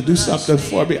ask you to do something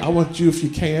for me. I want you, if you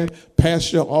can,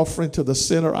 pass your offering to the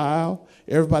center aisle.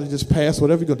 Everybody just pass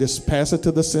whatever you're going to just pass it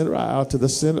to the center aisle,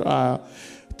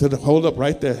 hold up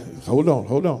right there. Hold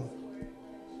on.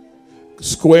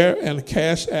 Square and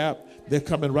Cash App, they're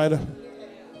coming right up.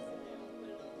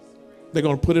 They're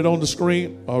going to put it on the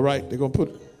screen. All right, they're going to put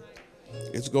it.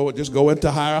 Just go into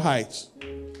higher heights.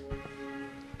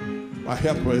 My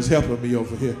helper is helping me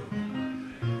over here.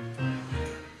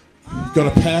 He's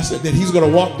going to pass it. Then he's going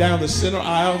to walk down the center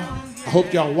aisle. I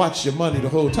hope y'all watch your money the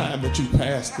whole time that you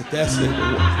passed it. That's it.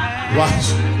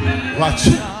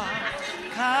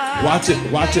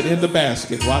 Watch it in the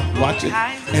basket. Watch it.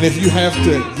 And if you have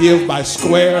to give by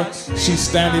square, she's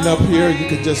standing up here. You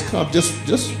can just come, just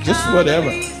whatever.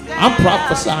 I'm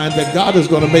prophesying that God is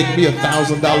going to make me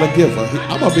 $1,000 giver.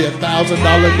 I'm going to be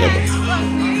 $1,000 giver.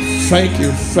 Thank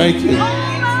you. Thank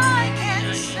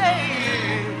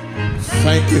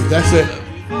you. That's it.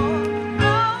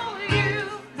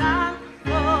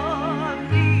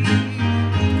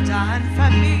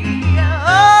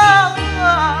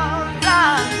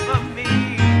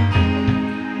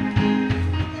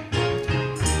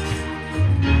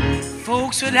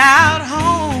 Folks without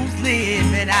homes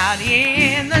living out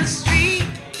in the street,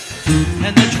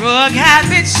 and the drug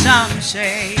habits, some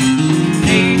say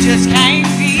they just can't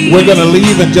be. We're going to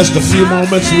leave in just a few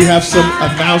moments. We have some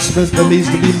announcements that needs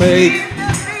to be made.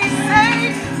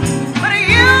 But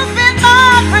you've been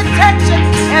my protection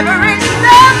every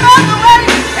step of the way,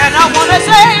 and I want to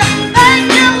say thank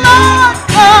you, Lord,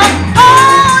 for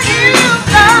all you've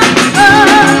done for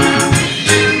me.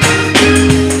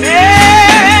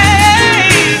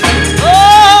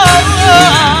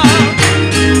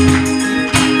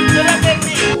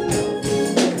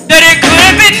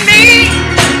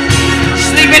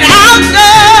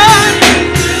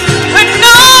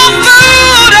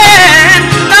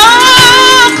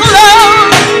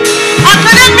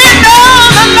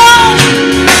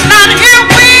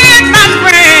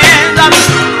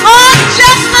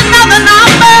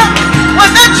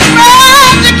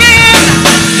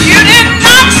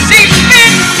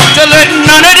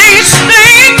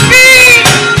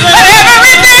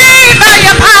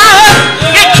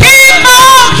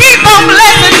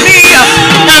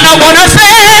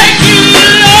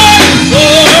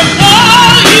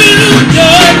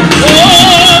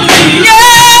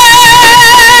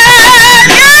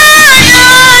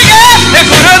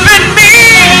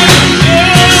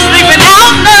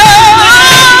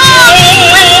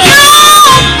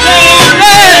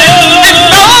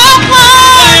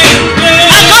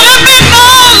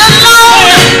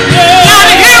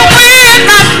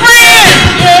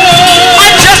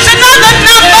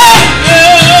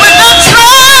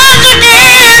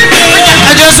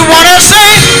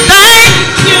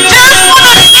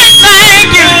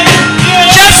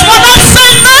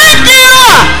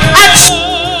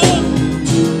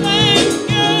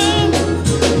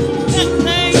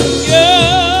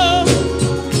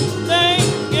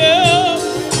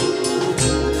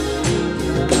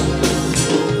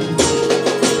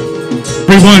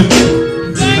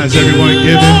 Has everyone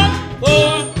given?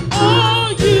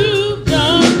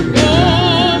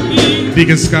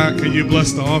 Deacon Scott, can you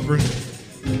bless the offering?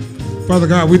 Father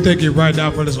God, we thank you right now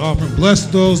for this offering. Bless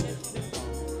those.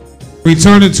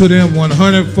 Return it to them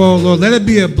 100-fold. Lord, let it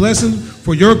be a blessing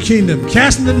for your kingdom.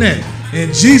 Casting the net.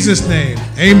 In Jesus' name,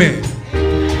 amen.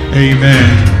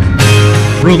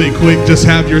 Amen. Really quick, just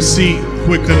have your seat.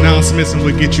 Quick announcements and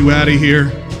we'll get you out of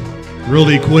here.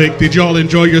 Really quick. Did y'all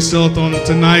enjoy yourself on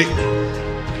tonight?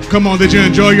 Come on, did you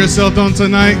enjoy yourself on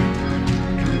tonight?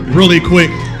 Really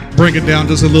quick, bring it down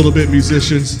just a little bit,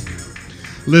 musicians.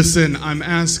 Listen,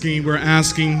 we're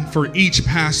asking for each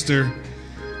pastor,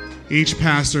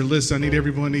 listen, I need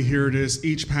everyone to hear this.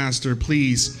 Each pastor,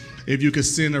 please, if you could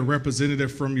send a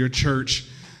representative from your church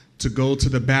to go to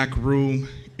the back room.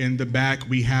 In the back,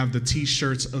 we have the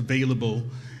t-shirts available.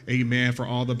 Amen. For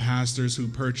all the pastors who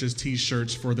purchase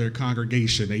t-shirts for their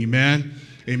congregation. Amen.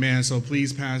 Amen. So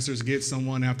please, pastors, get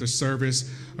someone after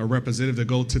service, a representative, to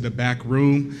go to the back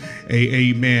room.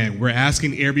 Amen. We're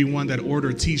asking everyone that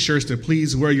order t-shirts to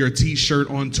please wear your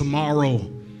t-shirt on tomorrow.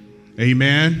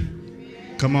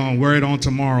 Amen. Come on, wear it on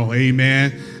tomorrow.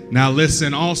 Amen. Now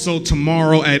listen, also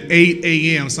tomorrow at 8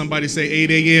 a.m. Somebody say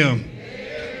 8 a.m.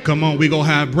 Come on, we gonna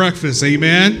have breakfast.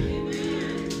 Amen.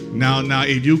 Now,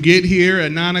 if you get here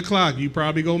at 9 o'clock, you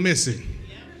probably go miss it.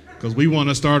 Because we want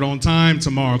to start on time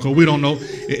tomorrow. Because we don't know,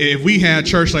 if we had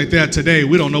church like that today,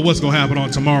 we don't know what's going to happen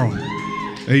on tomorrow.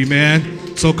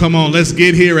 Amen. So come on, let's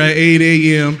get here at 8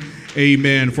 a.m.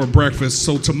 Amen, for breakfast.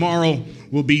 So tomorrow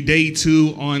will be day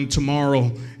 2 on tomorrow.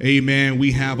 Amen.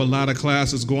 We have a lot of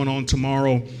classes going on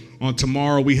tomorrow. On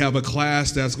tomorrow, we have a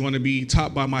class that's going to be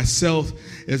taught by myself.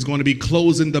 It's going to be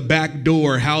closing the back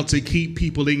door, how to keep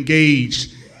people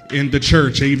engaged in the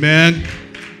church. Amen.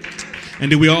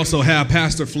 And then we also have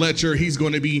Pastor Fletcher. He's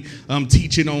going to be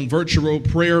teaching on virtual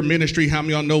prayer ministry. How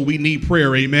many of y'all know we need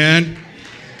prayer? Amen.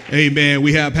 Amen.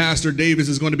 We have Pastor Davis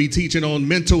is going to be teaching on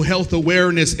mental health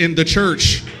awareness in the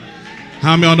church.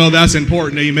 How many of y'all know that's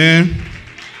important? Amen.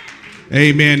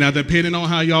 Amen. Now, depending on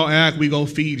how y'all act, we go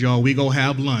feed y'all. We go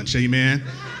have lunch. Amen.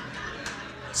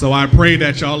 So I pray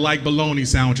that y'all like bologna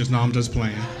sandwiches. No, I'm just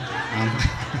playing.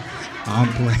 I'm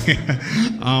playing.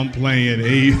 I'm playing.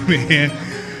 Amen.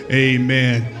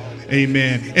 Amen.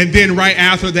 Amen. And then right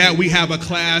after that, we have a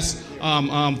class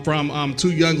from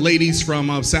two young ladies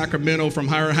from Sacramento, from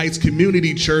Higher Heights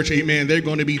Community Church. Amen. They're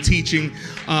going to be teaching.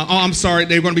 They're going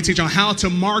to be teaching on how to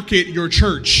market your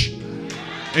church.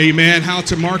 Amen. How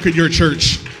to market your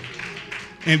church.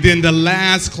 And then the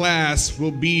last class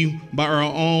will be by our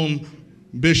own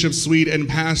Bishop Sweet and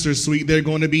Pastor Sweet. They're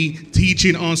going to be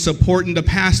teaching on supporting the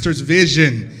pastor's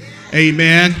vision.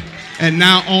 Amen. And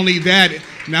not only that,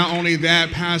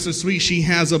 Pastor Sweet, she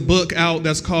has a book out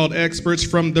that's called Experts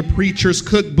from the Preacher's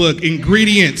Cookbook,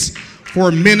 Ingredients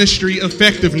for Ministry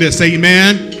Effectiveness.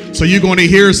 Amen. So you're going to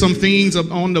hear some things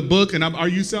on the book. And are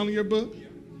you selling your book?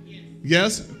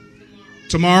 Yes?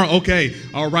 Tomorrow? Okay.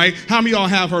 All right. How many of y'all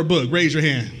have her book? Raise your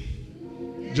hand.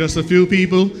 Just a few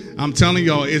people. I'm telling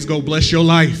y'all, it's going to bless your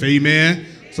life. Amen.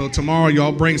 So tomorrow,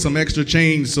 y'all bring some extra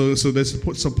change so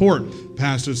that support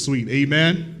Pastor Sweet.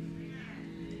 Amen.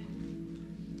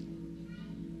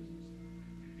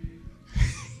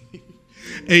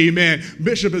 Amen.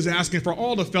 Bishop is asking for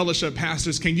all the fellowship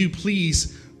pastors, can you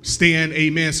please stand?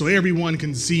 Amen. So everyone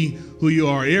can see who you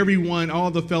are. Everyone,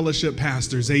 all the fellowship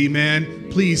pastors. Amen.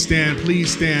 Please stand.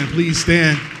 Please stand. Please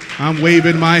stand. I'm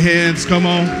waving my hands. Come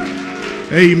on.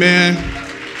 Amen.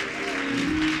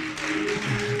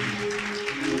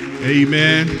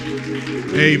 Amen.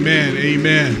 Amen.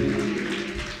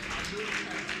 Amen.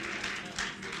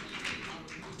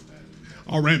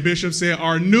 All right, Bishop said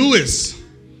our newest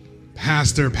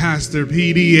Pastor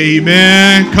PD.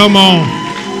 Amen. Come on.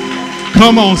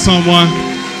 Come on, someone.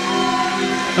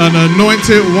 An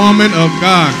anointed woman of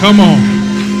God. Come on.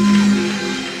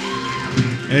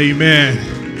 Amen.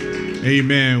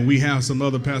 Amen. We have some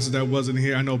other pastors that wasn't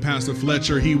here. I know Pastor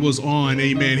Fletcher, he was on.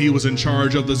 Amen. He was in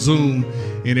charge of the Zoom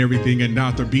and everything. And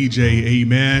Dr. BJ.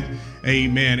 Amen.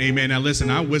 Amen. Amen. Now listen,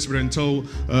 I whispered and told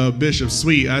Bishop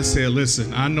Sweet, I said,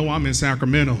 listen, I know I'm in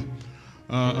Sacramento.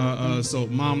 So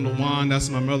Mom Lawan, that's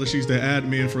my mother. She's the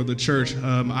admin for the church.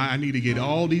 I need to get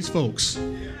all these folks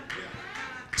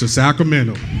to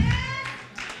Sacramento.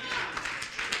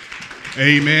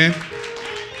 Amen.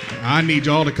 I need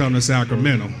y'all to come to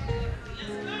Sacramento.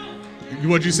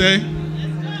 What'd you say?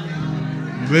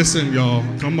 Listen, y'all,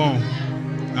 come on.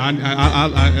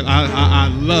 I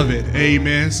love it.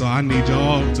 Amen. So I need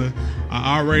y'all to.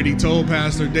 I already told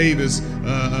Pastor Davis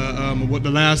what the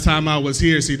last time I was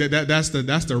here. See that's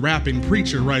the rapping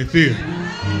preacher right there.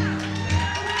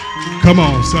 Come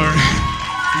on, sir.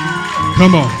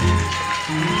 Come on.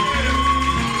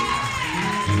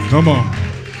 Come on.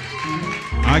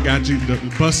 I got you to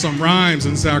bust some rhymes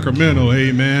in Sacramento.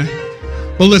 Amen.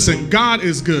 But listen, God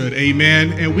is good,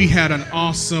 amen, and we had an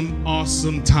awesome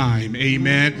time,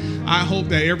 amen. I hope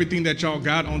that everything that y'all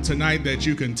got on tonight, that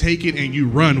you can take it and you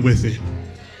run with it,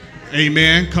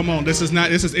 amen. Come on, this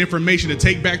is information to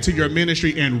take back to your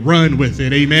ministry and run with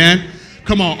it, amen.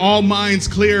 Come on, all minds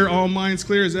clear,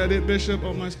 is that it, Bishop?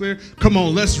 All minds clear? Come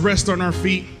on, let's rest on our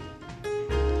feet.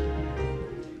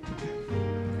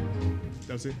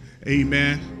 That's it,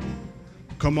 amen.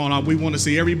 Come on, we want to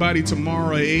see everybody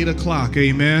tomorrow at 8 o'clock,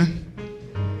 amen.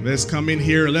 Let's come in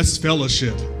here, let's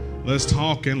fellowship. Let's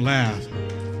talk and laugh.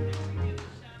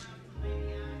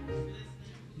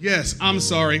 Yes, I'm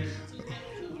sorry.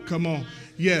 Come on.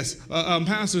 Yes,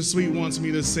 Pastor Sweet wants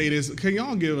me to say this. Can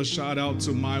y'all give a shout out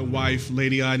to my wife,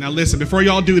 Lady I? Now listen, before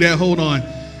y'all do that, hold on.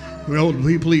 Well,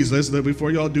 please, before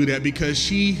y'all do that, because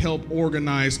she helped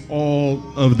organize all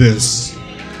of this.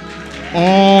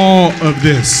 All of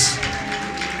this.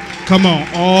 Come on,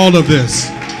 all of this.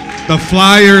 The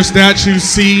flyers that you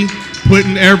see,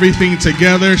 putting everything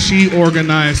together, she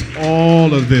organized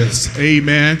all of this.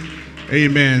 Amen.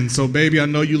 Amen. So, baby, I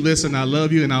know you listen. I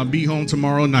love you, and I'll be home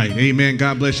tomorrow night. Amen.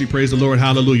 God bless you. Praise the Lord.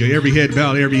 Hallelujah. Every head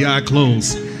bowed, every eye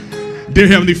closed. Dear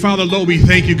Heavenly Father, Lord, we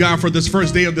thank you, God, for this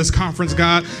first day of this conference,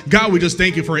 God. God, we just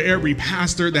thank you for every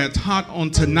pastor that taught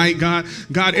on tonight, God.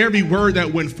 God, every word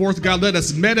that went forth, God, let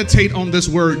us meditate on this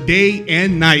word day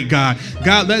and night, God.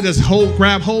 God, let us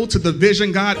grab hold to the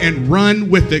vision, God, and run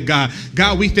with it, God.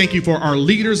 God, we thank you for our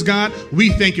leaders, God.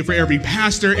 We thank you for every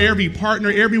pastor, every partner,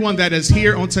 everyone that is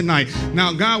here on tonight.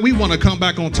 Now, God, we want to come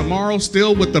back on tomorrow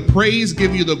still with the praise,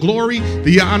 give you the glory,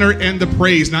 the honor, and the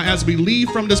praise. Now, as we leave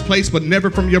from this place, but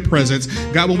never from your presence,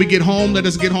 God, when we get home, let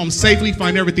us get home safely,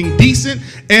 find everything decent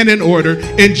and in order.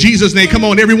 In Jesus' name, come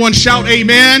on, everyone shout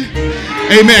amen.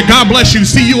 Amen. God bless you.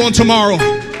 See you on tomorrow.